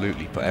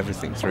absolutely put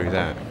everything through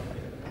that.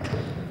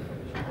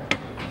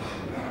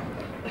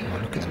 Oh,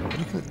 look at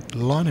the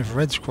line of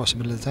reds across the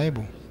middle of the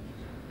table.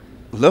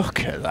 Look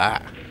at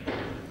that.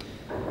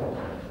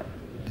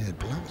 Yeah, the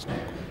black's not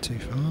quite too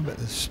far, but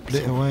they're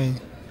split away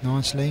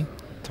nicely.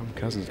 Tom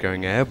Cousins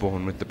going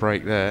airborne with the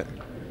break there.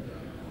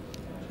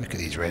 Look at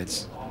these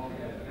reds.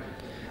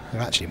 They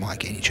actually might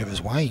get in each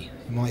other's way.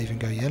 He might even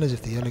go yellows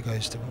if the yellow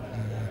goes to... no,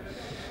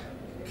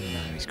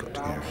 he's got to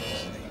go red,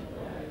 doesn't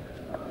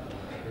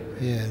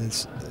he? Yeah, it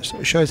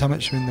sort of shows how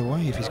much they're in the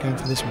way if he's going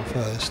for this one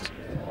first.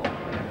 Oh,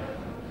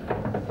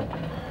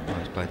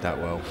 he's played that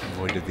well,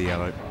 avoided the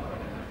yellow.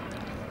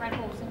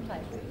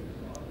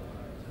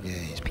 Yeah,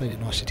 he's played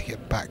it nicely to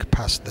get back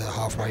past the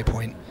halfway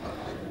point.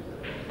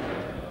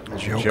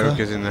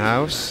 Joker's in the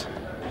house.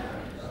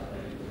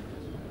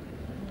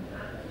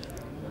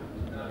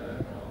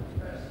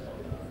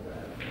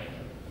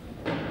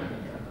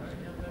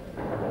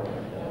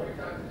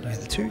 Yeah,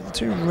 the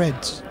two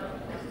reds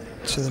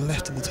to the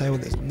left of the table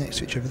that's next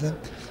to each other there.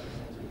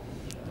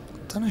 I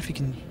don't know if he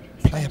can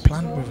play a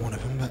plan with one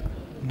of them, but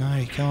no,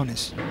 he can't. Well,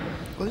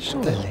 they're just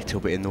all a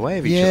little bit in the way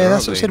of each other. Yeah,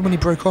 that's what I said when he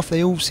broke off.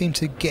 They all seem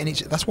to get in each.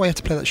 That's why he had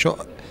to play that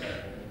shot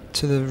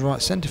to the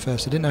right centre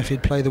first. I didn't know if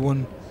he'd play the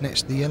one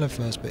next to the yellow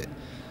first, but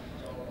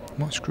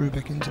might screw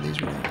back into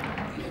these. Really.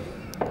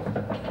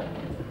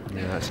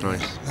 Yeah, that's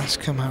nice. That's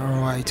come out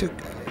alright. He took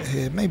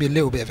maybe a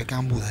little bit of a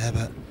gamble there,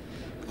 but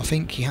I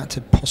think he had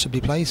to possibly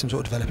play some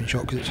sort of developing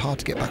shot because it's hard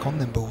to get back on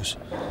them balls.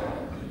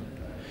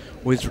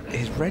 With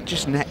his red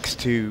just next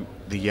to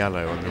the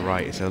yellow on the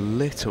right is a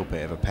little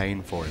bit of a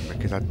pain for him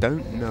because I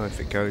don't know if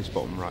it goes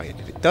bottom right.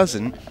 If it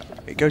doesn't,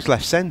 it goes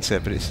left centre,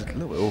 but it's a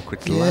little bit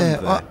awkward to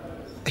land there.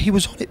 He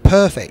was on it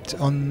perfect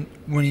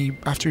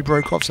after he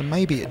broke off, so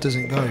maybe it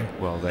doesn't go.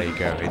 Well, there you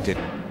go. It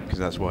didn't, because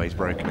that's why he's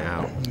broken it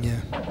out. Yeah.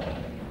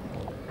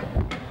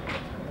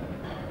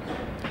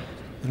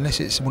 Unless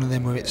it's one of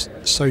them where it's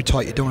so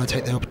tight you don't want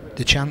to take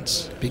the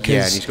chance because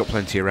yeah, and he's got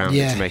plenty around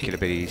it to make it a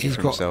bit easier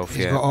for himself.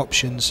 He's got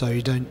options, so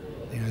you don't.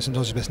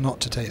 Sometimes it's best not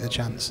to take the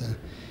chance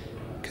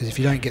because if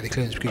you don't get the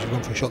clearance because you've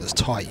gone for a shot that's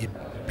tight, you'd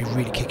be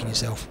really kicking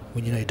yourself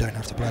when you know you don't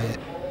have to play it.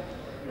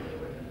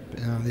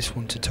 But now this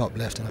one to top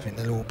left, and I think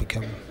they'll all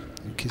become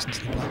kissing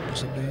to the black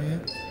possibly. Yeah.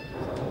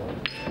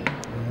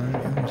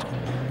 He's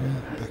gone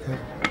down, back up.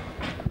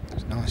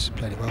 It's nice,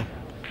 played it well.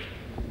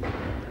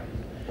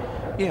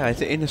 Yeah,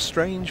 in a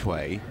strange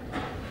way,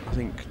 I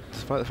think,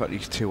 despite the fact that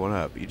he's 2-1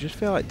 up, you just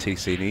feel like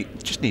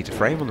TC just needs a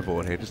frame on the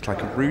board here, just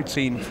like a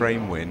routine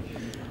frame win,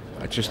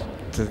 just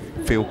to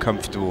feel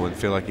comfortable and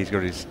feel like he's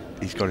got his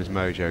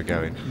mojo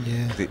going.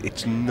 Yeah.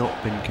 It's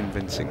not been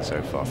convincing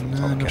so far from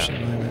Tom not Cat. at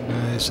the moment,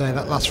 no. So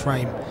that last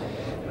frame,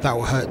 that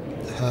will hurt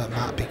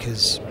Matt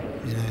because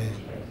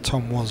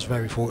Tom was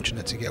very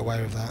fortunate to get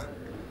away with that.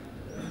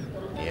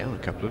 Yeah, on a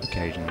couple of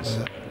occasions.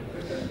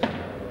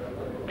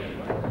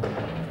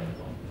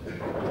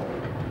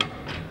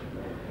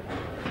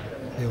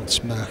 The old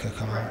smirker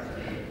come out.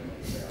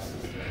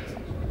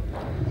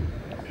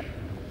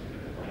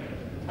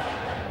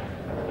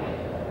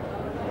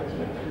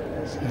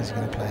 So how's he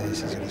going to play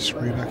this? Is he going to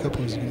screw back up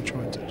or is he going to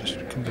try to just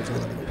come before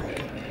the middle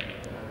pocket?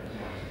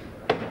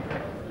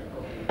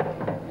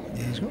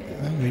 Yeah, he's got...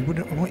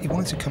 He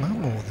wanted to come out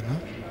more than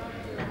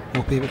that.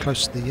 Or be a bit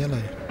close to the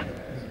yellow.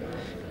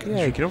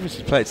 Yeah, he can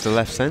obviously play it to the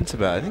left centre,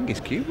 but I think his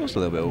cue ball's a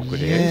little bit awkward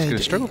here. Yeah, He's going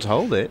to struggle to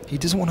hold it. He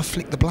doesn't want to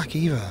flick the black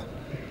either.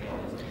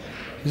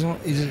 I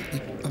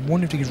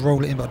wonder if he could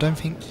roll it in, but I don't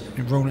think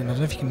in rolling it in, I don't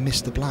know if he can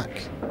miss the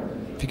black.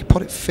 If he could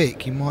pot it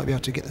thick, he might be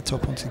able to get the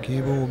top onto the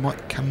cue ball, or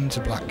might come into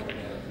black.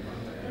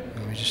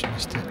 Oh, he just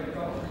missed it.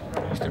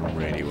 He's done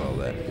really well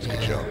there. It's a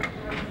good shot.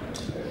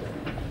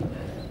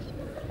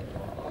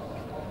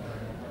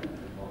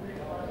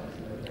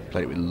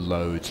 Played it with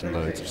loads and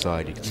loads of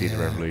side. You can see the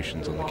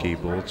revolutions on the cue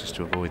ball just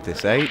to avoid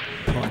this 8.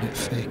 Potting it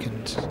thick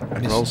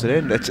and rolls it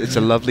in. It's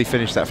a lovely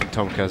finish that from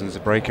Tom Cousins. A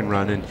break and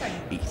run, and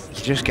he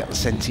just got the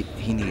sense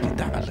he needed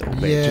that a little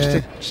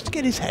bit just to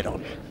get his head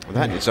on. Well,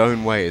 that in its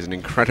own way is an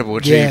incredible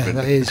achievement.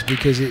 Yeah, that is,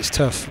 because it's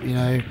tough, you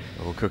know.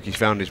 Well, Cookie's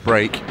found his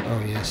break.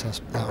 Oh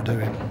yes, that'll do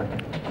him.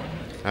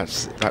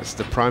 That's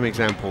the prime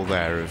example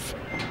there of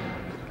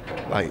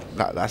like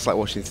that. That's like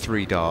watching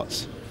 3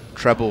 darts.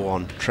 Treble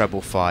 1,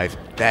 treble 5.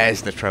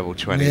 There's the treble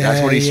 20. Yeah,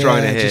 that's what he's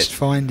trying to hit. Just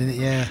finding it,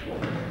 yeah.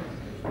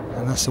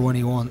 And that's the one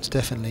he wants,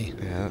 definitely.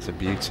 Yeah, that's a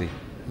beauty.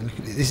 Look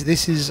at this.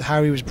 This is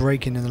how he was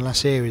breaking in the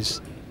last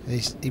series.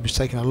 He was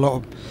taking a lot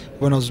of.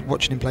 When I was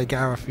watching him play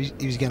Gareth,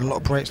 he was getting a lot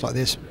of breaks like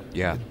this.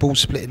 Yeah. Ball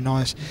splitting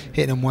nice,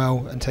 hitting them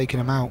well, and taking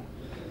them out.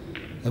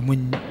 And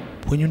when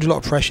you're under a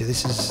lot of pressure,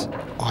 this is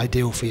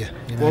ideal for you.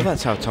 You know? Well,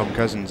 that's how Tom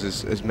Cousins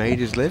has made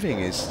his living.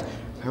 Is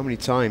how many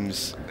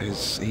times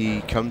has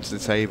he come to the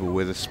table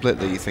with a split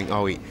that you think,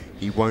 oh,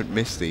 he won't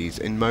miss these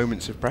in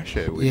moments of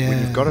pressure. When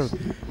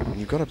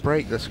you've got a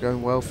break that's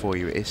going well for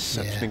you, it's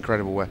such an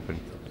incredible weapon.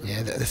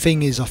 Yeah, the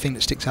thing is, I think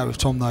that sticks out with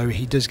Tom though,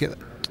 he does get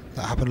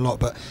that happen a lot,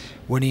 but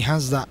when he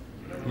has that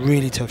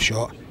really tough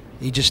shot,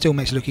 he just still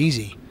makes it look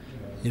easy,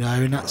 you know,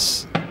 and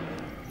that's,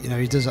 you know,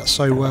 he does that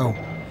so well.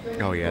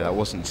 Oh yeah, that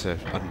wasn't to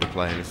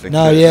underplay anything.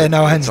 No,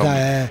 hands down.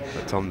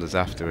 That Tom does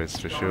afterwards,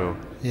 for sure.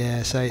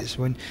 Yeah, so it's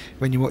when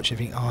you watch it, you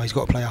think, oh, he's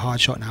got to play a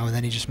hard shot now, and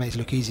then he just makes it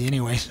look easy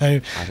anyway. So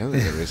I don't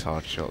think there is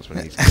hard shots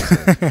when he's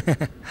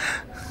concerned.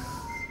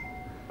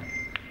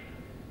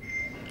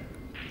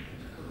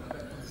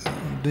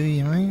 Do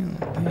you, mate?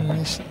 Do you?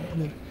 Yes.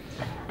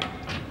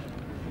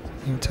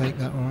 He'll take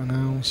that right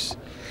now.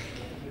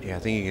 Yeah, I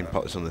think he can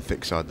put this on the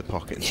thick side of the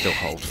pocket and still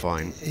hold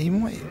fine. He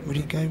might. Would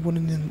he go one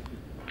in the?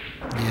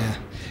 Yeah,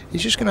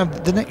 he's just gonna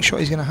have the next shot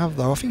he's gonna have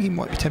though. I think he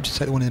might be tempted to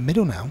take the one in the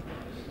middle now.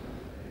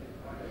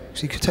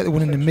 So he could take the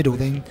one in the middle,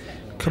 then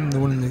come the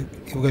one in the.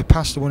 He'll go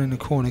past the one in the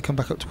corner, come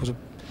back up towards a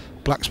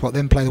black spot,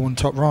 then play the one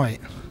top right,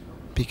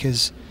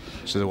 because.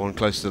 So the one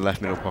close to the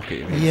left middle pocket.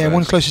 You mean, yeah, first.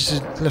 one closest to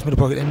the left middle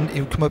pocket, and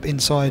he'll come up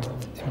inside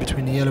in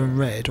between the yellow and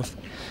red. Well,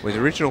 his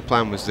original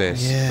plan was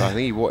this, but I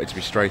think he wanted to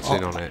be straight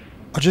in on it.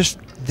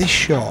 This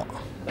shot.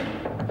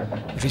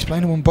 If he's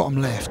playing the one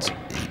bottom left,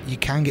 you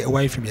can get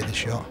away from you this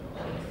shot.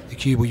 The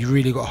cue ball, you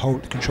really got to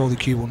control the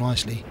cue ball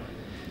nicely.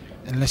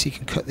 Unless he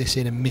can cut this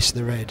in and miss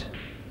the red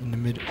in the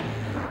middle.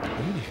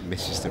 Even if he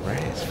misses the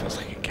red, it feels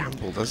like a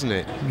gamble, doesn't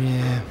it?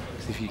 Yeah.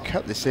 If you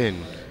cut this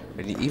in,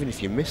 and even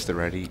if you miss the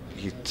red,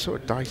 you're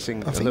sort of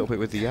dicing a little bit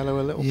with the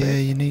yellow a little bit. Yeah,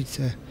 you need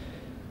to.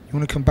 You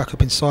want to come back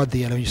up inside the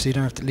yellow, so you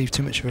don't have to leave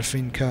too much of a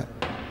thin cut.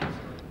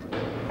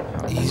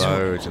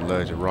 Loads and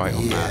loads of right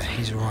on that. Yeah,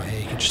 he's right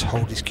here. He can just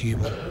hold his cue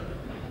ball.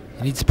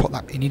 He needs to pot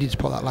that. He needed to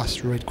pot that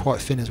last red quite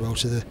thin as well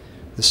to the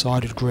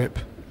sided grip.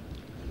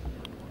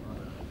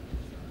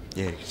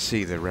 Yeah, you can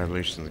see the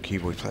revolution on the cue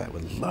ball. He played that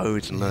with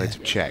loads and loads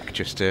of check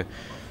just to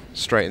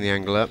straighten the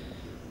angle up.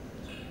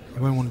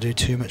 You won't want to do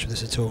too much with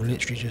this at all.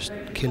 Literally just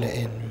kill it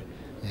in.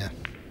 Yeah.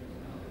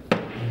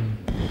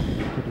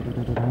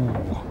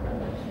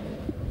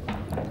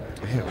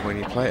 Yeah, when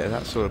you play it at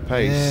that sort of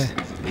pace,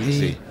 it's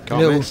easy.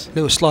 Can't miss.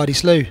 Little slidey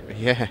slew.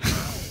 Yeah.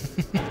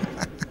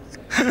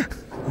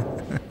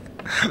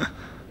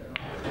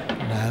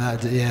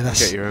 That's.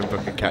 Get your own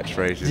book of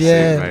catchphrases.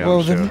 Yeah, soon, mate,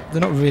 well,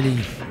 they're not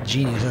really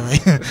genius, are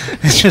they?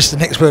 It's just the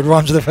next word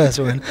rhymes with the first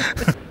one.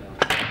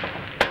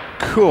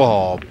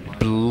 Cool,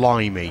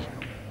 blimey.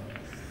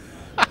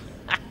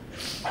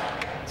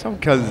 Tom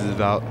Cousins is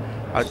about.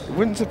 It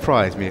wouldn't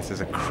surprise me if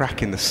there's a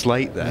crack in the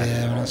slate there.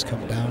 Yeah, when that's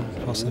come down,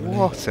 possibly.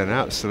 What an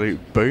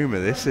absolute boomer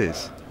this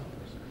is.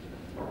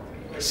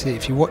 See,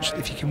 if you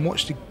can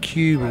watch the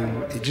cue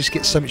ball, it just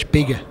gets so much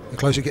bigger the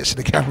closer it gets to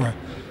the camera.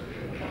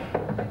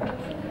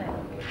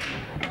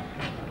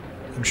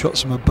 From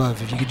shots from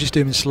above, if you could just do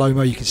them in slow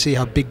mo, you can see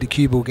how big the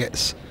cue ball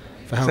gets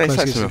for how close it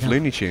gets to the camera.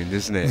 Looney Tunes,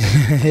 isn't it?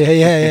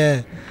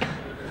 yeah.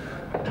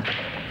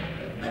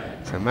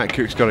 So Matt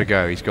Cook's got to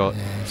go. He's got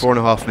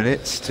 4.5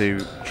 minutes to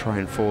try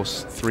and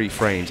force 3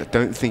 frames. I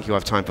don't think he'll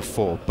have time for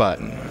 4, but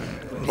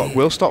clock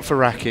will stop for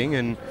racking,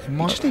 and he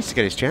just needs to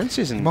get his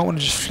chances. And he might want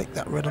to just flick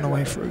that red on the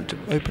way through to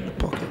open the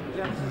pocket.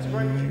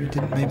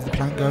 Maybe the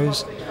plant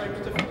goes.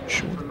 I'm not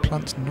sure the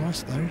plant's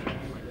nice though.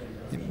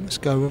 It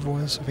must go,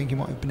 otherwise I think he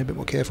might have been a bit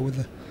more careful with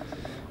the.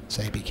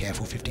 Say be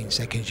careful, 15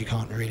 seconds, you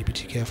can't really be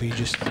too careful, you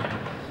just.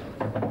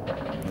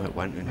 Well, it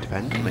went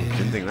independently.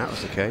 Didn't think that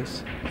was the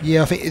case.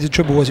 Yeah, I think the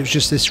trouble was it was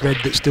just this red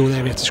that's still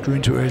there, we have to screw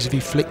into it, whereas if he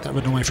flicked that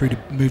red on the way through, he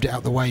moved it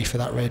out the way for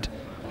that red.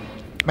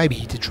 maybe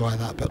he did try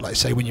that, but like I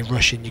say, when you're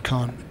rushing, you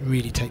can't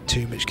really take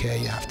too much care.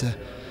 You have to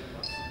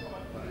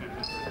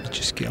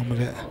just get on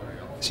with it.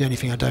 It's the only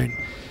thing I do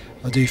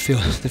feel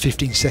the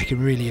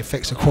 15-second really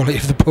affects the quality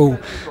of the pool,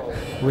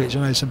 which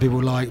I know some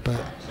people like,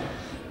 but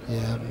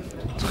yeah,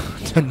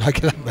 I don't like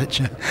it that much.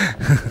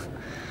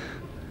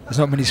 There's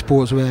not many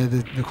sports where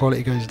the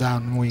quality goes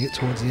down the more you get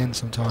towards the end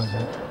sometimes.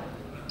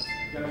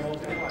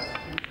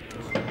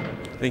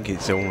 I think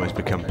it's almost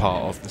become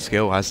part of the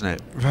skill,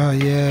 hasn't it?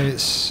 Yeah,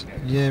 it's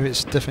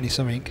definitely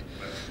something.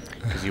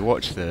 Because you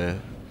watch a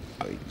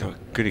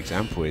good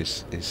example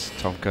is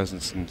Tom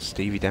Cousins and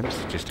Stevie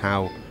Dempsey, just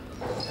how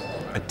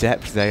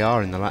adept they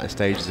are in the latter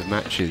stages of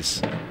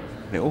matches.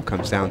 And it all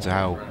comes down to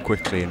how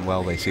quickly and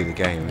well they see the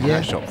game. And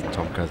that shot from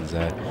Tom Cousins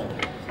there,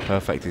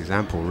 perfect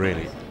example,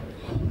 really.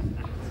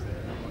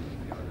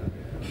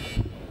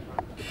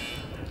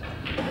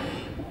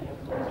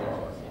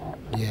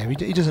 Yeah,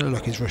 he doesn't look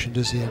like he's rushing,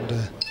 does he?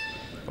 And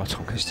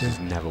Tom Cousins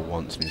never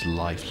once in his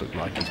life looked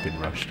like he's been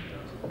rushed.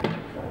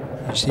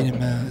 You've seen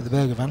him at the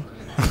burger van.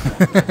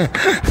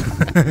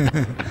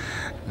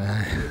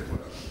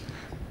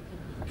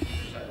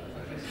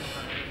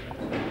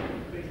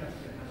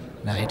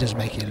 No, he does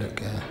make it look.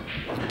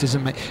 It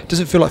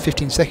doesn't feel like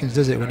 15 seconds,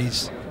 does it? When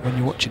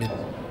you're watching him.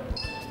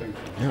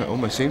 Yeah, it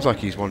almost seems like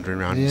he's wandering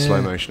around in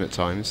slow motion at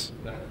times.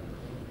 Yeah,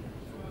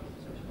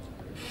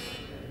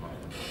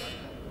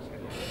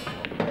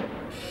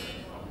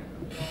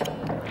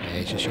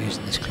 he's just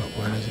using this clock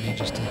well, isn't he?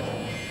 Just to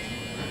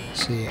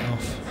see it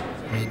off.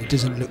 I mean, it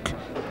doesn't look.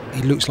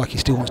 He looks like he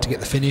still wants to get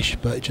the finish,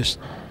 but just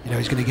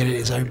he's going to get it at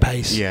his own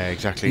pace. Yeah,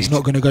 exactly. He's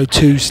not going to go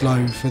too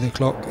slow for the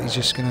clock. He's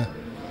just going to.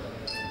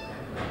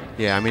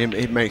 Yeah, I mean,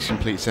 it makes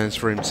complete sense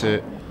for him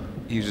to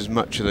use as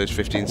much of those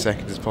 15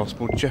 seconds as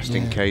possible, just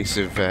in case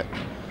of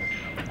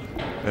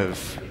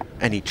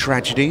any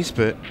tragedies.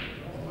 But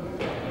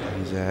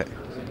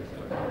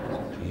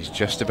he's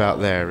just about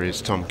there,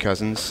 is Tom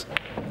Cousins.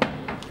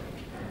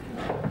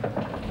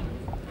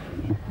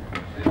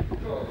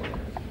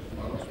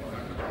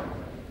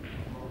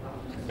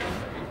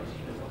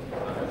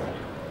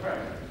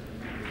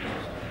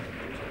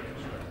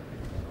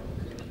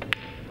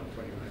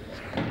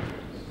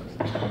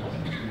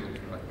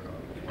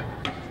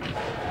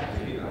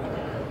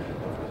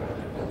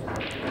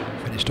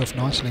 Off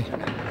nicely.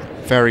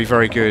 Very,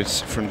 very good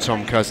from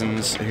Tom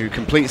Cousins, who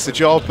completes the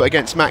job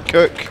against Matt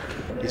Cook.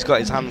 He's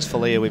got his hands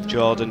full here with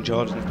Jordan.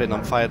 Jordan's been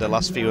on fire the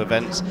last few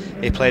events.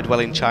 He played well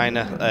in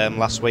China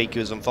last week. He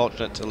was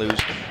unfortunate to lose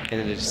in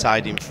a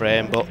deciding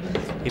frame, but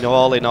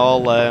all in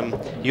all,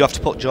 you have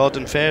to put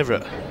Jordan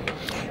favourite.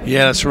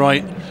 Yeah, that's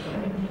right.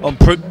 On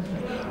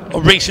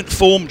recent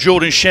form,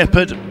 Jordan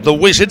Shepherd, the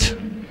wizard.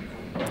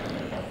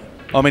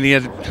 I mean,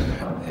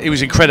 he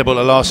was incredible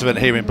at the last event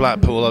here in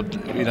Blackpool.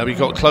 He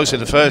got close to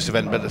the first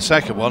event, but the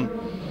second one,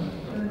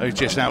 he was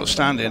just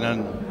outstanding.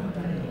 And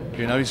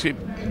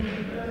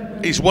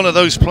he's one of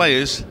those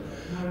players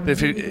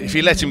that if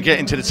you let him get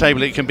into the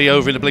table, it can be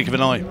over in the blink of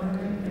an eye.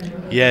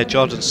 Yeah,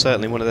 Jordan's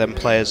certainly one of them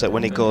players that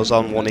when he goes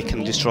on one, he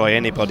can destroy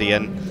anybody,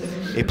 and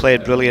he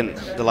played brilliant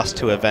the last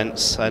two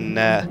events. And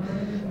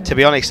to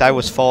be honest, I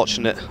was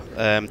fortunate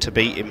to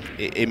beat him.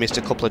 He missed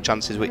a couple of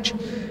chances which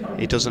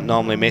he doesn't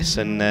normally miss,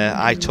 and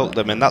I took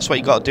them, and that's what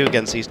you got to do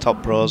against these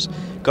top pros.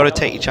 Got to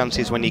take your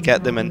chances when you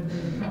get them, and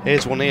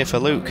here's one here for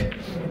Luke.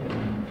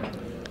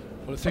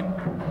 Well, the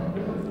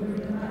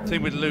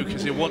thing with Luke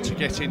is he'll want to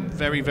get in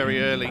very,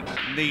 very early.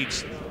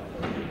 Needs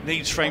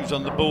frames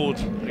on the board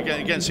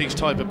against these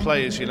type of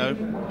players,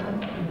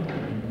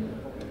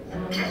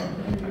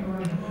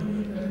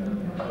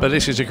 But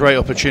this is a great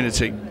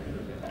opportunity.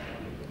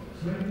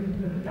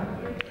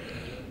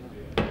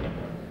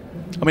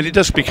 I mean, it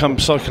does become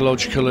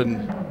psychological,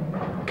 and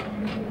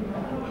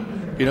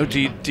do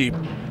you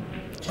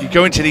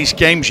go into these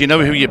games, you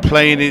know who you're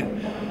playing.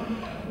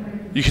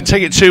 You can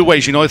take it two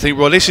ways. I think,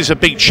 well, this is a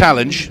big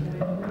challenge.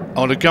 I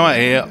want to go out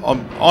here.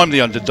 I'm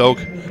the underdog.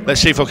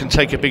 Let's see if I can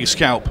take a big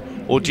scalp.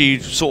 Or do you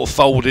sort of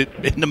fold it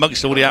in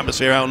amongst all the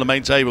atmosphere out on the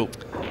main table?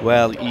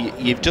 Well,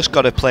 you've just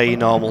got to play your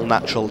normal,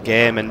 natural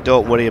game, and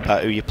don't worry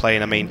about who you're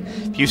playing. I mean,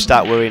 if you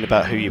start worrying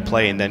about who you're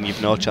playing, then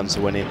you've no chance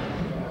of winning.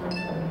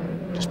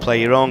 Just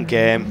play your own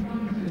game.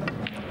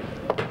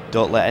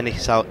 Don't let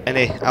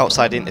any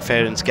outside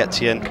interference get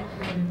to you. And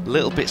a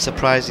little bit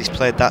surprised he's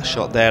played that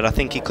shot there. I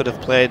think he could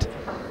have played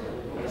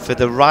for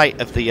the right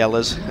of the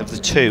yellows, of the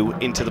two,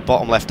 into the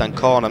bottom left-hand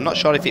corner. I'm not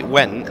sure if it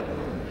went,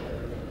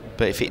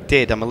 but if it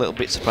did, I'm a little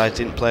bit surprised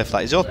he didn't play for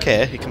that. He's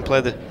okay. He can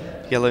play the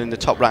yellow in the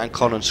top right-hand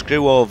corner and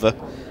screw over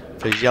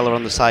for his yellow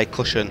on the side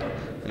cushion.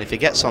 And if he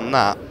gets on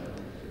that,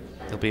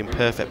 he'll be in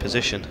perfect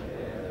position.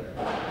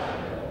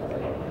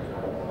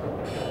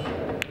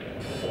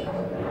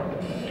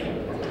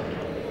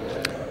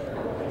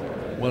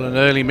 Well, an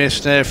early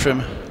miss there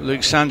from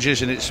Luke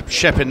Sanchez, and it's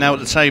Shepherd now at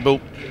the table.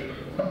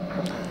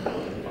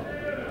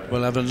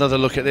 We'll have another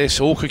look at this.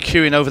 Orca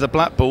queuing over the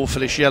black ball for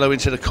this yellow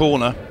into the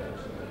corner.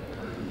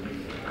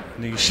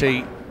 And you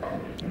see,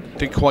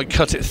 didn't quite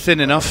cut it thin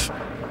enough.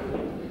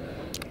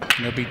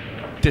 And they'll be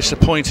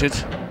disappointed.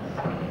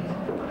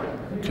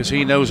 because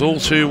he knows all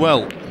too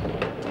well.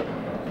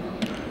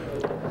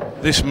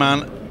 This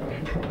man,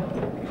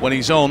 when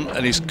he's on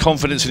and his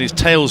confidence and his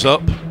tail's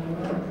up,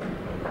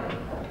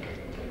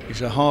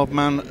 he's a hard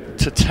man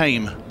to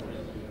tame.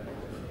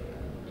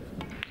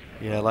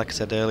 Yeah, like I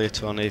said earlier,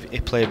 Tony,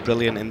 he played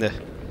brilliant in the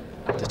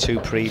 2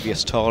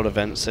 previous tour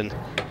events, and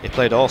he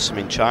played awesome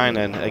in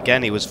China, and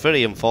again he was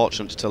very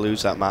unfortunate to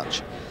lose that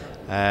match.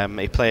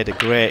 He played a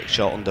great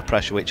shot under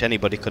pressure which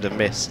anybody could have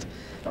missed,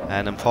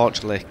 and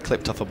unfortunately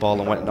clipped off a ball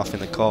and went off in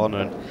the corner,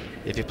 and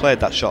if he played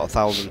that shot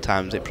 1,000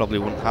 times it probably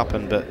wouldn't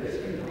happen. But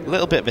a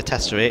little bit of a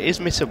tester. It is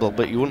missable,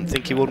 but you wouldn't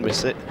think he would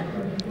miss it.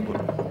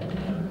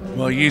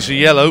 Well, he used the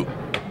yellow,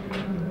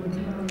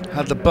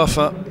 had the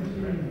buffer.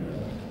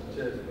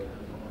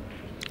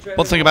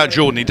 One thing about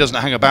Jordan, he doesn't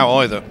hang about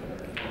either.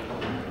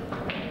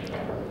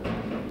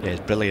 Yeah,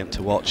 it's brilliant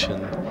to watch,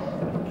 and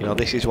you know,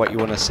 this is what you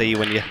want to see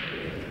when you're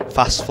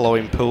fast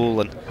flowing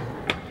pool and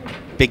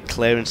big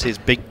clearances,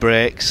 big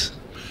breaks.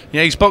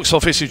 Yeah, he's box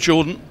office is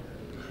Jordan,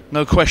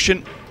 no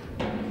question.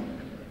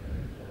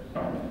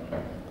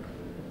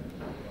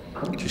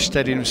 Just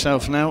steadying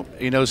himself now.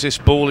 He knows this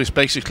ball is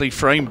basically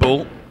frame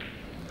ball.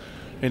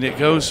 In it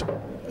goes.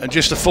 And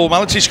just the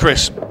formalities,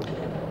 Chris.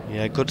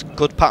 Yeah,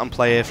 good pattern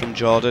play here from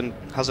Jordan.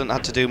 Hasn't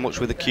had to do much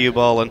with the cue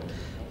ball, and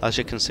as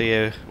you can see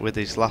here with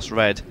his last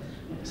red,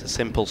 it's a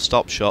simple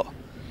stop shot.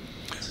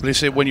 Well,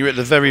 it's when you're at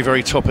the very,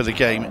 very top of the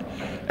game,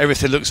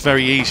 everything looks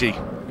very easy.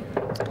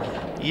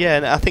 Yeah,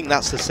 and I think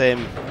that's the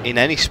same in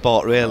any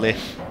sport really.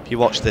 If you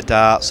watch the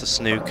darts, the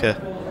snooker,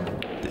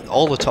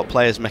 all the top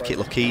players make it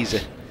look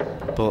easy,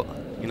 but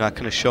you know, I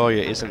can assure you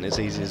it isn't as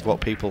easy as what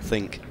people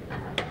think.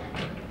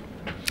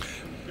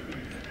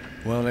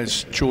 Well,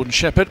 there's Jordan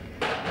Shepherd.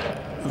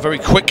 A very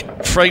quick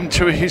frame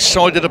to his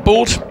side of the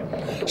board.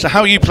 So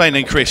how are you playing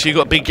then, Chris? You've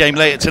got a big game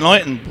later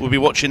tonight and we'll be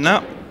watching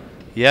that.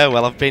 Yeah,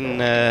 well, I've been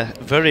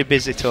very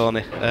busy,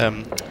 Tony.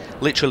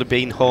 Literally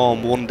been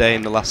home one day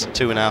in the last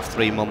 2.5,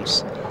 3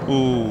 months.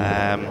 Ooh.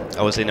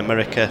 I was in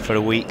America for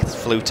a week,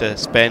 flew to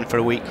Spain for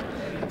a week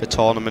for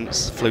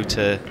tournaments, flew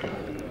to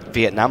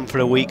Vietnam for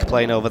a week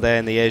playing over there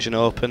in the Asian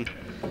Open,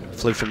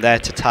 flew from there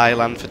to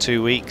Thailand for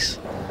 2 weeks,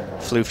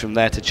 flew from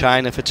there to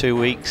China for 2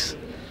 weeks.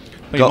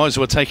 Well, you might as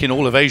well take in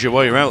all of Asia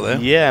while you're out there.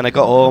 Yeah, and I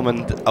got home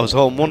and I was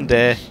home one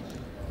day,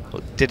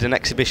 did an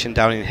exhibition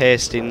down in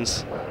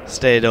Hastings,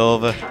 stayed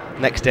over.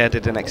 Next day I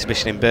did an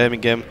exhibition in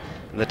Birmingham,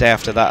 and the day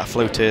after that I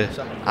flew to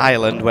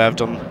Ireland where I've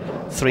done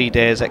 3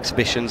 days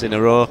exhibitions in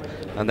a row,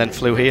 and then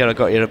flew here. I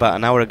got here about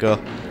an hour ago.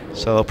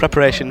 So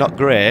preparation not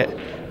great,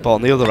 but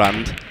on the other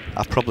hand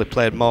I've probably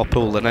played more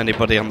pool than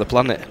anybody on the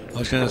planet. I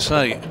was going to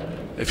say,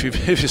 if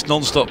it's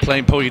non-stop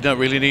playing pool, you don't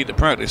really need to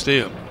practice, do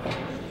you?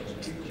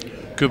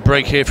 Good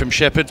break here from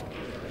Shepherd.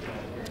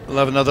 We'll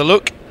have another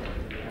look.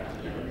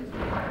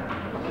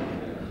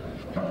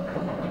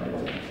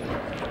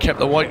 Kept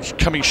the white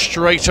coming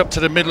straight up to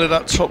the middle of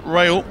that top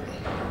rail.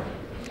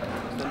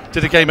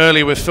 Did a game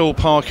earlier with Phil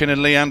Parkin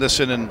and Lee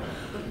Anderson, and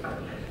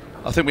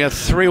I think we had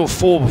 3 or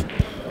 4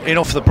 in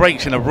off the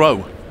breaks in a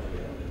row.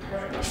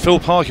 Phil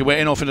Parkin went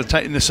in off in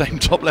the same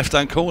top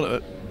left-hand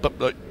corner, but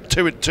like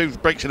two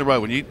breaks in a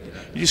row, and you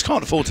just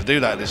can't afford to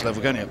do that at this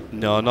level, can you?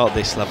 No, not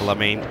this level. I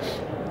mean,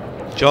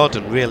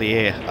 Jordan really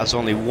here has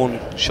only one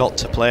shot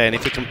to play, and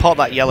if he can pot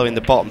that yellow in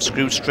the bottom,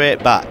 screw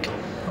straight back,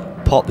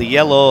 pot the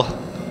yellow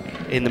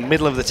in the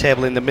middle of the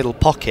table in the middle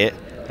pocket,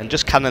 and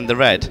just cannon the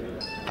red,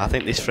 I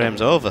think this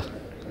frame's over.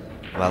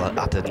 Well,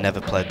 I'd have never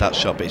played that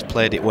shot, but he's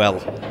played it well.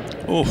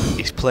 Oof.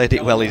 He's played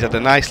it well. He's had a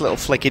nice little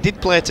flick. He did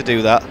play to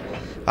do that.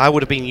 I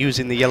would have been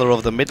using the yellow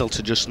over the middle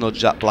to just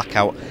nudge that black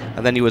out,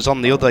 and then he was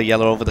on the other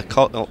yellow over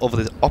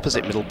the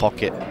opposite middle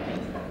pocket.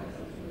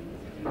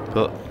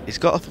 But he's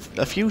got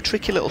a few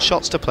tricky little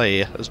shots to play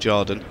here as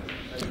Jordan.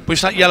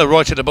 Which that yellow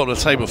right at the bottom of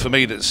the table for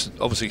me that's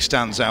obviously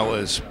stands out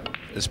as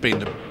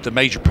being the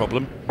major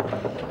problem.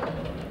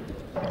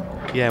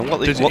 Yeah, and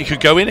what you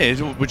could go in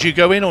here. Would you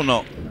go in or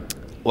not?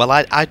 Well,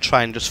 I'd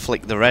try and just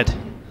flick the red.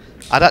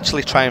 I'd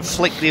actually try and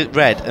flick the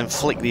red and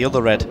flick the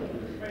other red,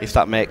 if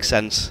that makes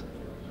sense.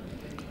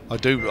 I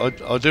do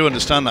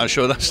understand that.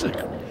 Sure,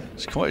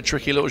 it's quite a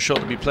tricky little shot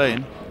to be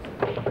playing.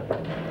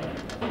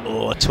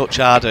 Oh, a touch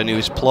harder, and he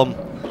was plumb.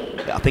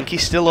 I think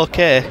he's still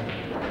okay.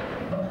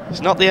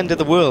 It's not the end of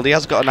the world. He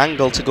has got an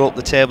angle to go up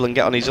the table and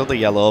get on his other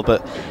yellow,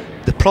 but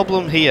the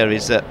problem here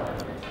is that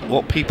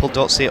what people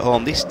don't see at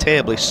home, this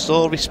table is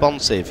so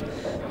responsive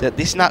that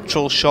this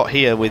natural shot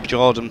here with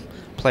Jordan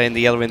playing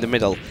the yellow in the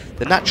middle,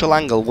 the natural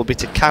angle will be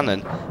to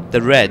cannon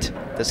the red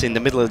that's in the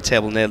middle of the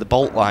table near the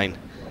bolt line.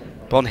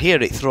 But on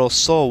here it throws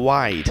so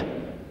wide.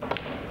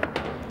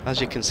 As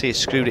you can see, it's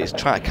screwed it. It's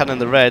trying to cannon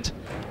the red.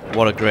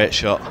 What a great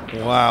shot.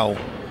 Wow.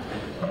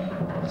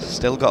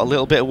 Still got a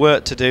little bit of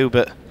work to do,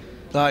 but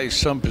that is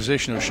some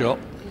positional shot.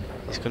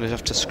 He's going to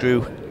have to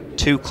screw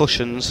 2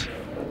 cushions,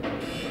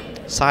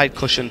 side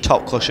cushion,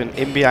 top cushion,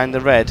 in behind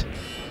the red.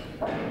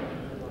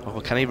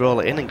 Or can he roll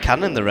it in and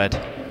cannon the red?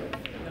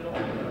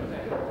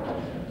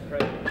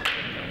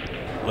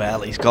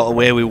 Well, he's got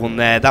away with one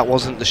there. That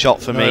wasn't the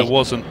shot for me. No, it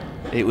wasn't.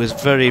 It was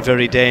very,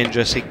 very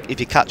dangerous. If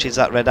he catches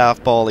that red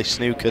half ball, he's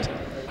snookered.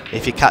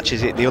 If he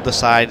catches it the other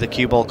side, the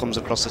cue ball comes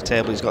across the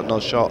table, he's got no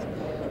shot.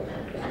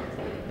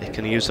 He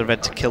can use the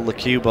red to kill the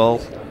cue ball.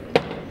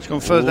 He's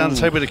gone further down the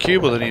table with the cue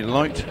ball than he'd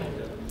liked.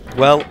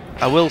 Well,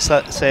 I will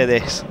say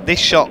this. This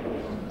shot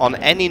on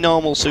any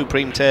normal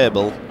Supreme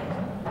table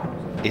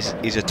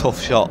is a tough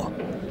shot.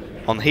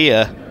 On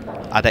here,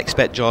 I'd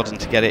expect Jordan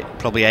to get it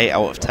probably 8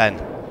 out of 10.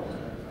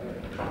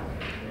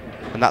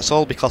 And that's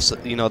all because,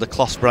 you know, the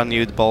cloth's brand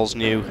new, the ball's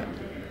new.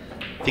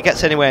 If he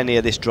gets anywhere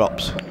near this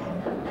drops,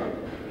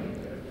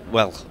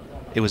 well,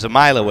 it was a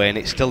mile away and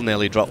it still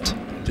nearly dropped.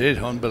 It did,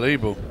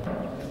 unbelievable.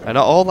 And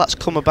all that's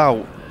come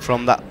about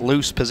from that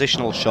loose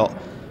positional shot,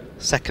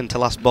 second to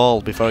last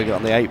ball before he got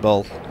on the 8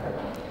 ball.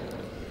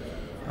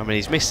 I mean,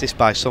 he's missed this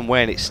by some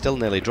way and it's still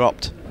nearly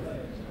dropped.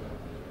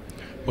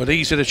 Well,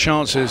 these are the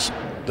chances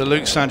that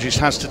Luke Sanchez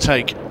has to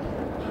take.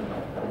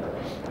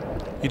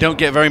 You don't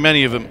get very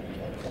many of them.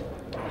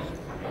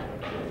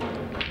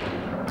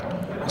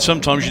 And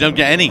sometimes you don't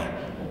get any.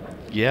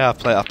 Yeah,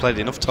 I've played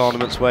enough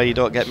tournaments where you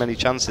don't get many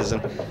chances.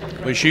 And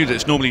well, it's you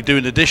that's normally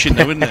doing the dishing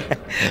though, isn't it?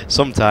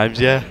 Sometimes,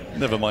 yeah.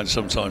 Never mind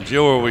sometimes.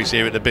 You're always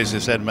here at the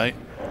business end, mate.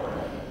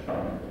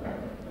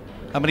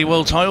 How many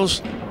world titles?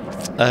 2.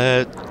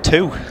 Yeah.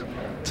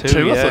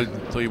 I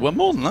thought you won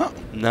more than that.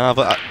 No,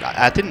 but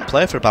I didn't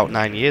play for about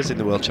 9 years in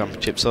the World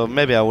Championship, so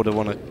maybe I would have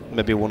won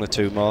maybe 1 or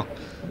 2 more.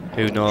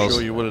 Who knows?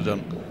 Sure you would have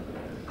done.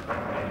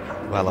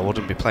 Well, I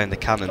wouldn't be playing the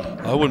cannon.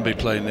 I wouldn't be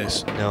playing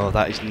this. No,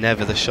 that is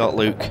never the shot,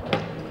 Luke.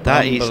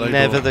 That is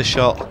never the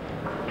shot.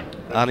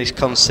 And he's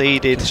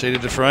conceded.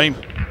 Conceded the frame.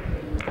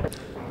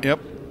 Yep.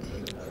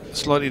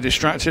 Slightly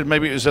distracted.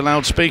 Maybe it was a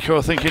loudspeaker,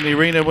 I think, in the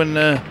arena when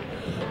they're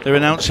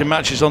announcing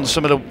matches on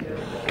some of the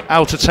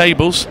outer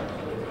tables.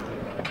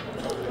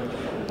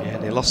 Yeah,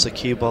 and he lost the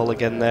cue ball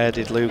again there,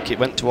 did Luke. It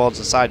went towards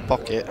the side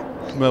pocket.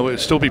 Well, we'll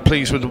still be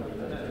pleased with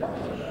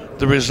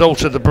the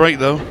result of the break,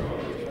 though.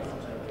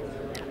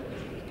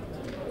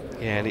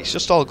 Yeah, and it's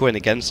just all going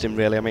against him,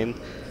 really. I mean,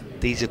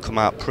 these have come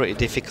out pretty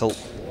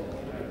difficult.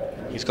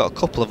 He's got a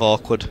couple of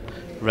awkward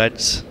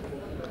reds.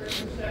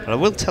 But I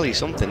will tell you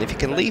something, if he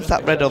can leave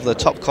that red over the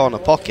top corner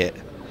pocket,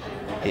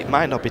 it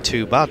might not be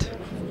too bad.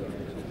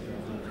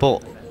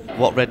 But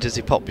what red does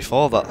he pop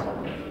before that?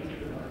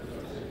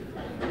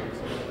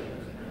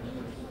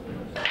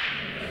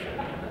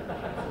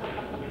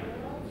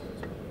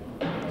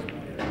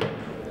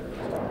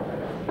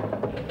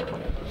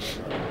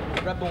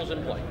 Red ball's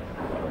in play.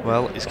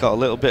 Well, he's got a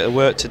little bit of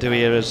work to do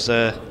here as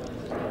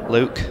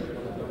Luke.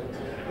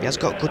 He has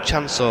got a good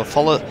chance, so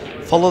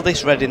follow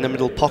this red in the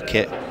middle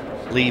pocket.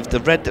 Leave the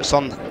red that's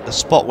on the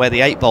spot where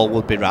the 8 ball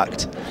would be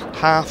racked.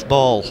 Half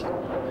ball.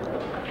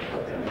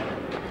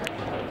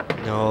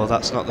 No,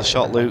 that's not the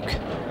shot, Luke.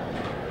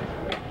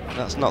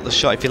 That's not the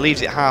shot. If he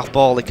leaves it half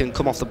ball, he can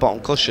come off the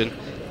bottom cushion,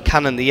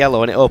 cannon the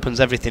yellow, and it opens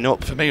everything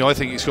up. For me, I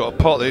think he's got a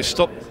pot there.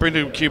 Stop, bring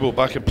the cue ball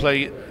back and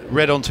play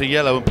red onto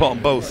yellow and pot on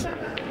both.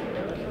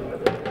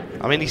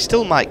 I mean, he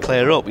still might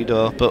clear up, you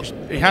know, but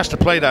he has to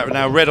play that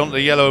now. Red onto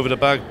the yellow over the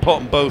bag,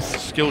 pot on both,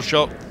 skill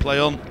shot, play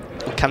on.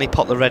 Can he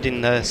pot the red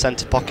in the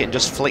centre pocket and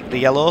just flick the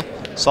yellow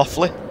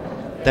softly?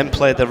 Then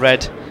play the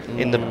red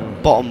in the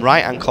bottom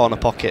right-hand corner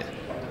pocket.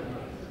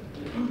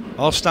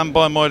 I'll stand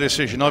by my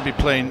decision. I'd be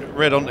playing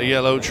red onto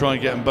yellow, try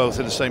and get them both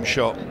in the same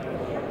shot.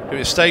 If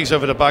it stays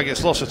over the bag,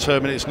 it's lost a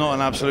term, and it's not an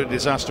absolute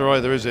disaster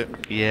either, is it?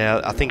 Yeah,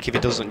 I think if he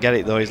doesn't get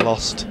it, though, he's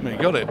lost. I mean,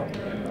 he got it.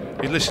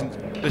 He listened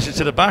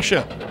to the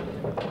basher.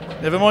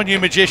 Never mind you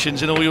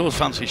magicians and all your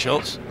fancy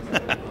shots.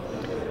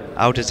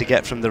 How does he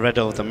get from the red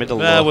over the middle?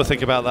 We'll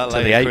think about that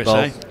later, the 8 Chris,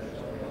 ball.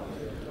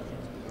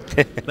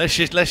 Let's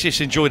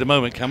just enjoy the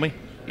moment, can we?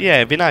 Yeah,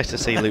 it'd be nice to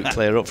see Luke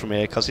clear up from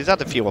here, because he's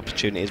had a few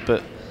opportunities,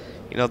 but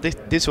you know,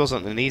 this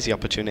wasn't an easy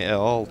opportunity at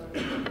all.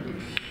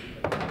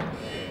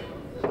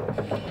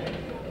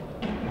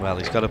 Well,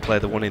 he's got to play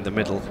the one in the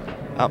middle.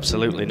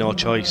 Absolutely no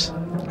choice.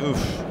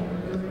 Oof.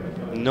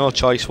 No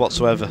choice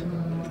whatsoever.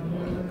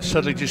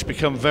 Suddenly just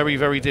become very,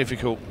 very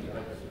difficult.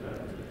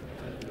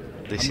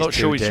 This I'm not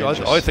sure he's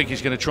I think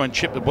he's going to try and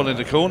chip the ball in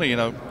the corner, you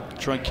know,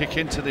 try and kick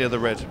into the other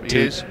red. He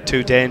is.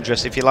 Too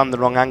dangerous. If you land the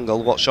wrong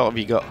angle, what shot have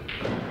you got?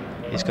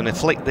 He's going to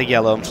flick the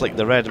yellow and flick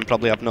the red and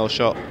probably have no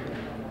shot.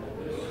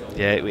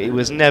 Yeah, it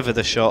was never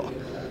the shot.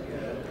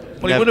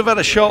 Well, he would have had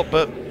a shot,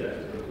 but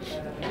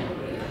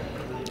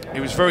he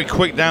was very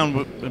quick down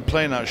when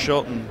playing that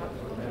shot. And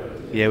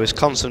yeah, he was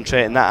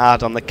concentrating that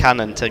hard on the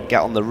cannon to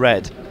get on the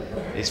red.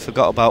 He's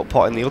forgot about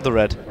potting the other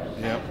red.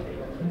 Yeah.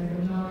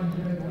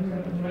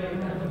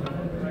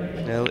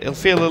 He'll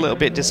feel a little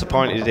bit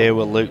disappointed here,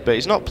 will Luke, but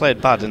he's not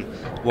played bad, and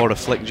what a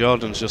flick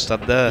Jordan's just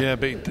had there. Yeah,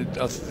 but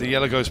the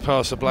yellow goes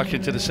past the black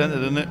into the centre,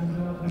 doesn't it?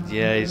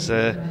 Yeah,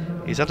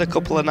 he's had a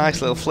couple of nice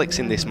little flicks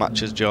in this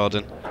match as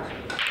Jordan.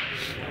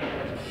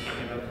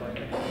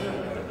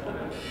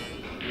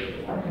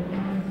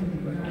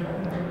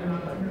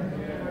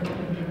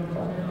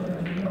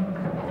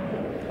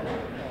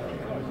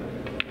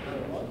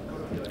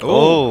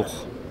 Oh,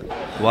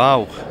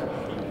 wow.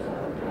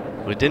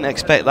 We didn't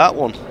expect that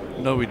one.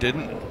 No, we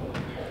didn't.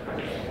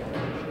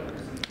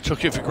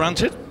 Took it for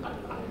granted.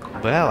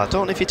 Well, I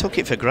don't know if he took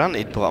it for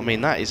granted, but I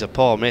mean, that is a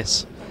poor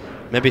miss.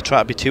 Maybe try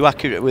to be too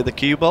accurate with the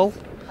cue ball.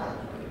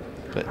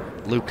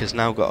 But Luke has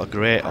now got a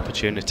great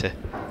opportunity.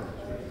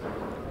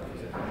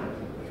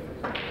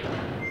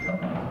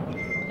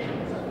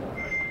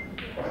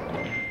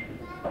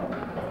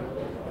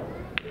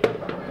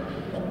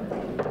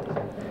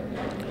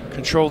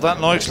 Control that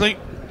nicely.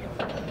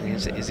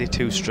 Is he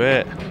too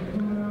straight?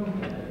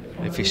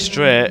 If he's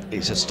straight,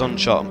 it's a stun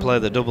shot and play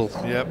the double.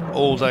 Yep,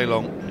 all day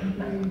long.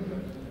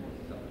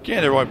 Get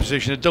in the right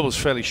position. The double's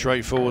fairly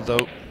straightforward,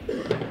 though.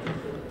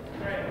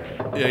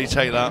 Yeah, you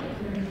take that.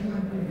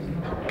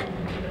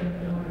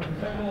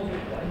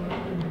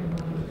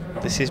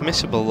 This is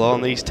missable though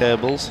on these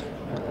tables.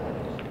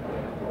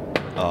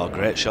 Oh,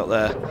 great shot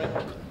there.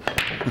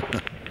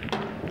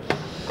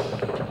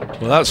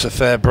 Well, that's a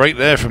fair break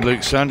there from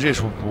Luke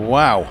Sanchez.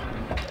 Wow.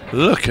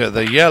 Look at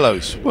the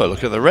yellows. Well,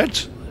 look at the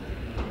reds.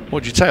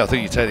 What'd you take? I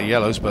think you take the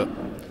yellows, but...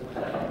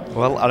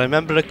 Well, I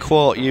remember a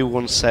quote you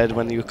once said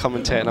when you were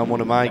commentating on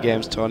one of my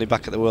games, Tony,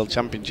 back at the World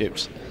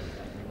Championships.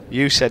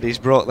 You said he's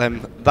brought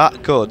them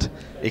that good,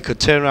 he could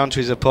turn around to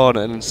his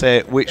opponent and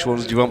say, which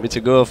ones do you want me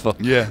to go for?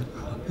 Yeah.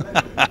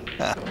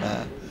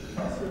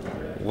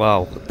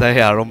 Wow,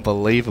 they are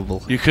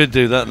unbelievable. You could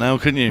do that now,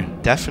 couldn't you?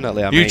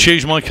 Definitely, I You mean,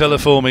 choose my colour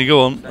for me,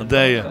 go on, I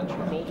dare you.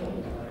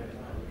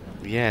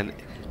 yeah, and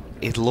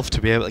he'd love to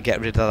be able to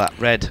get rid of that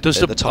red Does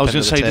at the, the top I was end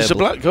going of to the say, does the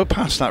table. black go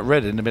past that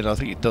red in the middle? I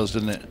think it does,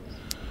 doesn't it?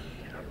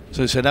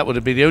 So that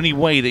would be the only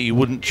way that you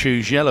wouldn't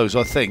choose yellows,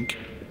 I think.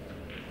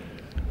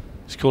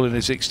 He's calling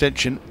his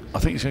extension. I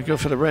think he's going to go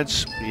for the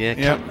reds.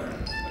 Yeah,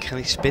 can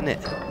he spin it?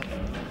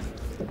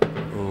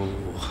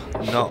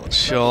 Oh, not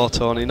sure,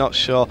 Tony, not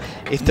sure.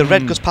 If the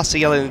red goes past the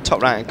yellow in the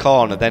top right hand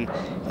corner, then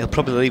he'll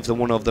probably leave the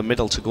one over the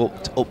middle to go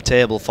up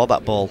table for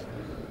that ball.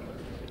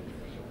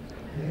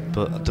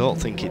 But I don't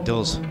think it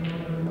does.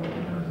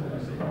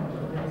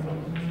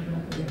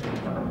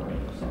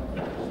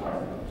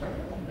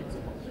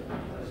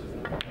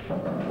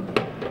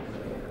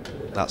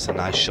 That's a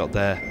nice shot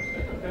there.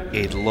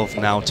 He'd love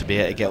now to be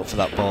able to get up for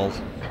that ball.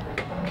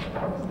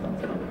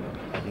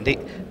 And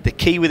the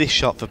key with this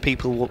shot for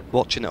people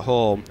watching at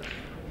home,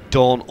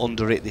 don't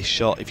under-hit this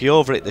shot. If you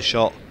over-hit the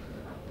shot,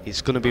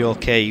 it's going to be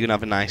okay, you're going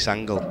to have a nice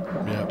angle.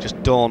 Yeah.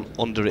 Just don't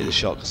under-hit the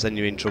shot, because then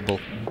you're in trouble.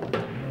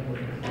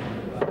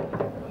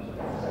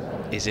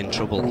 He's in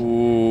trouble.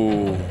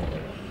 Ooh.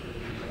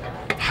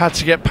 Had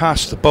to get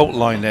past the bolt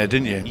line there,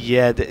 didn't you?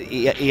 Yeah,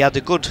 he had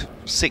a good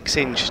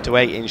 6-inch to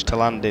 8-inch to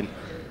land in.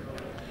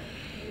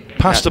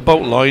 Past the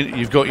bolt line,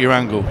 you've got your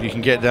angle. You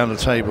can get down the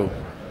table.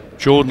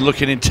 Jordan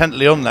looking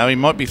intently on now. He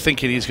might be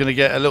thinking he's going to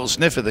get a little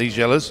sniff at these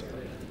yellows.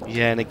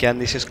 Yeah, and again,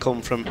 this has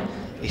come from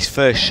his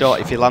first shot.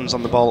 If he lands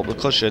on the ball up the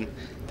cushion,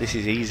 this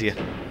is easier.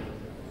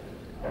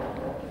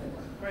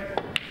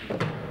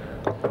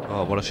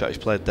 Oh, what a shot he's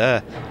played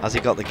there. Has he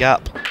got the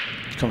gap?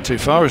 He's come too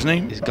far, hasn't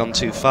he? He's gone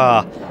too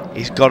far.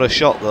 He's got a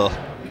shot, though.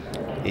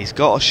 He's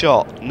got a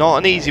shot. Not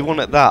an easy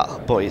one at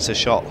that, but it's a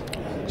shot.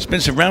 It's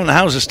been some round the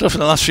houses stuff in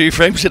the last few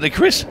frames, isn't it,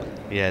 Chris?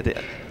 Yeah, do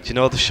you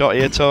know the shot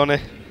here, Tony?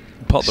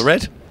 Pot the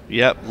red.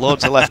 Yep,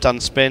 loads of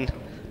left-hand spin,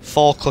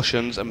 4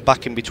 cushions, and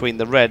back in between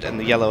the red and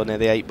the yellow near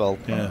the 8 ball.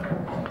 Yeah.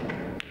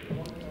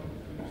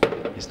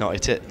 He's not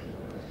hit it.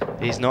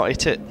 He's not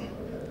hit it.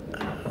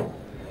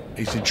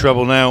 He's in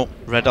trouble now.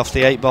 Red off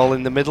the 8 ball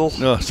in the middle.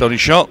 No, it's only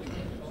shot.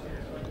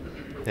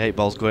 The 8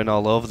 ball's going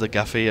all over the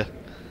gaff here.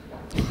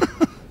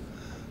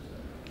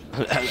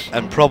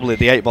 and probably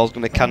the 8 ball's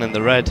going to cannon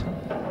the red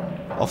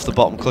off the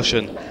bottom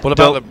cushion. What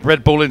about the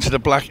red ball into the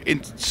black?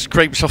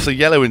 Scrapes off the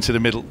yellow into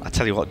the middle. I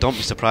tell you what, don't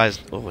be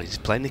surprised. Oh, he's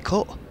playing the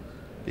cut.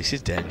 This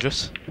is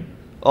dangerous.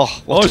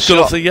 Oh, what a it's gone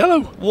shot. off the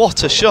yellow.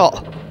 What a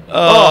shot.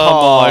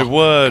 Oh, my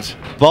word.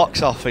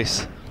 Box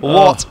office.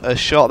 What a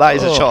shot. That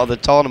is a shot of the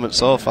tournament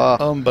so far.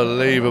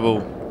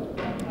 Unbelievable.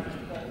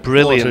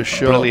 Brilliant, What a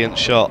shot. brilliant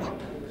shot.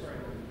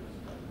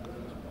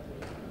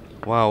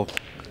 Wow.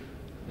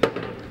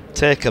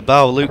 Take a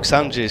bow, Luke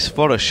Sanchez.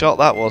 What a shot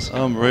that was.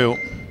 Unreal.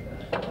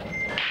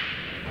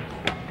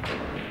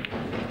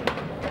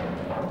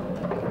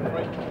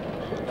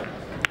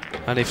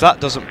 And if that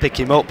doesn't pick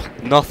him up,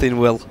 nothing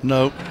will.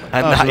 No.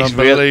 And That's that an is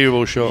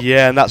unbelievable shot.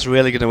 Yeah, and that's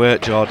really going to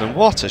hurt Jordan.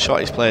 What a shot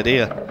he's played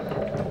here.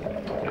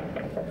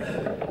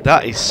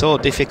 That is so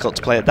difficult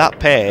to play at that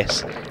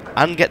pace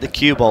and get the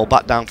cue ball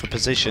back down for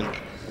position.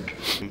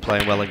 And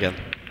playing well again.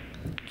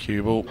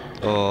 Cue ball.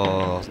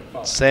 Oh,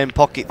 same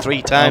pocket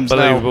 3 times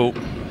Unbelievable.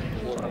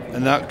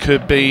 And that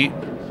could be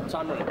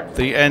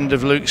the end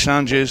of Luke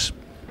Sanchez.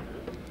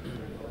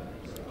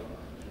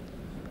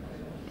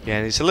 Yeah,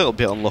 and it's a little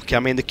bit unlucky. I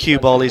mean, the cue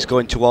ball is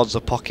going towards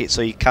the pocket,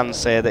 so you can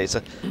say that it's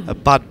a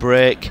bad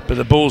break. But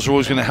the balls are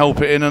always going to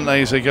help it in, aren't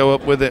they, as they go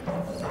up with it?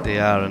 They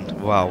are,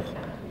 and wow,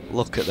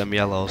 look at them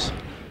yellows.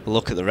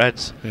 Look at the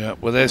reds. Yeah,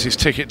 well, there's his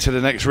ticket to the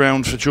next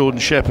round for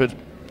Jordan Shepherd.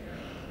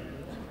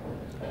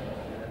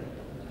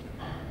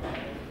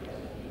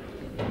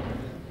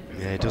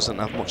 Yeah, he doesn't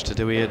have much to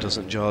do here,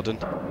 doesn't Jordan?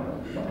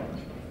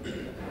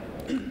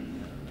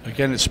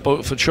 Again, it's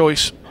spoilt for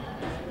choice.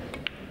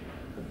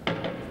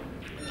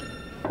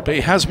 But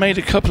he has made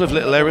a couple of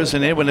little errors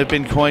in here when they've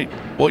been quite,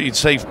 what you'd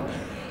say,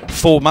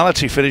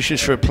 formality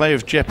finishes for a player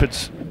of Jordan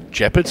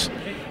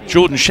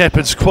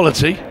Shepherd's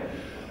quality.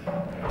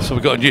 So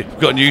we've got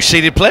a new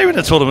seeded player in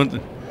the tournament,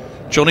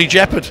 Johnny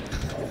Jeppard.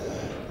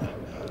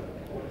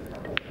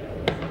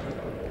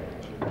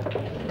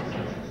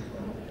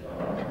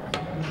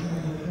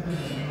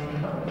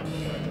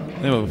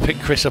 Anyway, we'll pick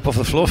Chris up off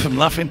the floor from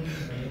laughing.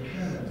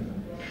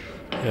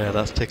 Yeah,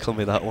 that's tickled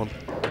me, that one.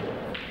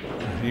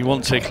 You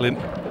want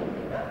tickling?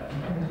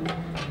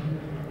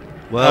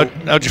 Well,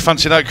 how'd you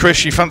fancy that,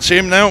 Chris? You fancy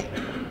him now?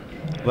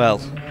 Well,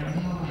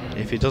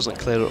 if he doesn't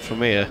clear up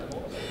from here,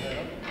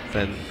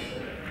 then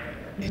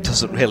he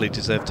doesn't really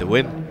deserve to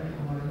win.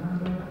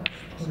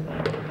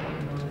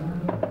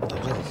 Oh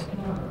well.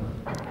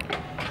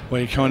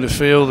 Well, you kind of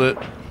feel that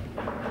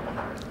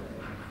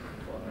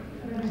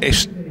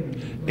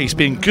he's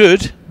been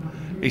good.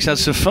 He's had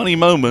some funny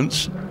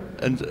moments,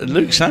 and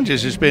Luke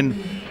Sanchez has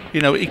been, you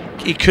know,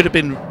 he could have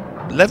been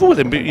level with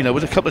him, but, you know,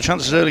 with a couple of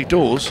chances early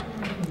doors.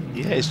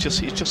 Yeah, he's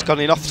just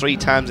gone in off 3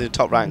 times in the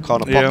top right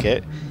corner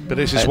pocket. But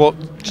this is what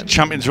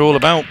champions are all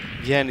about.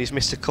 Yeah, and he's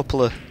missed a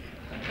couple of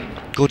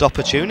good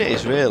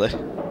opportunities, really.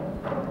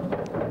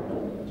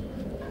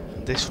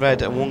 This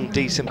red and one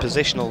decent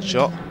positional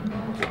shot.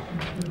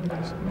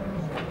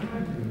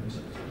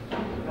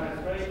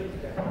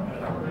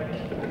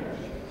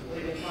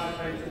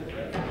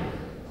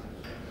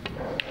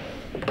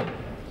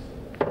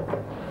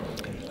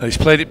 He's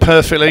played it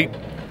perfectly.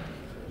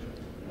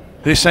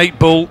 This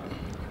 8-ball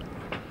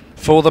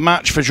for the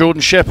match for Jordan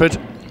Shepherd.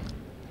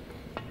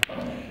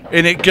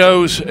 In it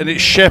goes, and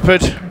it's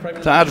Shepherd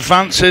that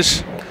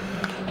advances.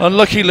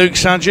 Unlucky Luke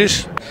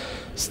Sanchez.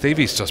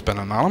 Stevie's just been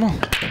an animal.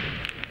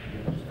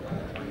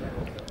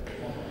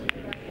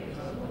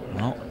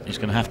 Well, he's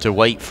going to have to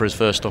wait for his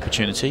first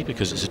opportunity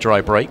because it's a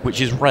dry break,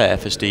 which is rare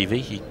for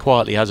Stevie. He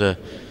quietly has a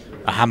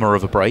hammer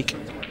of a break.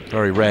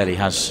 Very rarely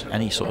has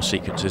any sort of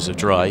sequences of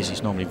dries.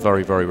 He's normally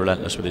very, very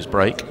relentless with his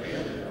break.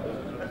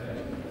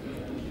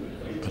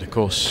 But of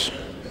course,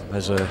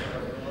 there's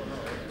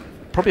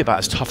probably about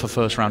as tough a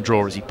first round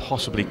draw as he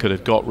possibly could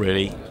have got,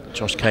 really.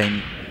 Josh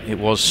Kane, it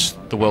was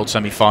the world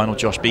semi-final.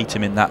 Josh beat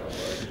him in that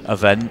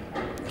event.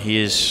 He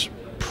is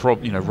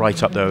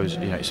right up there. You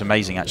know, it's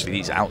amazing actually.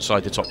 He's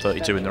outside the top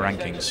 32 in the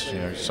rankings. You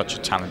know, such a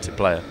talented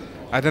player.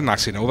 I didn't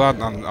actually know that,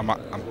 and I'm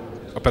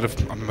a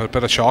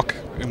bit of shock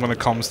when it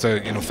comes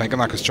to thinking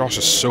that, because Josh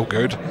is so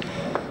good.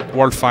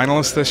 World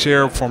finalist this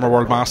year, former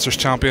World Masters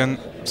champion,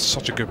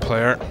 such a good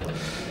player.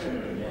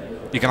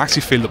 You can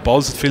actually feel the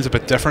buzz. It feels a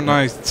bit different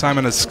now.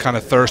 Simon, as kind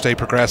of Thursday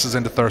progresses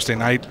into Thursday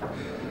night,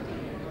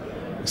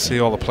 you see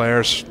all the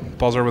players.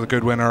 Buzzer with a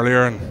good win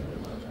earlier, and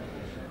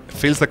it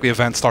feels like the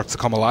event starts to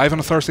come alive on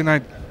a Thursday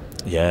night.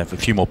 Yeah, a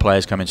few more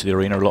players come into the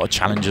arena. A lot of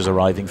challengers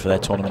arriving for their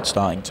tournament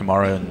starting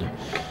tomorrow, and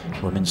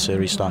women's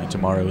series starting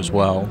tomorrow as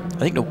well.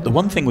 I think the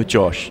one thing with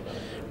Josh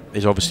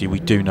is, obviously, we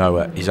do know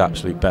at his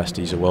absolute best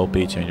he's a world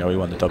beater. You know, he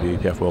won the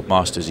WPF World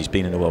Masters. He's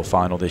been in the world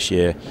final this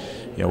year.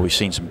 You know, we've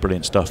seen some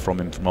brilliant stuff from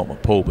him from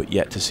ultimate pool, but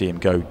yet to see him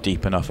go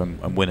deep enough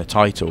and win a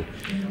title.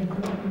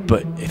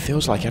 But it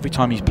feels like every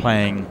time he's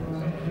playing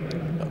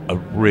a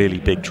really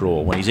big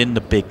draw, when he's in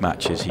the big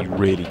matches, he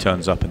really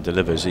turns up and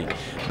delivers.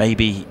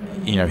 Maybe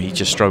he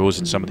just struggles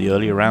in some of the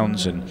earlier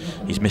rounds, and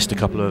he's missed a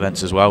couple of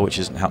events as well, which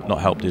has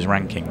not helped his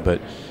ranking.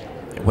 But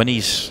when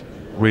he's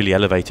really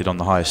elevated on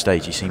the higher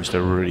stage, he seems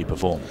to really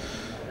perform.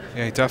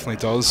 Yeah, he definitely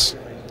does.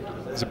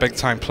 He's a big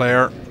time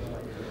player.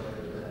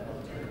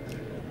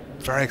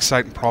 Very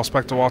exciting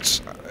prospect to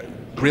watch.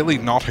 Really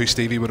not who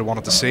Stevie would have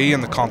wanted to see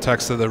in the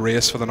context of the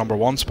race for the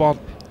 #1 spot.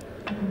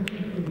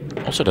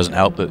 Also doesn't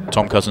help that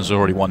Tom Cousins has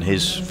already won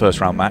his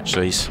first round match,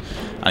 so he's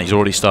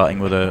already starting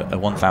with a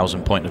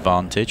 1,000 point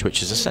advantage,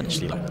 which is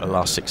essentially like the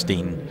last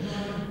 16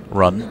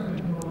 run.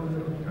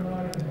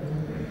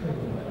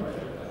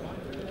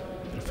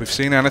 If we've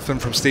seen anything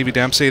from Stevie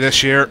Dempsey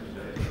this year,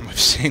 we've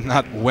seen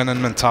that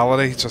winning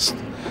mentality. Just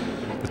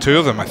the two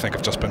of them, I think,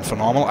 have just been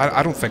phenomenal.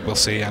 I don't think we'll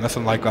see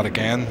anything like that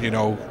again. You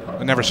know,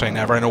 I never say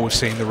never. I know we've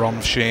seen the run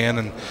of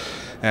Shane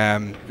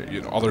and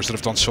others that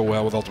have done so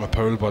well with Ultimate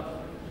Pool, but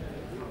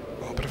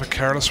a bit of a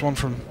careless one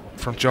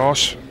from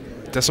Josh.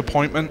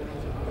 Disappointment.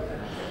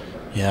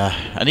 Yeah,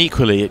 and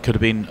equally it could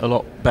have been a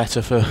lot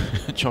better for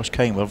Josh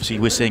Kane. Well, obviously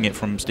we're seeing it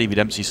from Stevie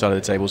Dempsey's side of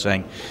the table,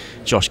 saying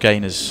Josh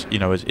Kane is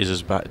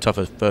as tough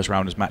a first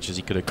round as match as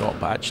he could have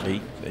got, but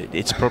actually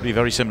it's probably a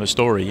very similar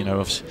story,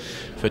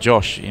 for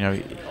Josh.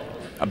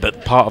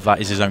 But part of that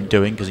is his own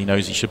doing, because he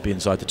knows he should be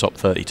inside the top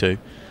 32.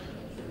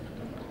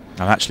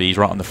 And actually he's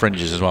right on the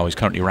fringes as well. He's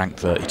currently ranked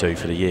 32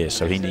 for the year,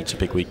 so he needs a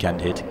big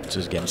weekend hit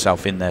to get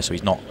himself in there, so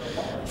he's not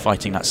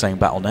fighting that same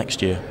battle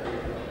next year.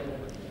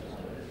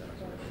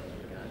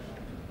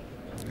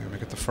 We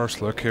get the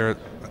first look here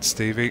at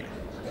Stevie.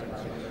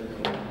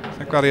 I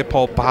think that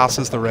 8-ball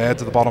passes the red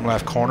to the bottom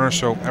left corner,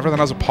 so everything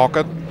has a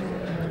pocket.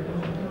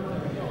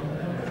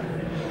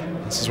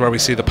 This is where we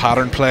see the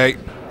pattern play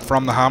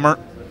from the hammer.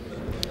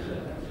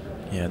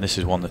 Yeah, and this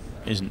is one that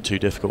isn't too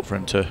difficult for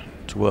him to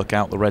work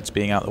out. The reds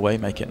being out of the way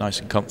make it nice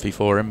and comfy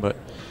for him, but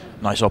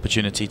nice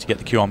opportunity to get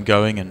the QM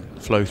going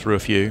and flow through a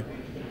few.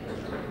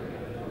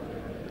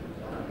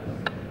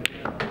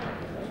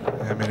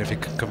 I mean, if you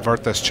can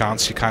convert this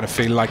chance, you kind of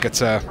feel like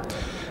it's a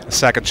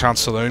second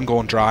chance saloon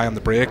going dry on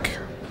the break.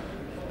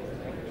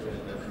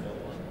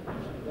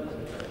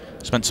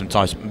 Spent some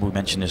time, we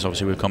mentioned this,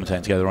 obviously we were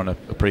commentating together on a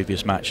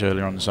previous match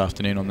earlier on this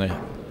afternoon on the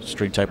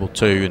stream table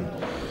 2, and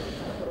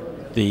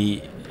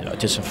I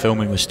did some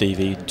filming with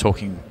Stevie,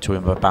 talking to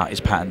him about his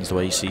patterns, the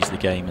way he sees the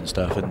game and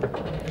stuff. And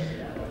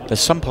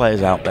there's some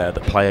players out there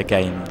that play a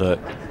game that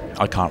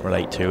I can't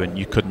relate to, and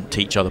you couldn't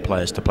teach other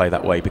players to play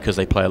that way because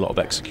they play a lot of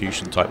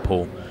execution type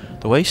pool.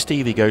 The way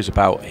Stevie goes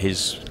about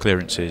his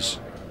clearances,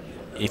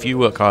 if you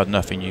work hard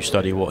enough and you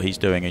study what he's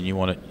doing and you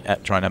want to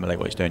try and emulate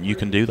what he's doing, you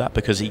can do that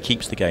because he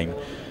keeps the game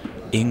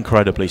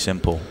incredibly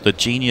simple. The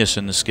genius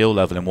and the skill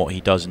level in what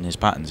he does in his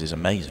patterns is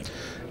amazing.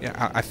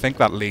 Yeah, I think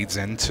that leads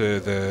into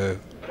the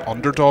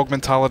underdog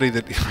mentality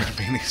that, I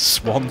mean,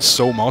 he's won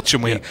so much,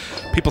 and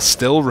people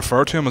still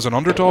refer to him as an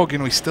underdog. You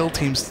know, he still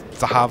seems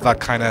to have that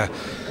kind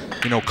of,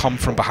 you know, come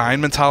from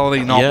behind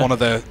mentality, not one of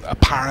the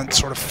apparent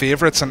sort of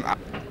favourites, and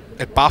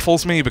it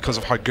baffles me because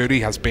of how good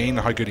he has been and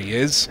how good he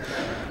is.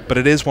 But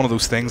it is one of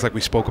those things, like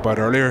we spoke about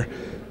earlier.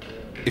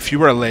 If you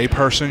were a lay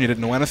person, you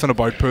didn't know anything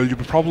about pool, you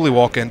would probably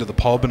walk into the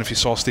pub, and if you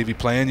saw Stevie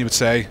playing, you would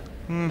say,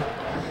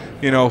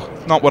 you know,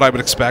 not what I would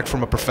expect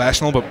from a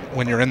professional, but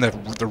when you're in the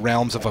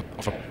realms of a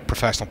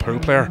professional pool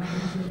player,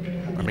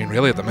 I mean,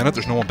 really, at the minute,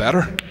 there's no one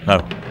better.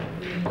 No.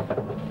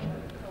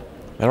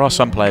 There are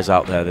some players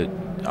out there that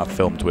I've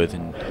filmed with,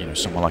 and you know,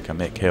 someone like a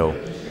Mick Hill,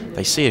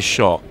 they see a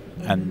shot,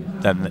 and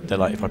then they're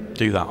like, if I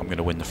do that, I'm going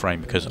to win the frame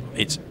because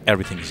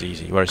everything is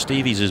easy. Whereas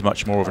Stevie's is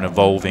much more of an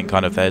evolving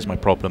kind of, there's my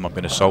problem, I'm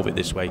going to solve it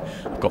this way.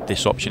 I've got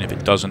this option. If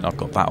it doesn't, I've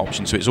got that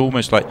option. So it's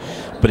almost like,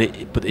 but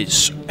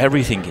it's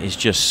everything is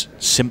just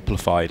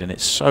simplified, and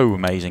it's so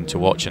amazing to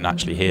watch and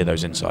actually hear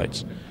those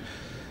insights.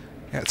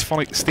 Yeah, it's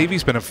funny.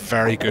 Stevie's been a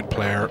very good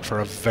player for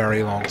a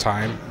very long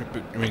time.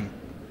 I mean,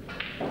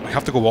 we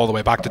have to go all the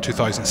way back to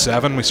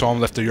 2007. We saw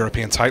him lift the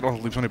European title.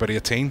 He was only about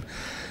 18,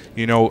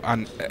 you know,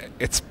 and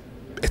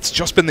it's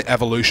just been the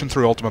evolution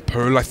through Ultimate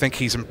Pool. I think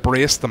he's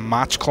embraced the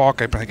match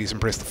clock. I think he's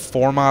embraced the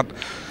format.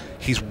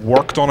 He's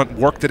worked on it,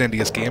 worked it into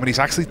his game, and he's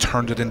actually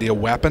turned it into a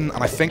weapon.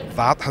 And I think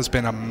that has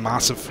been a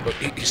massive...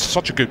 He's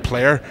such a good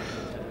player,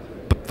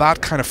 but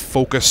that kind of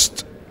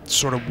focused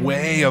sort of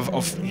way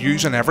of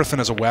using everything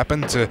as a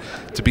weapon to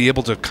be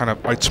able to kind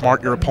of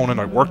outsmart your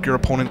opponent, outwork your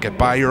opponent, get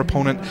by your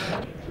opponent.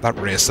 That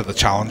race to the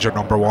Challenger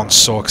 #1 is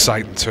so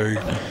exciting too.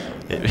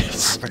 I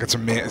think it's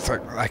amazing. It's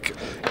like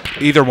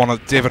either one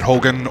of David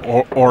Hogan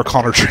or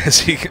Conor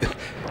Tracy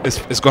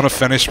is going to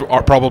finish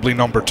probably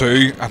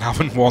 #2 and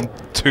having won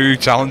 2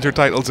 Challenger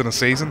titles in a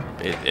season.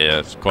 Yeah,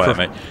 it's quite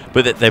amazing.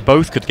 But they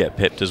both could get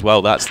pipped as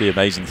well. That's the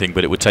amazing thing.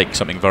 But it would take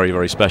something very,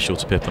 very special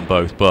to pip them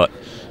both. But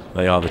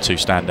they are the 2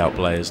 standout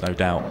players, no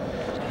doubt.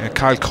 Yeah,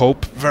 Kyle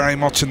Cope very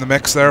much in the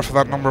mix there for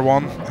that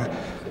 #1.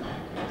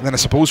 And then I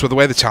suppose with the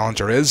way the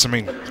Challenger is, I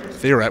mean,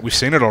 we've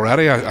seen it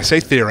already. I say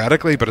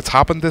theoretically, but it's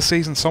happened this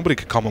season. Somebody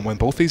could come and win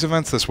both these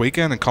events this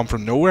weekend and come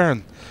from nowhere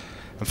and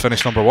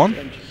finish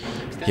 #1.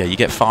 Yeah, you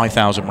get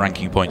 5,000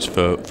 ranking points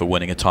for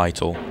winning a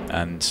title,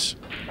 and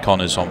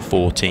Connor's on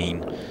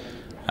 14,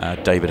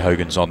 David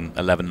Hogan's on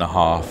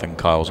 11.5, and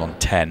Kyle's on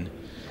 10.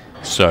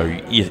 So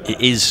it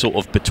is sort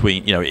of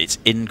between, you know, it's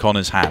in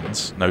Connor's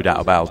hands, no doubt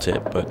about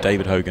it, but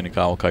David Hogan and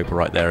Kyle Cope are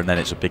right there, and then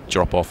it's a big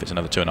drop off. It's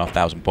another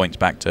 2,500 points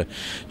back to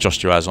Josh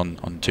Duaz on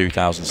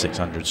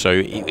 2,600. So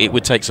it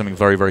would take something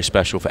very, very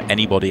special for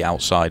anybody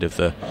outside of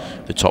the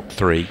top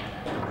 3,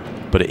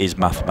 but it is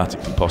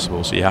mathematically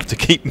possible, so you have to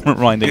keep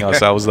reminding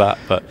ourselves that.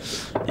 But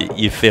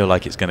you feel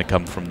like it's going to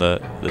come from the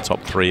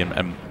top 3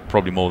 and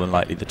probably more than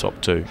likely the top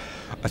 2.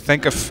 I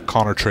think if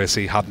Conor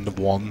Tracy hadn't have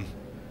won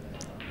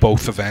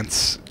both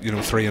events, you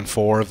know, 3 and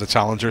 4 of the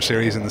Challenger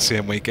Series in the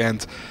same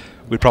weekend,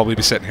 we'd probably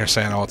be sitting here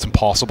saying, oh, it's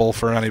impossible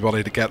for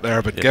anybody to get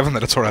there. But given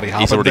that it's already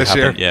happened this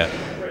year, and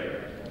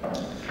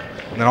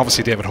then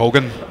obviously David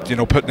Hogan, you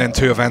know, putting in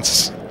 2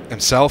 events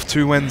himself,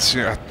 2 wins,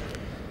 you know,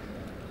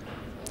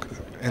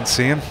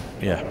 insane.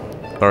 Yeah,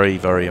 very,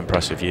 very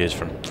impressive years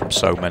from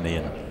so many,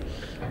 and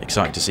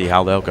exciting to see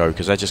how they'll go,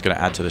 because they're just going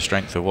to add to the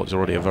strength of what's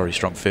already a very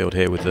strong field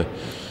here with the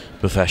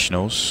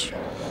professionals.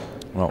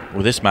 Well,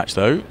 with this match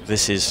though,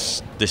 this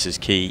is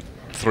key.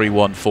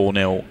 3-1,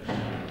 4-0,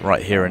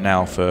 right here and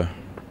now for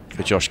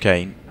Josh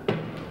Kane.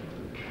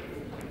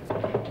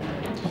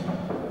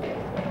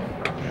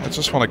 I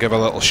just want to give a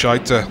little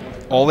shout to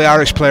all the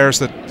Irish players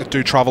that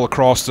do travel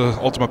across the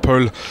Ultimate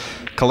Pool.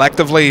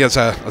 Collectively, as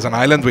an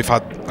island, we've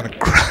had an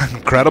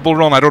incredible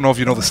run. I don't know if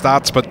you know the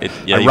stats, but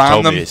you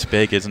told me it's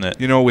big, isn't it?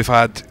 You know, we've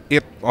had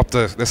 8 up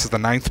to, this is the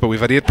 9th, but we've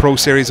had 8 Pro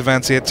Series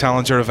events, 8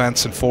 Challenger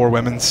events, and 4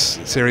 Women's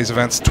Series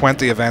events,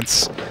 20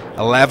 events,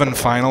 11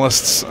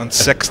 finalists, and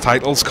 6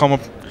 titles come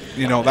up.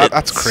 You know,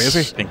 that's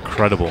crazy.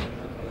 Incredible.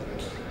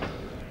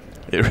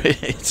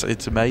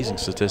 It's amazing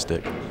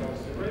statistic.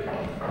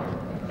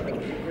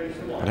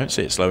 I don't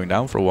see it slowing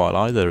down for a while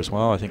either as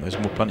well. I think there's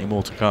plenty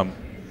more to come.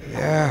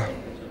 Yeah.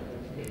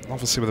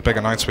 Obviously with a big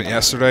announcement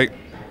yesterday,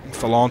 with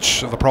the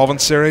launch of the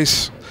Province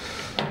Series.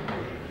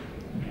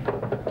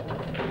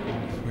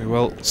 We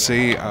will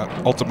see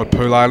Ultimate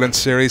Pool Island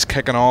Series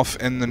kicking off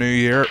in the new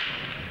year.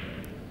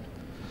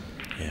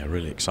 Yeah,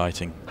 really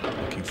exciting.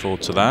 Looking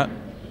forward to that.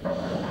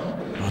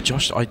 Oh,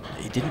 Josh,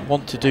 he didn't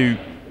want to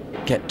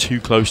get too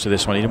close to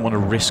this one. He didn't want to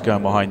risk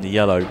going behind the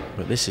yellow.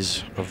 But this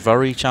is a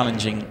very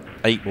challenging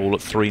 8-ball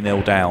at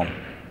 3-0 down.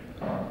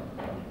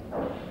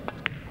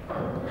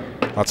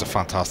 That's a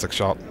fantastic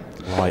shot.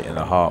 Right in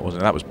the heart,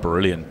 wasn't it? That was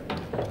brilliant.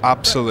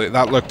 Absolutely.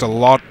 That looked a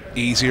lot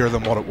easier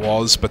than what it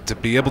was, but to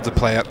be able to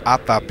play it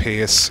at that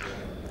pace.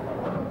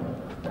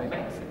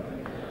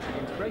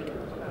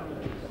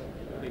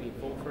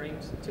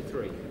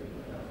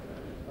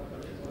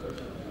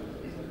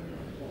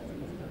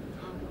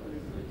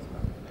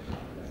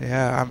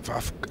 Yeah,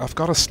 I've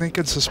got a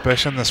sneaking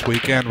suspicion this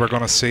weekend we're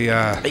going to see. Ooh,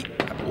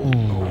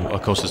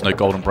 of course, there's no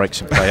golden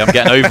breaks in play. I'm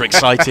getting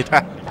overexcited.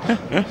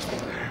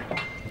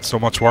 So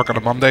much work on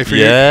a Monday for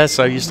you. Yeah,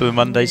 so used to the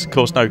Mondays. Of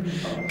course, no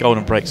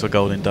golden breaks or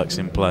golden ducks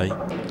in play.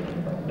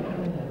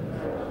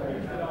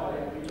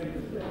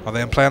 Are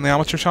they in play in the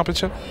Amateur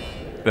Championship?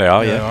 They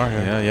are, yeah. They are,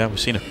 yeah. Yeah. We've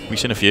seen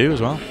a few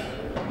as well.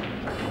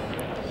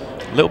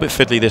 A little bit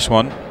fiddly this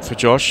one for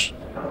Josh,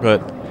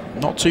 but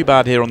not too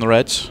bad here on the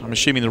reds. I'm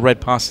assuming the red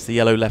passes the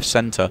yellow left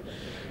centre.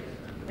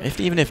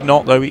 Even if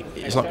not, though,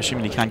 it's like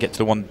assuming he can get to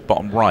the one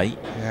bottom right.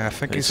 Yeah, I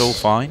think it's all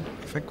fine.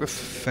 I think the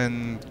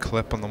thin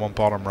clip on the one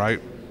bottom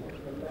right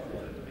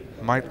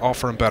might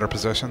offer him better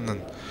position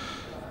and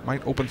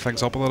might open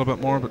things up a little bit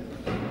more, but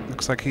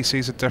looks like he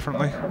sees it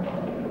differently.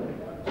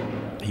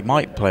 He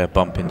might play a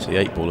bump into the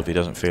 8-ball if he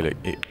doesn't feel it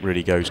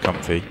really goes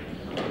comfy,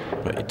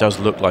 but it does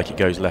look like it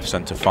goes left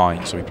centre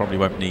fine, so he probably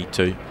won't need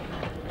to.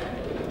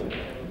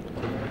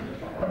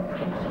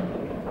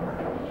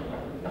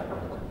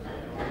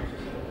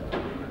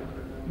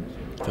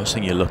 First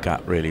thing you look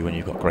at really when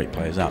you've got great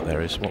players out there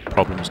is what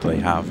problems do they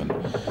have and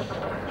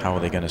how are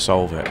they going to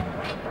solve it.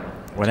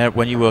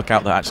 When you work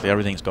out that actually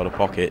everything's got a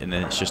pocket and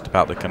then it's just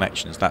about the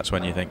connections, that's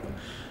when you think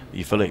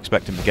you fully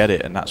expect him to get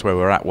it, and that's where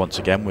we're at once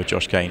again with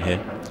Josh Kane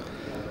here.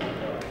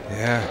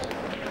 Yeah.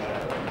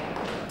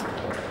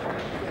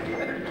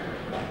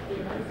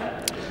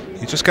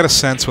 You just get a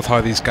sense with how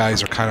these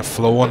guys are kind of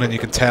flowing, and you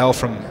can tell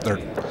from their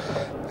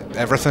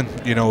everything,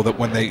 you know, that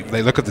when they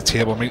look at the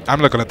table. I mean,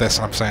 I'm looking at this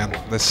and I'm saying,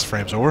 this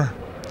frame's over.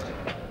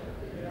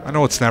 I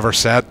know it's never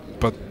said,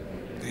 but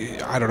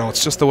I don't know,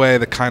 it's just the way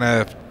that kind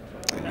of,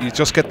 you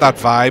just get that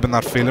vibe and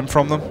that feeling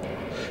from them.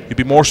 You'd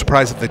be more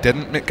surprised if they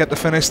didn't get the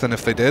finish than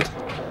if they did.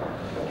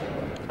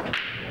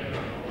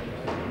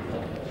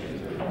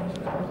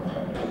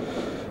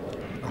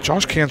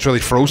 Josh Kane's really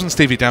frozen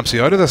Stevie Dempsey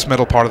out of this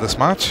middle part of this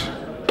match.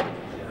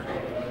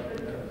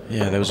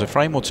 Yeah, there was a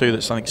frame or two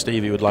that something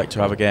Stevie would like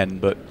to have again,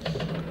 but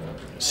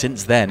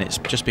since then it's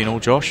just been all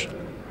Josh.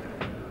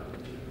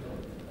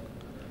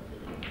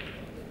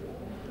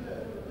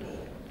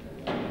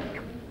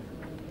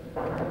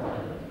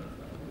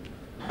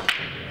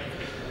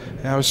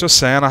 Yeah, I was just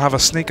saying, I have a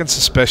sneaking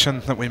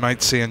suspicion that we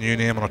might see a new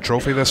name on a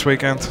trophy this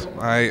weekend.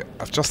 I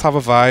just have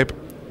a vibe.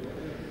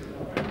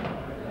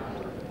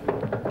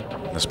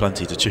 There's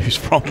plenty to choose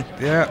from.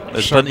 Yeah,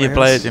 there's plenty of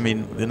players. I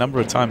mean, the number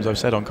of times I've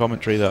said on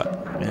commentary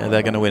that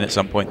they're going to win at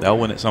some point, they'll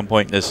win at some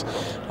point. There's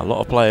a lot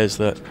of players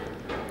that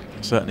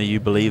certainly you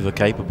believe are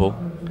capable.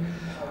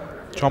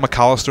 John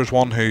McAllister's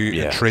one who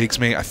intrigues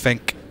me. I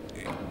think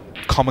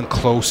coming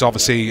close,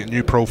 obviously,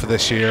 new pro for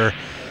this year.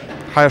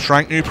 Highest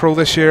ranked new pro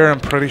this year, I'm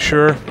pretty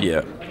sure.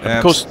 Yeah.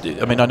 Of course,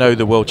 I mean, I know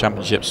the World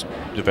Championships,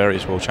 the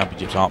various World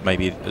Championships aren't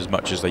maybe as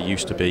much as they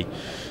used to be,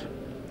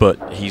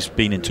 but he's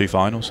been in 2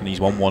 finals and he's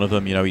won one of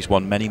them. You know, he's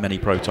won many, many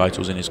pro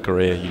titles in his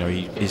career. You know,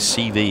 his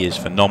CV is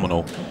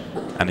phenomenal,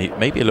 and he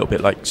may be a little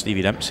bit like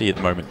Stevie Dempsey at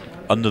the moment,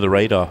 under the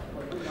radar,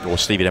 or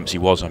Stevie Dempsey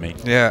was, I mean.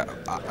 Yeah,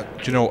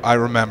 you know, I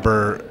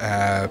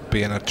remember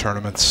being at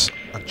tournaments,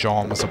 and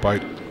John was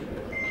about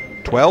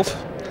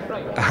 12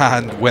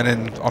 and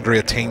winning under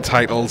 18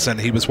 titles,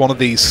 and he was one of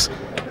these.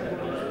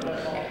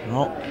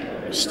 Well,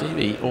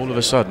 Stevie all of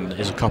a sudden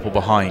is a couple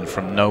behind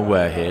from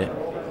nowhere here.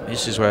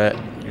 This is where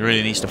he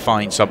really needs to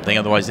find something,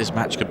 otherwise this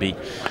match could be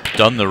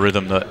done the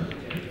rhythm that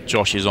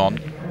Josh is on.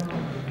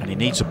 And he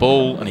needs a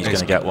ball, and he's going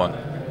to get one.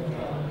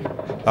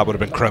 That would have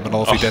been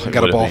criminal if he didn't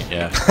get a ball. Been,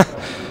 yeah.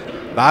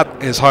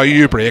 That is how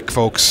you break,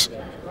 folks.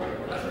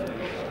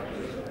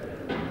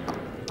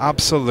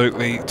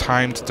 Absolutely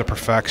timed to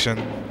perfection.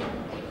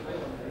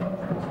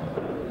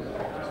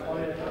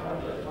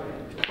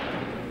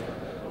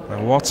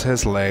 Now, what's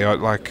his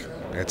layout like?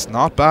 It's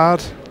not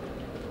bad.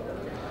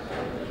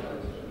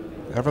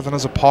 Everything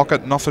has a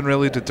pocket, nothing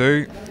really to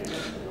do.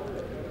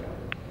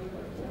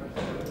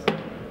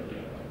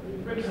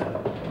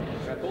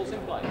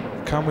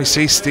 Can we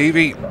see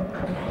Stevie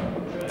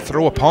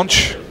throw a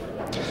punch?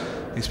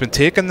 He's been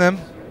taking them.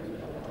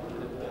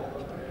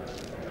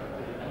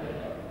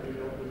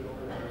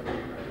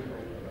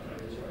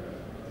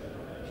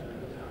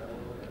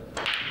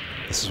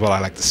 This is what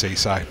I like to see,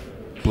 Si.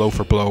 Blow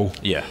for blow.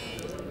 Yeah.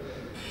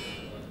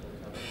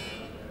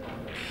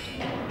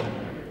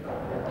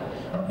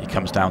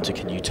 comes down to,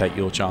 can you take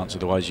your chance?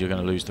 Otherwise you're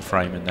going to lose the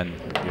frame and then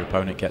your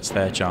opponent gets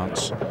their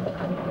chance.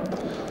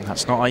 And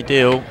that's not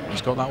ideal.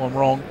 He's got that one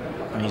wrong.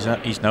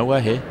 And he's nowhere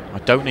here. I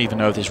don't even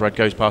know if this red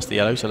goes past the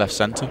yellow to left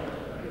centre.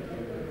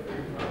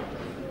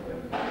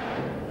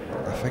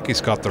 I think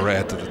he's got the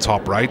red to the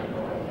top right,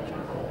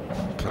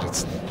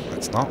 but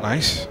it's not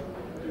nice.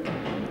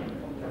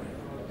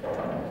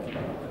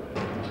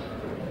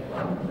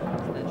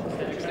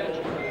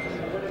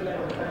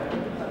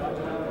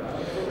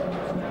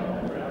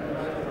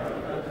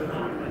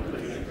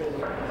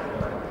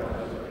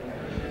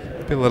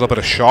 Maybe a little bit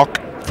of shock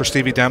for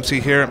Stevie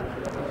Dempsey here.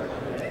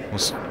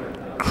 Was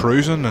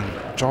cruising,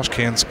 and Josh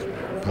Kane's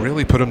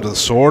really put him to the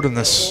sword in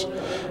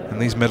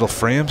these middle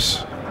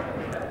frames.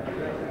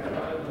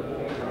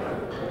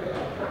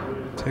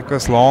 Take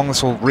this long,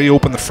 this will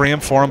reopen the frame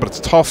for him, but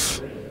it's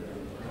tough.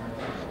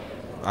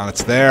 And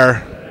it's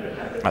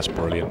there. That's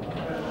brilliant.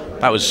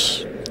 That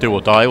was do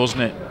or die,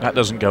 wasn't it? That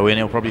doesn't go in,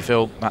 he'll probably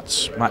feel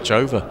that's match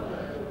over.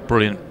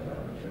 Brilliant.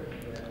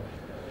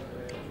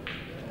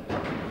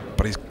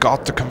 But he's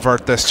got to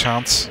convert this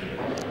chance.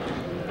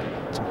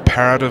 It's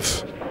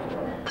imperative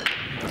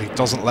that he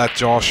doesn't let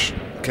Josh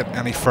get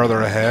any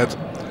further ahead.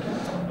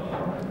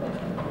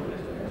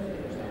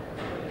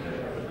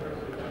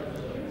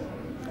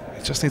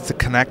 He just needs to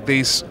connect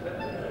these.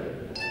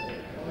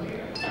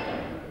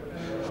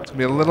 It's going to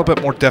be a little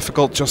bit more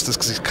difficult just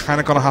because he's kind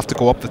of going to have to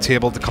go up the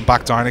table to come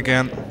back down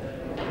again.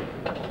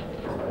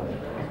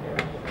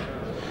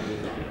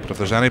 But if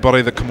there's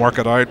anybody that can work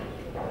it out,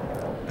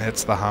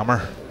 it's the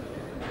hammer.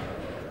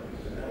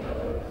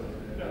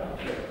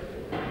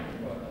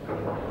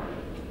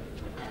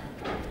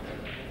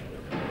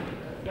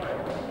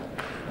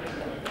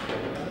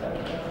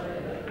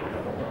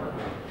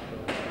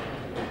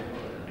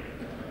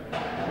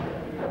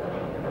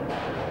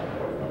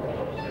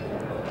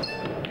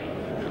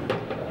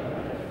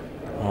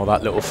 Oh,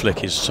 that little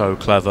flick is so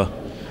clever.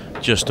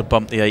 Just to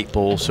bump the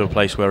 8-ball to a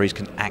place where he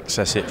can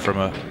access it from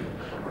a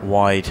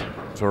wide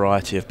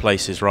variety of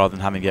places rather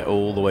than having to get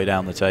all the way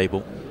down the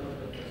table.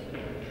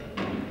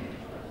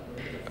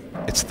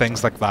 It's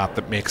things like that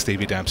that make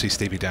Stevie Dempsey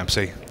Stevie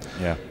Dempsey.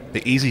 Yeah.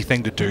 The easy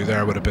thing to do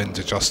there would have been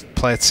to just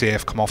play it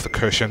safe, come off the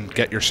cushion,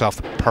 get yourself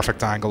the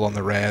perfect angle on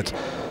the red.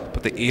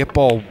 But the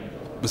 8-ball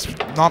was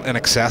not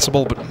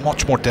inaccessible, but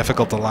much more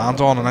difficult to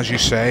land on. And as you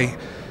say,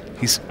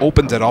 he's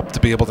opened it up to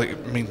be able to, I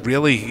mean,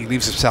 really, he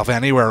leaves himself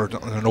anywhere in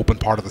an open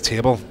part of the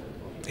table.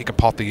 He can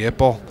pot the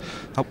 8-ball.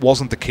 That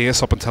wasn't the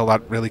case up until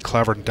that really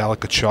clever and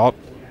delicate shot.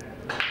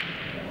 I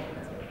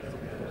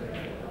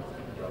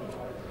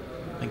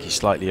think he's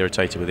slightly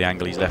irritated with the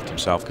angle he's left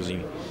himself because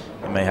he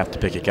may have to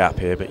pick a gap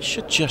here, but he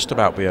should just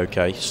about be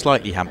okay.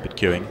 Slightly hampered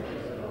queuing.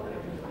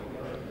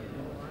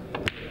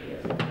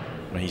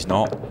 I mean, he's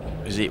not.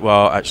 Is he?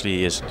 Well, actually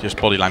he is.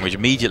 Just body language.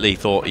 Immediately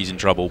thought he's in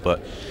trouble,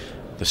 but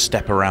the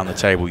step around the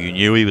table, you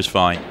knew he was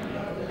fine.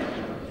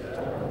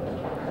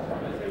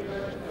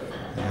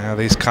 Yeah,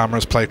 these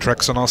cameras play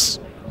tricks on us.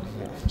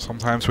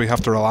 Sometimes we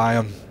have to rely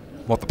on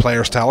what the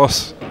players tell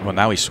us. Well,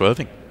 now he's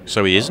swerving,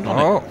 so he isn't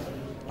on it.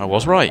 I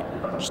was right.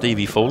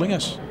 Stevie fooling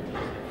us.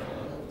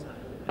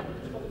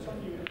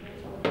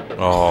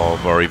 Oh,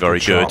 very, very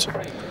good.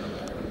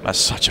 That's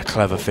such a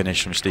clever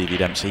finish from Stevie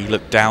Dempsey. He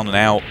looked down and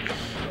out,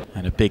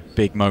 and a big,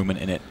 big moment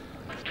in it.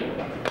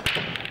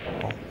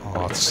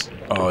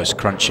 Oh, it's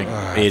crunching.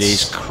 It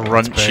is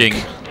crunching.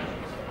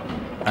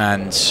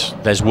 And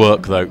there's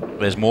work, though.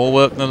 There's more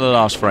work than the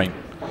last frame.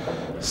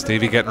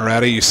 Stevie getting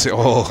ready. You see,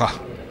 oh,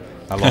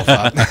 I love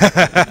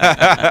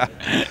that.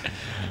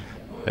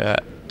 Yeah,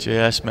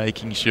 just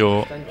making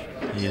sure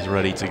he is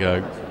ready to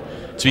go.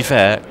 To be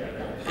fair,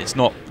 it's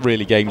not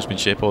really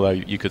gamesmanship, although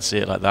you could see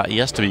it like that. He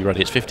has to be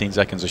ready. It's 15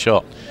 seconds a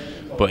shot.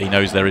 But he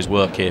knows there is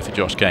work here for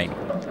Josh Kane.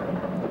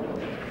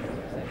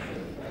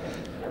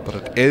 But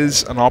it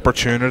is an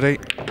opportunity.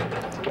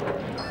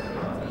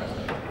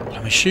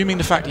 I'm assuming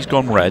the fact he's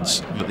gone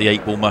reds, that the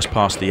 8-ball must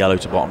pass the yellow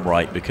to bottom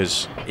right,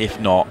 because if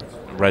not,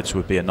 reds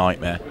would be a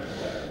nightmare.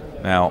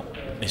 Now,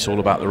 it's all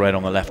about the red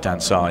on the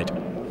left-hand side.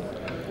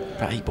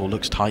 That 8-ball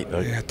looks tight, though.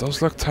 Yeah, it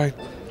does look tight.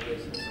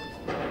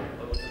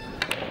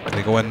 Can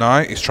he go in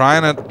now? He's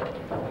trying it.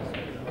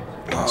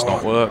 That's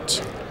not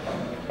worked.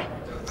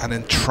 And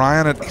in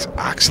trying it, he's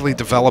actually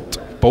developed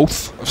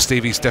both of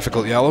Stevie's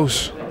difficult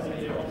yellows.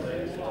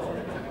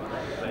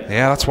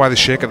 Yeah, that's why the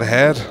shake of the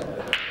head.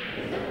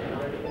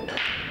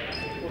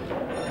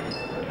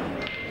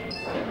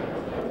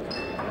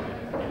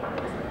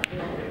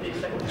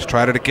 He's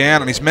tried it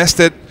again and he's missed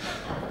it.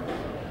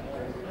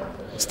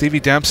 Stevie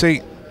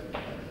Dempsey.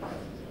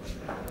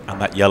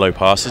 And that yellow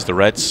passes the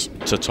reds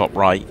to top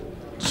right.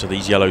 So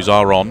these yellows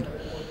are on.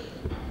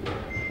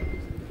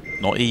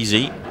 Not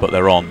easy, but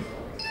they're on.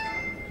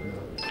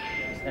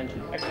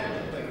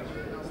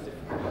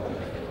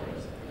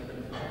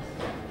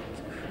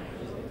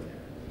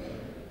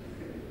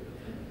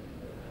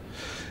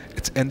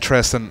 It's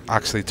interesting,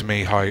 actually, to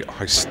me how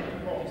he's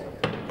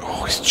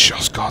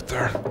just got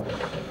there.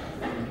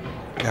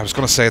 Yeah, I was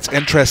going to say it's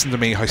interesting to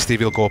me how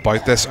Stevie will go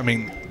about this. I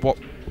mean,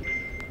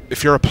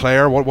 if you're a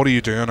player, what are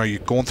you doing? Are you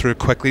going through it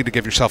quickly to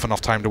give yourself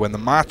enough time to win the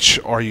match,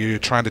 or are you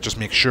trying to just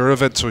make sure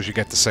of it so as you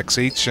get to 6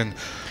 each and,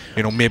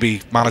 you know,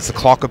 maybe manage the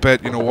clock a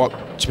bit? You know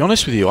what? To be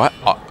honest with you,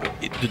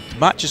 the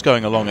match is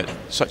going along at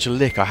such a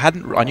lick.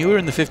 I knew we were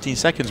in the 15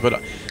 seconds,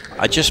 but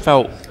I just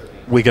felt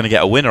we're going to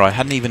get a winner. I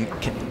hadn't even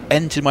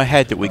entered my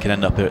head that we can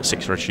end up at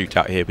 6 red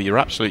shootout here. But you're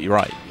absolutely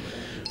right.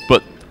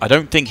 But I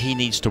don't think he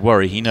needs to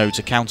worry. He knows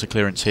a counter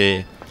clearance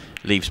here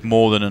leaves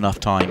more than enough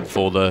time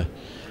for the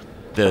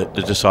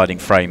deciding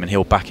frame, and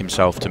he'll back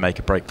himself to make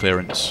a break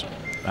clearance.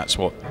 That's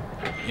what,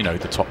 you know,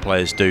 the top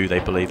players do. They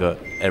believe that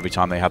every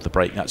time they have the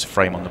break, that's a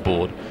frame on the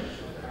board.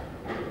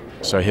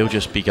 So he'll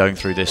just be going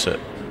through this at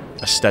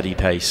a steady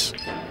pace.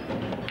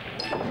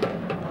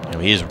 You know,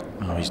 he's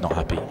not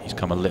happy. He's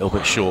come a little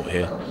bit short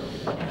here.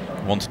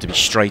 Wanted to be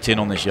straight in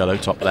on this yellow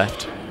top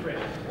left.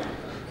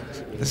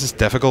 This is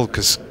difficult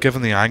because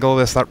given the angle of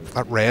this, that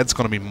red's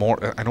going to be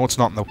more. I know it's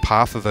not in the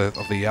path of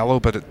the yellow,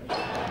 but it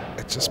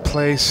just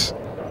plays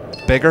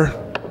bigger.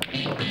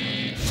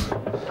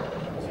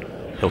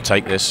 He'll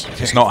take this.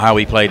 It's not how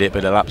he played it,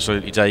 but he'll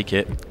absolutely take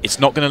it. It's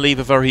not going to leave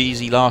a very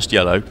easy last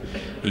yellow.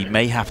 He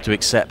may have to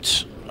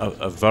accept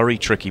a very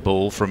tricky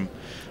ball from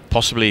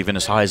possibly even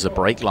as high as the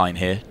break line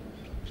here.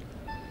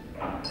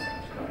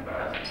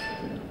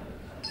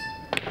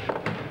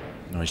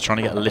 No, he's trying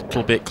to get a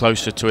little bit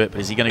closer to it,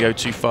 but is he going to go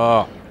too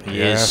far? He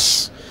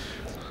is.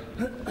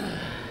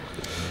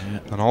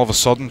 And all of a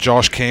sudden,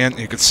 Josh Kane,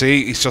 you can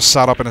see he's just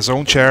sat up in his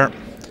own chair.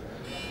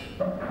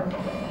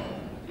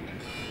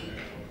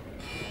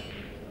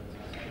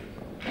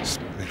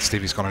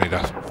 Stevie's going to need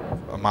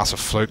a massive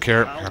fluke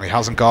here, and he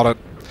hasn't got it.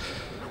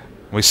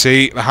 We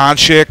see the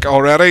handshake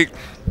already.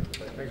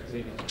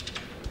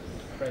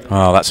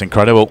 Oh, that's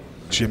incredible.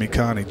 Jimmy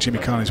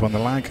Carney's won the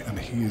lag, and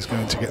he is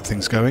going to get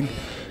things going.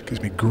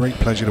 Gives me great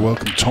pleasure to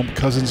welcome Tom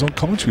Cousins on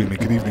commentary with me.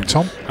 Good evening,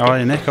 Tom. How are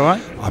you, Nick? All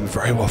right? I'm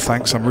very well,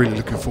 thanks. I'm really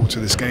looking forward to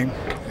this game.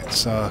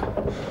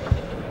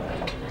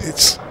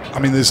 I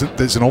mean, there's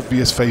an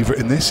obvious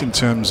favourite in this in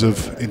terms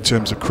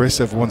of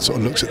Chris. Everyone sort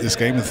of looks at this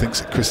game and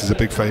thinks that Chris is a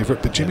big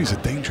favourite, but Jimmy's a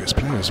dangerous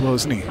player as well,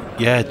 isn't he?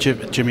 Yeah,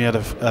 Jimmy had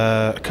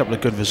a couple of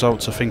good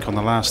results, I think, on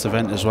the last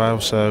event as well.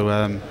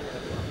 So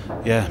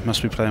yeah,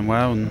 must be playing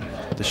well, and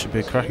this should be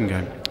a cracking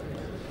game.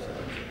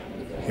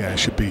 Yeah, it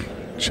should be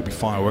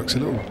fireworks. A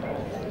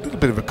little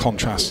bit of a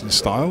contrast in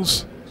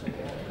styles.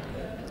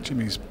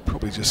 Jimmy's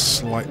probably just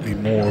slightly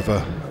more of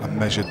a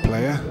measured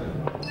player.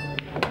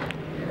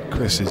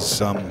 Chris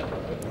is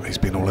he's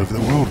been all over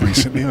the world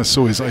recently. I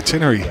saw his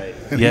itinerary,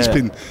 and yeah.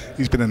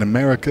 he's been in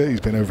America, he's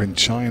been over in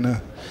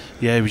China.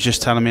 Yeah, he was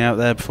just telling me out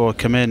there before I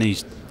come in.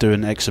 He's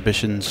doing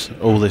exhibitions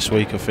all this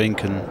week, I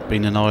think, and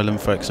been in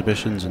Ireland for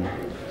exhibitions, and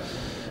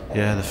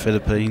yeah, the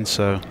Philippines.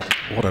 So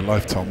what a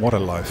life, Tom! What a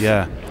life!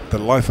 Yeah, the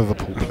life of a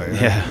pool player.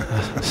 Yeah.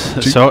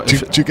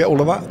 do you get all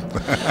of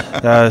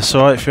that? It's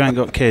alright if you ain't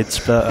got kids,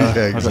 but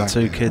yeah, exactly. I've got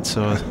 2 kids,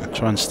 so I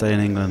try and stay in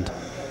England.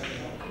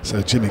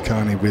 So Jimmy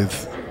Carney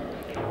with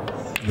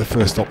the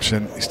first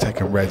option. He's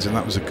taken reds, and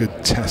that was a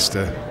good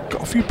tester.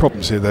 Got a few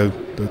problems here though.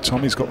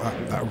 Tommy's got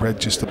that red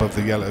just above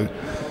the yellow,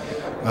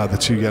 the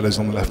 2 yellows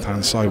on the left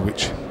hand side,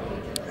 which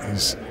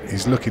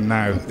he's looking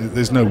now.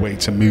 There's no way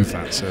to move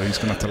that, so he's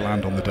going to have to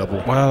land on the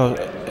double. Well,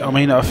 I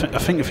mean, I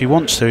think if he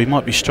wants to, he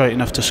might be straight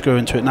enough to screw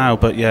into it now,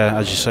 but yeah,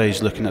 as you say,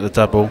 he's looking at the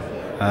double.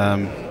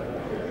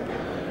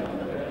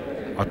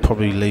 I'd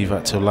probably leave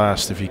that till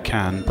last if you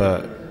can,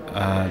 but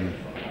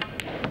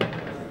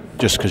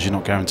just because you're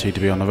not guaranteed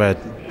to be on the red.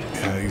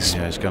 Yeah,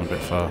 he's gone a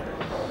bit far.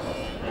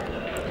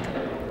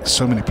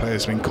 So many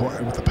players have been caught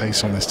out with the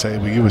pace on this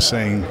table. You were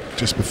saying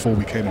just before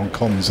we came on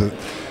comms that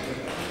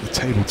the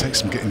table takes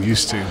some getting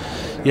used to.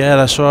 Yeah,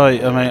 that's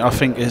right. I mean, I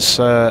think it's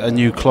a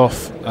new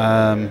cloth,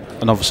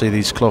 and obviously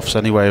these cloths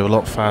anyway are a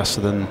lot faster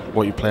than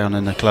what you play on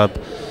in the club.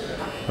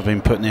 I've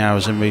been putting the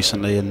hours in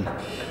recently, and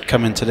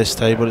coming to this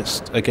table,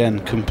 it's again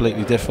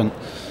completely different.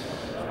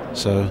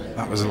 So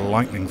that was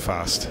lightning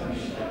fast.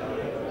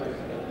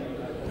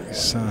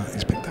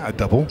 He's picked out a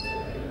double.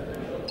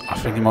 I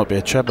think he might be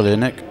a treble here,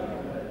 Nick.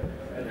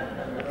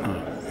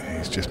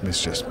 He's just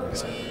misjudged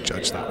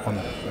that one,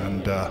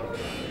 and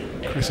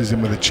Chris is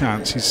in with a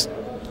chance. He's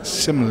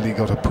similarly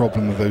got a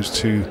problem with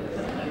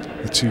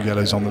the 2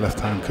 yellows on the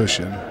left-hand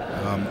cushion.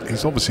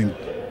 He's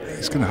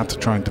going to have to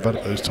try and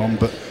develop those, Tom,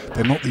 but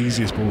they're not the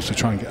easiest balls to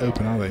try and get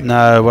open, are they?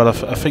 No, well,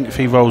 I think if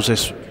he rolls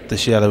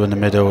this yellow in the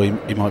middle,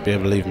 he might be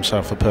able to leave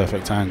himself a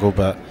perfect angle,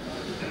 but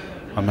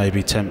I may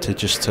be tempted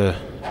just to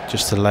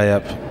lay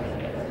up,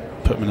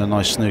 put him in a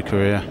nice snooker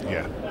here.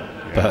 Yeah.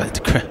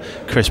 But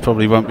Chris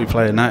probably won't be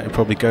playing that. He'll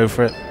probably go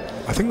for it.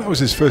 I think that was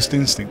his first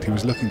instinct. He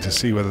was looking to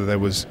see whether there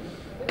was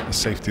a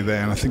safety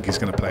there, and I think he's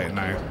going to play it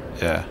now.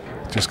 Yeah.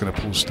 Just going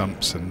to pull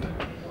stumps and.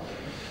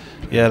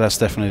 Yeah, that's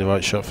definitely the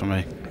right shot for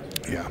me.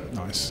 Yeah,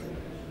 nice.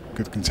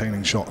 Good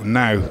containing shot. And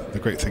now the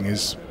great thing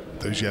is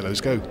those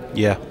yellows go.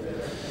 Yeah.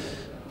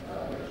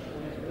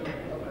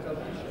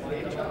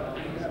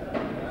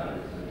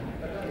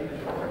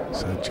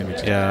 So Jimmy.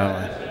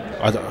 Yeah.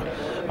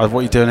 What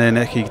are you doing here,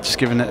 Nick? Are you just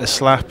giving it a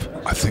slap?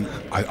 I think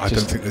I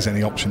don't think there's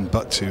any option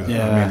but to.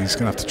 Yeah. I mean, he's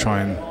going to have to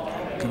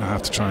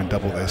try and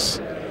double this.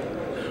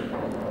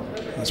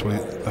 That's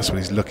what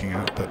he's looking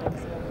at. But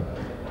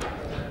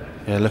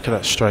yeah, look at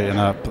that straighten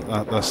up.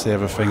 That's the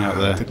other thing out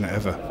there. Didn't it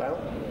ever?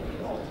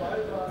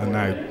 And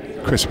now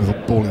Chris, with a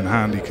ball in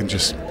hand, he can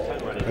just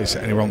place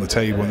it anywhere on the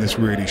table, and this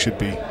really should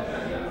be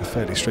a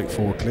fairly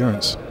straightforward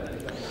clearance.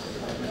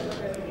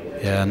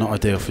 Yeah, not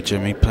ideal for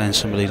Jimmy. Playing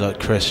somebody like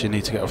Chris, you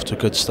need to get off to a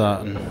good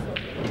start. And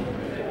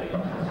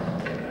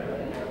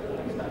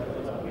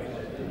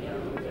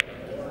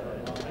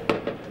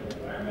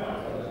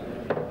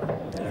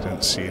I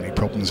don't see any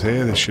problems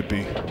here. This should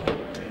be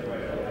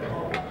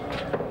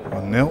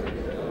 1-0.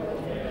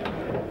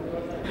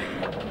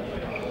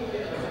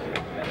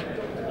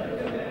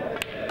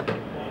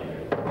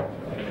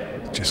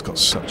 Just got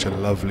such a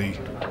lovely,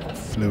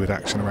 fluid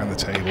action around the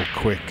table,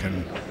 quick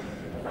and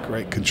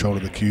great control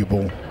of the cue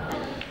ball.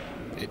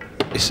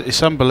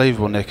 it's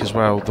unbelievable, Nick, as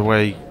well, the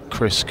way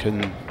Chris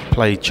can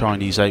play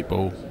Chinese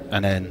 8-ball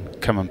and then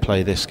come and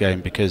play this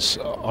game, because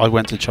I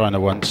went to China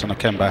once and I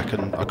came back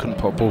and I couldn't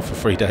put a ball for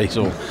 3 days,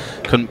 or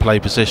couldn't play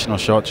positional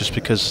shot, just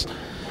because,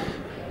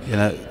 you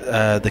know,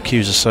 the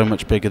cues are so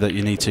much bigger that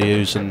you need to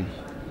use. And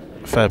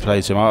fair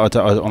play to him. I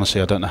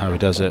honestly, I don't know how he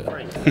does it.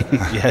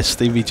 Yeah,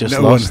 Stevie just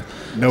lost.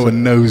 No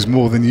one knows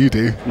more than you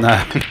do.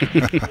 No.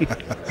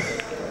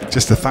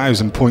 Just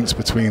 1,000 points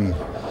between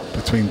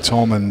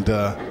Tom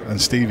and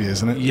Stevie,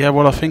 isn't it? Yeah,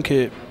 well, I think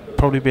it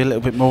probably be a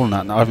little bit more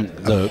than that. I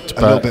haven't looked.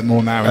 A little bit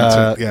more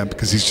now, yeah,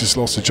 because he's just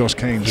lost to Josh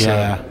Kane.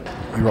 Yeah.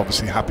 So you're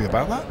obviously happy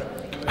about that.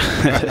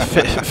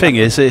 Thing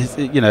is,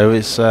 you know,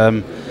 it's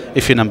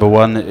if you're number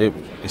one,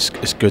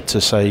 it's good to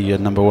say you're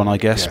number one, I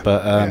guess. Yeah,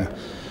 but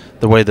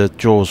the way the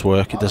draws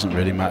work, it doesn't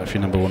really matter if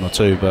you're number 1 or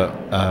 2. But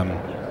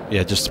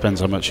yeah, it just depends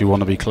how much you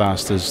want to be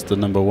classed as the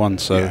number 1.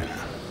 So. Yeah.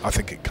 I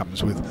think it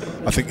comes with.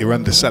 I think you're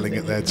underselling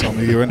it there,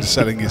 Tommy. You're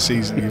underselling your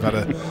season. You've had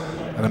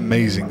an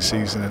amazing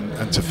season,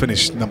 and to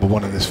finish number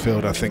 1 in this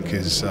field, I think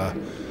is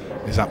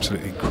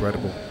absolutely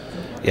incredible.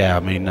 Yeah, I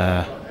mean,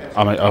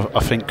 I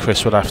think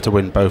Chris would have to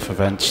win both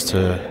events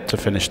to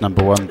finish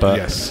number 1. But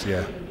yes,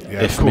 yeah,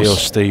 if me or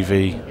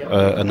Stevie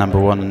are number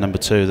 1 and number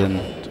 2, then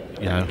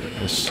you know,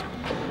 it's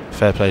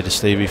fair play to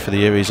Stevie for the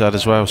year he's had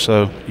as well.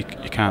 So you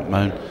can't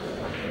moan.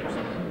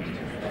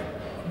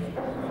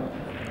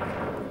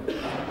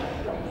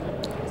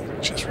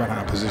 Just ran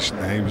out of position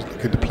there. He was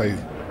looking to play. He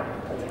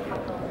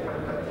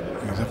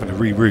was having to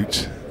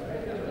reroute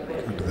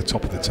under the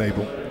top of the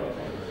table.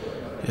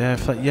 Yeah,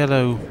 if that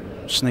yellow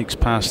sneaks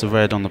past the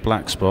red on the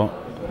black spot,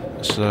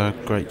 it's a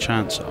great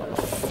chance. I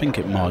think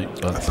it might.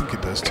 But I think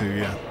it does too,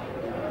 yeah.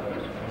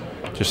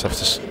 Just have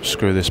to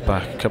screw this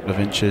back a couple of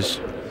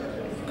inches.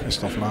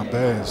 Christophe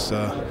Lambert is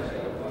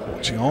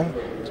watching on.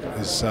 He's got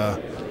his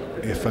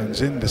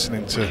earphones in,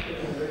 listening to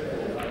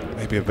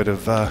maybe a bit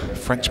of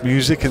French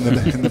music in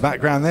the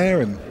background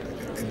there, and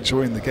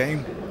enjoying the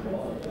game.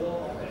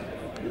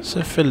 It's a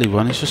fiddly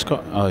one. He's just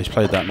got. Oh, he's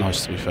played that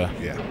nice, to be fair.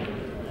 Yeah.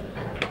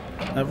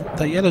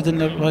 That yellow didn't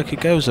look like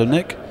it goes though,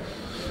 Nick.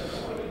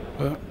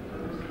 But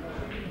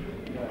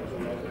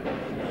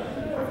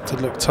it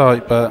did look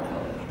tight, but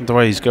the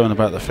way he's going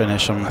about the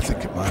finish, I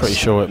think it must. Pretty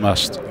sure it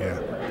must. Yeah.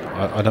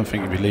 I don't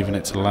think he'd be leaving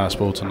it to the last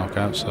ball to knock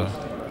out. So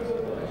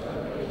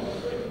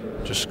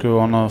just screw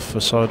on off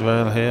the side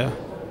rail here.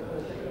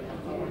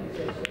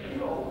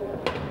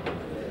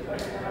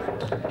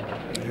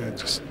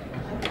 Just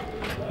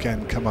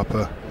again come up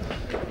a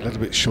little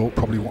bit short.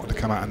 Probably wanted to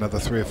come out another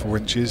 3 or 4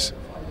 inches.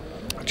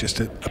 Just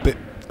a bit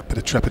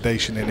of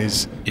trepidation in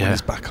his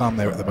back arm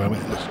there at the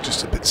moment. It looks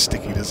just a bit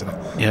sticky, doesn't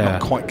it? Yeah.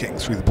 Not quite getting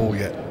through the ball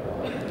yet.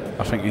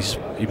 I think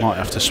he might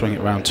have to swing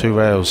it around 2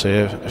 rails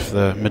here if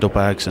the middle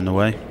bag's in the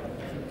way.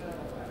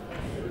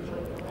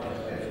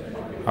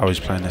 Oh,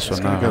 he's playing this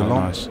one now. Go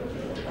long. Nice.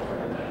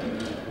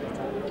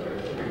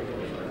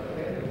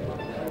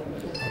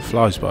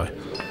 Flies by.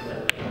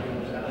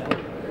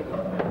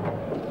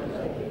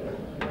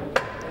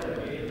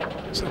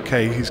 It's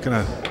okay. He's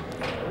gonna.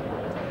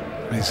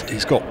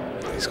 He's got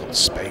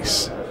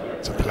space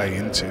to play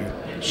into.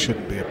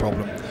 Shouldn't be a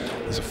problem.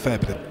 There's a fair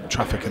bit of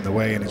traffic in the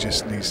way, and he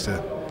just needs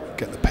to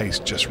get the pace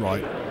just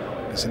right.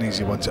 It's an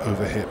easy one to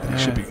overhit, but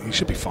he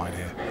should be fine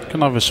here.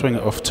 Can either swing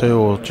it off 2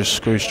 or just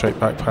screw straight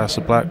back past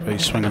the black, but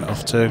he's swinging it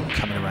off 2.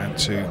 Coming around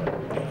 2,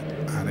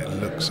 and it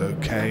looks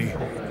okay.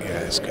 Yeah,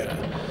 it's good.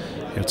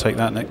 He'll take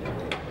that, Nick.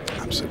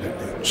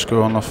 Absolutely.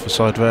 Screw on off the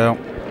side rail.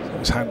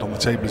 His hand on the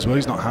table as well.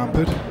 He's not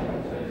hampered. He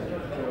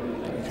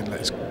can let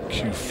his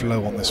cue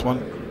flow on this one.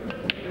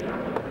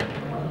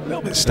 A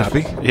little bit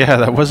stabby. Yeah,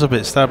 that was a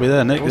bit stabby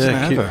there, Nick. Wasn't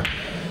it ever?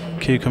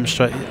 Cue comes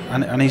straight,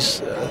 and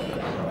he's.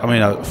 I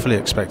mean, I fully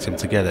expect him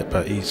to get it,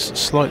 but he's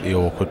slightly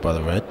awkward by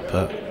the red.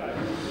 But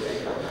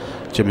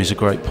Jimmy's a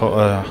great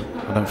potter.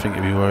 I don't think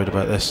he'll be worried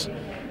about this.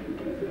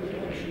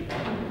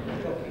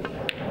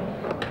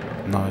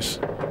 Nice.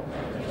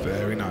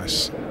 Very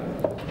nice.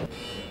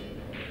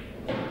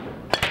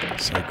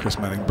 So Chris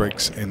Manning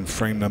breaks in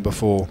frame number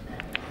 4,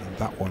 and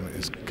that one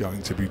is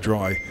going to be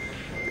dry.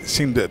 It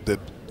seemed that the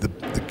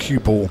the cue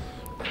ball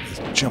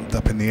jumped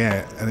up in the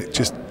air, and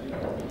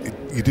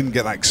you didn't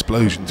get that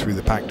explosion through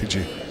the pack, did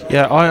you?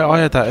 Yeah, I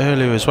had that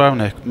earlier as well,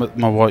 Nick.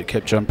 My white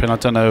kept jumping. I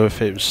don't know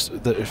if it was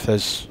that if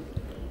there's.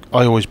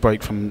 I always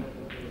break from.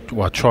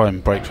 Well, I try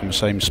and break from the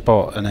same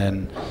spot, and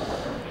then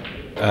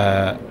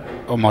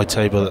on my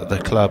table at the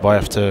club, I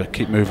have to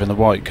keep moving the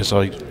white because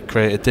I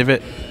create a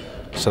divot.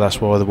 So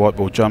that's why the white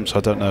ball jumps.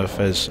 I don't know if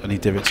there's any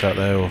divots out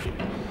there,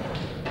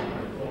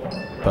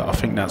 but I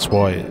think that's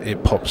why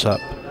it pops up.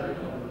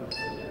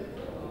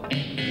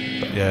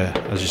 But yeah,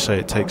 as you say,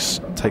 it takes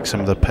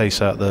some of the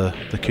pace out the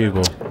cue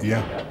ball.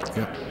 Yeah.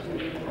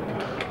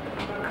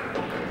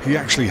 He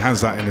actually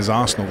has that in his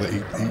arsenal, that he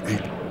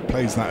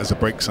plays that as a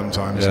break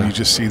sometimes, and you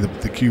just see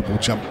the cue ball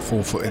jump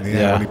 4 foot in the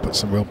air when he puts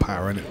some real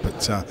power in it, but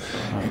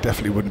he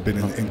definitely wouldn't have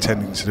been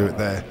intending to do it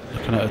there.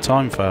 Looking at a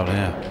time foul,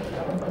 yeah.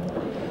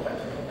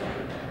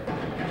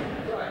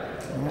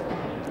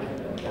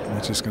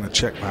 We're just going to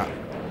check that.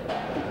 I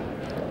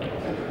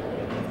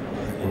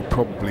think we'll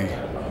probably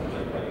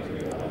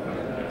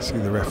see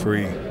the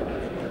referee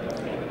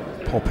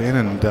pop in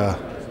and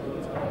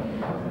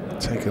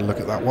take a look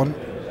at that one.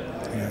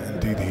 Yeah,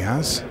 indeed he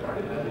has.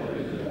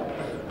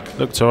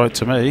 Looked alright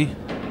to me.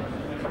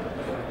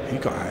 He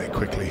got at it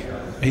quickly.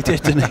 He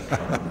did, didn't he?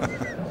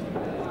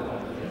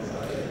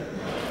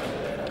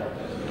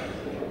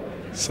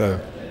 So,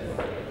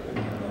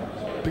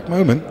 big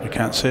moment. You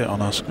can't see it on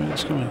our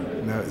screens, can we?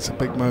 No, it's a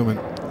big moment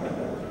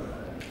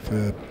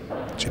for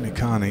Jimmy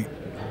Carney.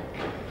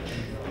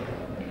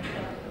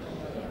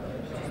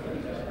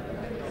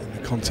 In the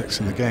context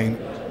of the game,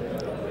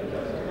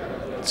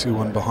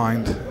 2-1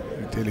 behind. He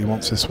ideally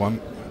wants this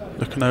one.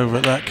 Looking over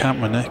at that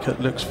camera, Nick,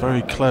 it looks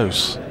very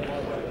close. I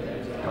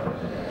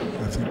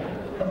think,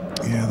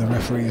 yeah, the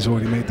referee's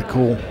already made the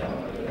call.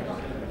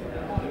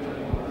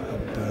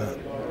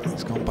 And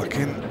he's gone back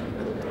in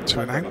to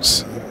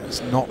announce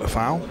it's not a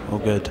foul. All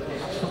good.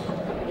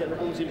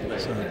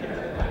 So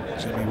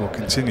Jimmy will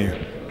continue.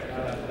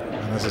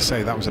 And as I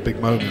say, that was a big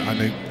moment. I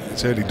know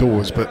it's early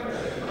doors, but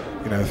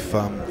you know, if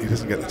he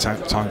doesn't get the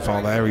time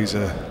foul there, he's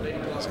a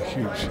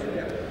huge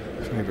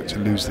favourite to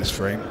lose this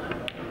frame.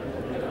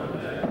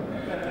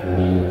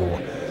 Ooh.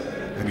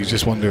 And you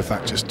just wonder if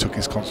that just took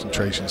his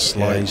concentration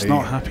slightly. Yeah, he's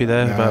not happy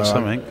there about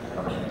something.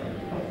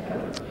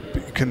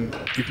 But you can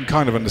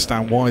kind of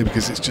understand why,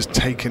 because it's just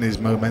taken his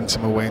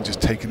momentum away and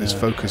just taken his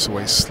focus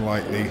away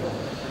slightly.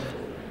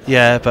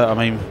 Yeah, but I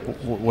mean,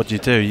 what do you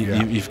do?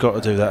 You've got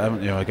to do that,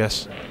 haven't you? I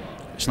guess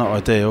it's not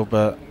ideal,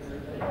 but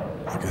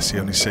I guess the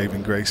only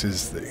saving grace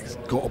is that he's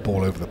got a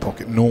ball over the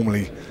pocket.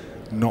 Normally,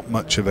 not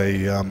much of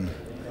a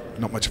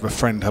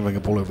friend having a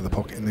ball over the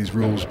pocket in these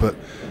rules, but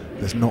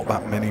there's not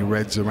that many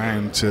reds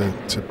around to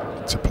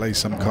play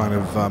some kind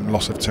of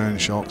loss of turn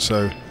shot.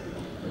 So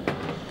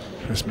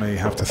Chris may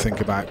have to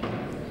think about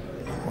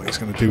what he's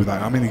going to do with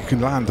that. I mean, he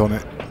can land on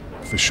it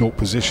for short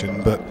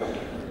position, but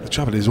the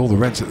trouble is all the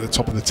reds at the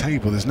top of the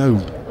table. There's no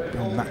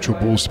natural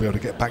balls to be able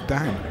to get back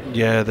down.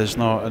 Yeah, there's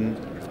not. And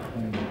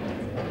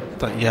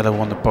that yellow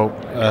on the bulk,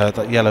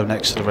 that yellow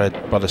next to the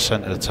red by the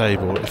centre of the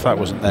table, if that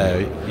wasn't there,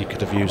 you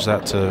could have used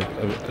that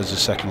as a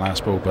second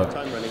last ball, but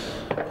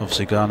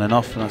obviously garnering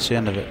off, and that's the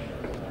end of it.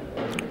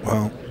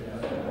 Well,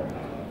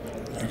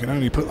 you can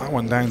only put that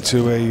one down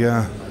to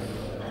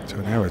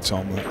an error,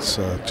 Tom. That's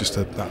just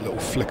that little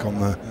flick on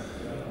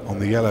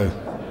the yellow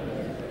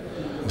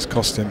has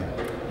cost him.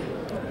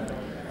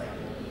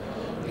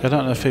 I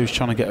don't know if he was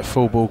trying to get a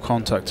full ball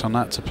contact on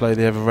that to play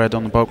the ever red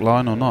on the bulk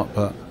line or not,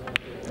 but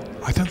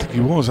I don't think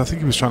he was. I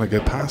think he was trying to go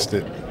past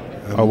it.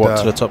 And,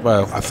 to the top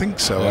rail? I think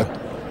so. Yeah.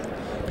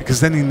 Because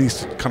then he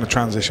needs to kind of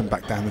transition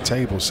back down the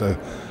table. So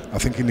I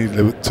think he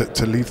needed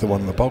to leave the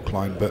one on the bulk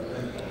line, but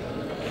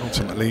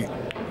ultimately,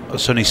 I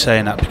was only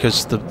saying that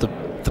because the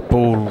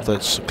ball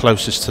that's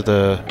closest to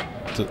the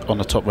on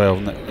the top rail,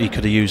 he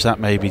could have used that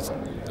maybe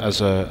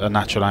as a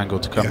natural angle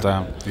to come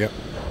down. Yep.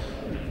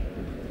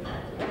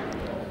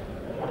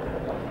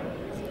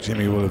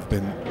 Jimmy will have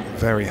been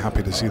very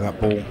happy to see that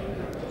ball.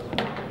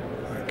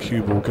 That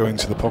cue ball go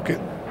into the pocket.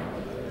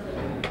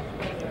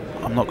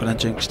 I'm not going to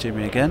jinx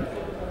Jimmy again.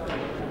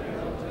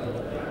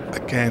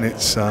 Again,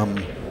 it's yeah,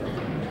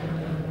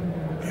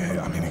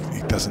 I mean,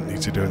 he doesn't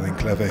need to do anything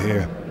clever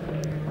here.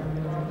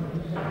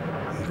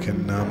 He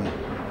can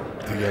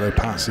the yellow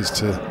passes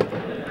to.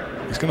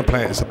 He's going to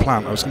play it as a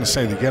plant. I was going to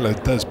say the yellow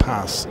does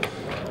pass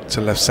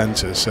to left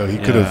centre, so he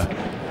could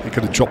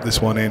have dropped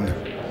this one in.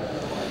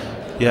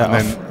 Yeah, and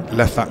then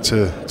left that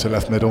to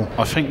left middle.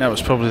 I think that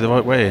was probably the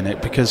right way in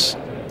it, because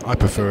I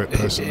prefer it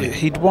personally.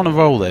 He'd want to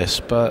roll this,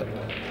 but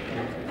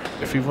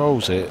if he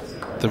rolls it,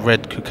 the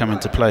red could come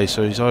into play.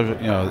 So he's either,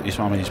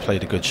 he's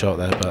played a good shot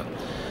there, but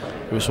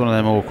it was one of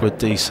them awkward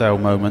decel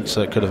moments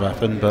that could have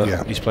happened.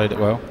 But he's played it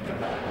well.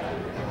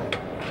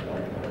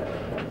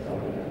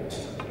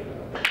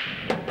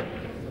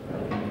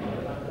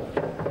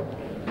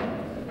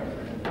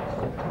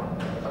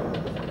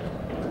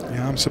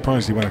 Yeah, I'm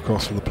surprised he went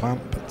across for the plant,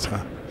 but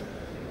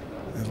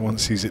everyone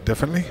sees it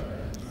differently,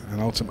 and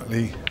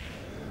ultimately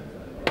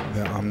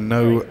there are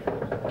no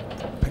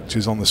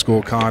pictures on the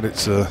scorecard.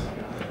 It's a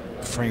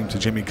frame to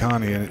Jimmy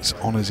Carney, and it's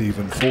honours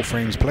even 4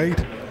 frames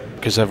played.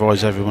 Because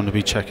otherwise everyone will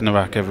be checking the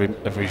rack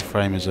every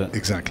frame, is it?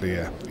 Exactly,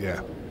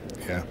 yeah.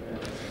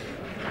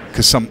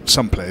 Because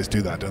some players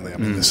do that, don't they? I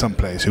mean, there's some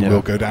players who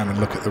will go down and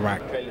look at the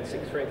rack.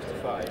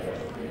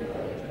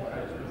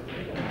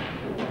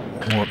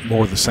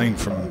 More of the same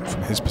from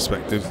his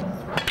perspective.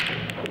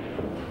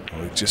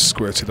 Oh, it just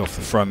squirted off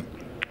the front.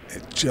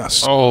 It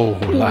just... Oh,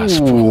 last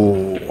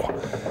ball.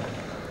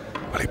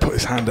 Well, he put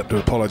his hand up to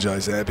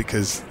apologise there,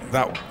 because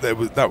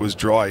that was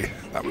dry.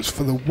 That was,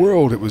 for the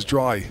world, it was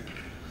dry.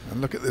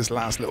 And look at this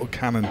last little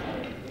cannon.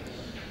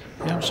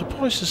 Yeah, I'm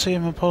surprised to see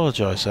him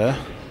apologise there.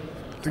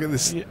 Look at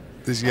this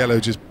this yellow,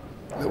 just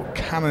little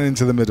cannon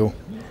into the middle.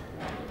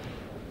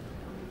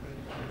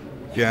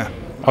 Yeah.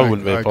 I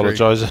wouldn't be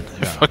apologising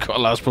if I got a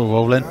last ball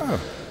rolling. Oh.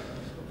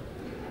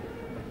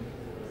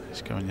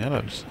 He's going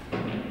yellows.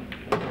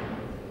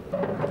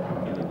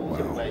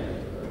 Wow.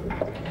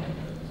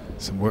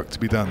 Some work to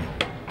be done.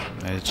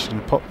 Yeah, just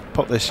going to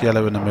pop this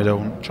yellow in the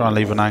middle, try and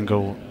leave an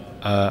angle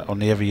on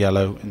the other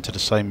yellow into the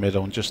same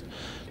middle, and just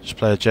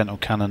play a gentle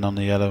cannon on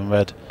the yellow and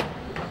red.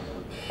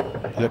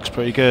 Looks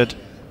pretty good.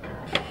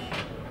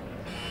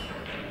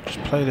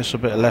 Just play this a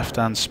bit of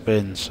left-hand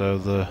spin so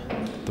the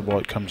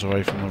white comes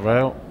away from the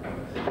rail.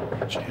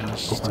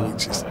 Just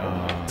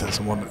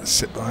doesn't want it to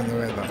sit behind the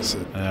rail. That's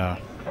it. Yeah.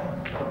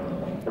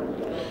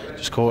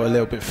 Just caught it a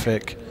little bit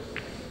thick.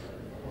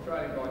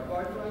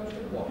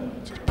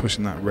 Just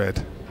pushing that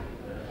red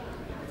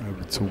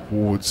over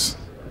towards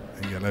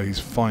the yellow. He's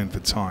fine for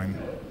time.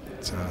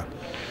 But,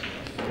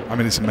 I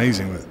mean, it's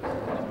amazing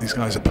that these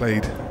guys have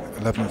played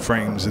 11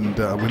 frames and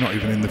we're not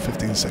even in the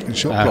 15-second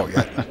shot block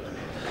yet.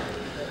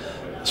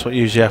 That's what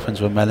usually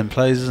happens when Mellon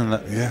plays, isn't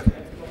it? Yeah.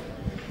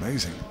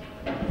 Amazing.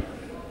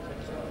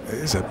 It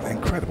is an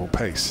incredible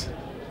pace.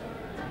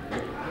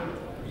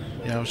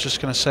 Yeah, I was just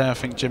going to say, I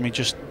think Jimmy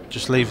just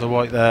leave the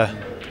white there.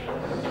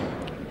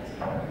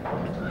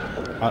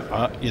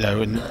 You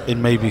know,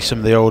 in maybe some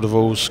of the older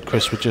rules,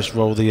 Chris would just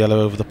roll the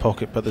yellow over the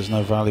pocket, but there's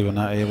no value in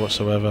that here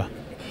whatsoever.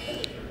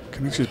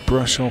 Can you just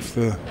brush off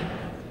the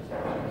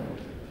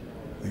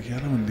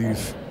yellow and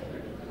leave?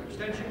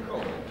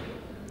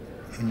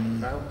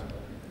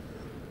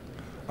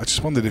 I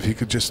just wondered if he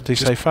could just... Did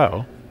he say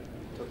foul?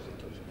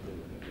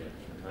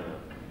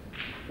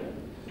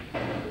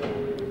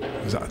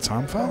 Was that a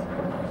time foul?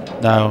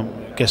 No,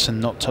 I'm guessing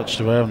not touch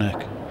the rail,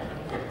 Nick.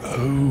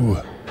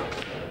 Oh.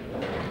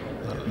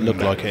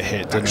 Looked like it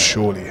hit, didn't it?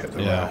 Surely hit the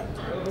rail.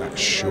 That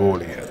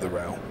surely hit the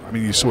rail. I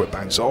mean, you saw it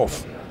bounce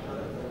off.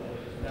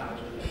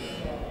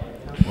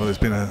 Well, there's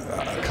been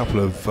a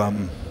couple of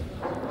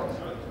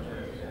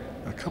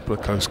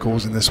close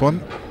calls in this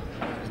one.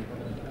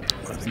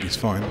 I think he's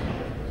fine.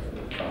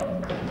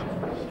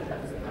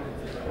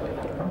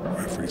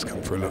 Referee's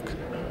come for a look.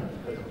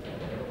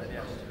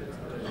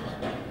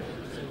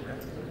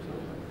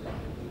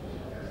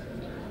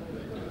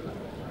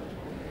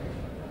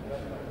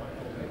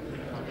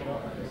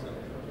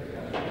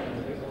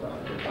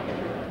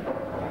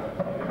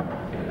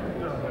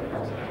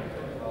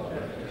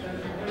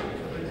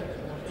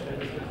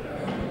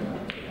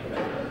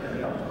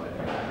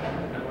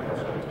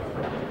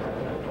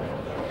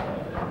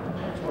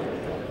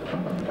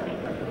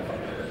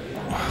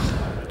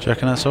 Do you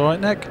reckon that's all right,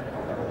 Nick?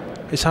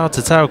 It's hard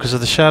to tell because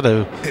of the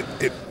shadow.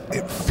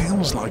 It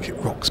feels like it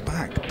rocks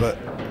back, but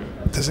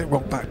does it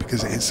rock back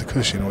because it hits the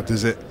cushion, or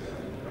does it?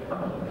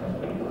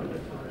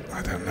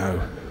 I don't know.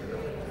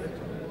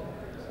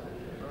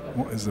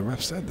 What has the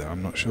ref said there?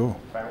 I'm not sure.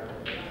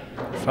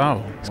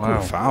 Foul. It's called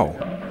a foul.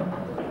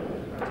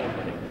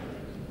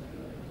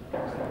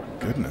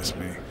 Goodness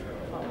me.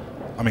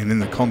 I mean, in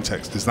the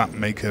context, does that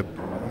make a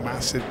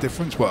massive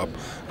difference? Well,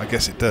 I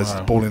guess it does.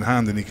 It's ball in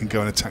hand and he can go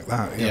and attack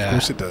that. Yeah, of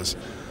course it does.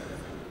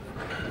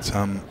 But,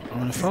 I mean,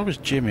 if I was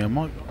Jimmy, I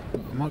might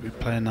be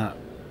playing that.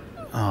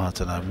 Oh, I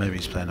don't know. Maybe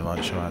he's playing the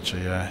right shot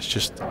actually. Yeah, it's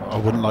just I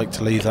wouldn't like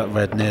to leave that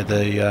red near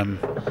the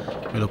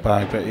middle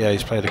bag. But yeah,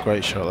 he's played a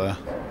great shot there.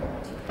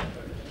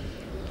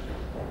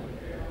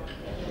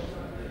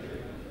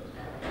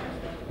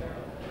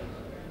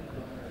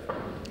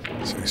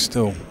 So he's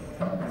still.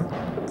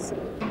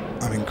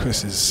 I mean,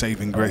 Chris's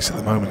saving grace at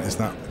the moment is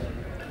that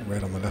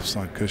red on the left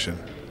side cushion.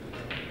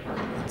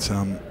 But,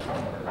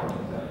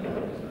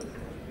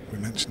 we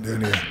mentioned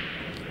earlier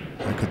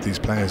how good these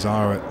players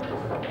are at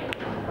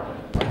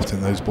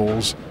potting those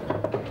balls.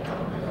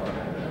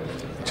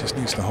 He just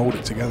needs to hold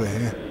it together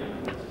here.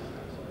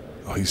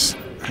 Oh, he's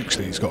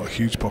got a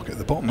huge pocket at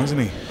the bottom,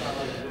 hasn't he?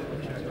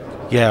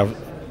 Yeah.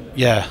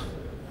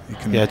 He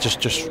can, yeah,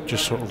 just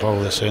sort of roll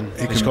this in.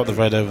 He's got the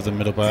red over the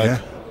middle bag.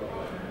 Yeah.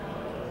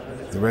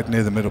 The red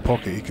near the middle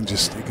pocket, he can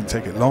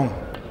take it long.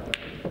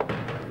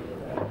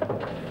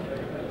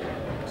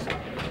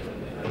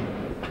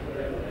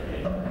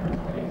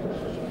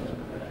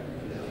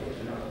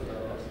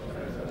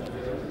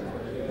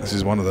 This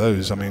is one of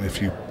those. I mean,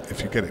 if you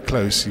get it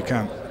close, you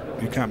can't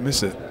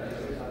miss it.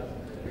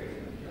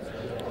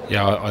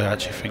 Yeah, I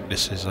actually think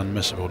this is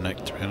unmissable,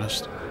 Nick, to be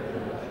honest.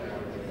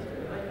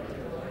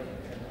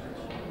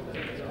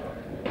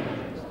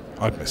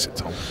 I'd miss it,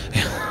 Tom.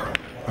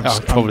 I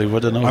probably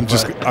wouldn't. I'm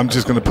just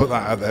going to put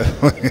that out there.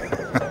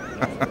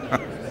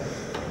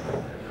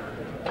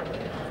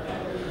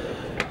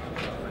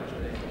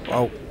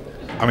 Well,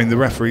 I mean, the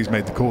referee's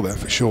made the call there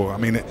for sure. I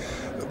mean,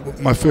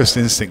 my first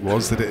instinct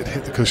was that it had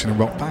hit the cushion and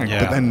rocked back.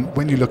 Yeah. But then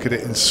when you look at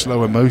it in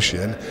slower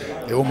motion,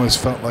 it almost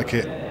felt like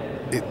it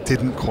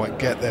didn't quite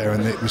get there,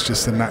 and it was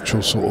just a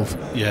natural sort of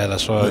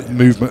that's right.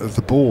 movement of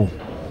the ball.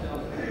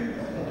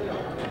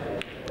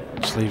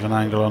 Just leave an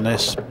angle on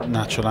this,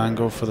 natural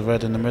angle for the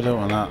red in the middle,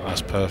 and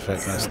that's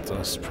perfect.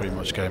 That's pretty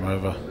much game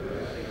over.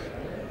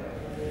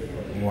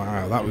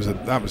 Wow, that was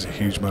a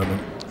huge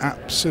moment.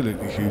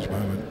 Absolutely huge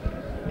moment.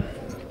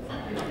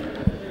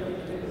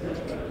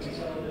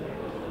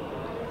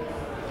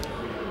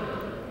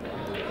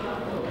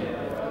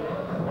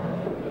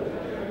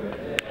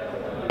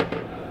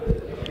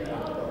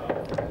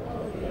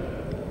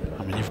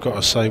 You've got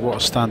to say what a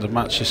standard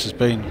match this has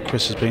been.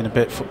 Chris has been a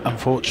bit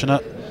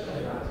unfortunate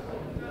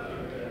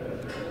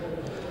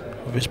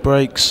with his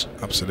breaks.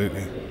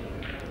 Absolutely.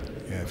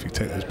 Yeah, if you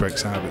take those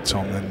breaks out of it,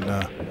 Tom, then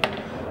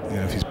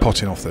if he's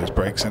potting off those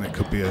breaks, then it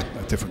could be a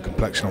different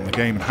complexion on the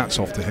game. And hats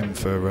off to him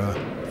for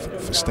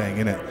staying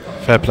in it.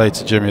 Fair play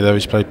to Jimmy though.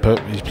 He's played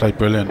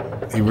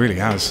brilliant. He really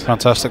has.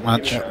 Fantastic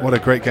match. Yeah, what a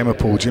great game of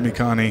pool. Jimmy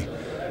Carney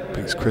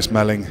beats Chris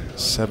Melling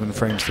 7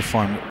 frames to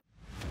 5.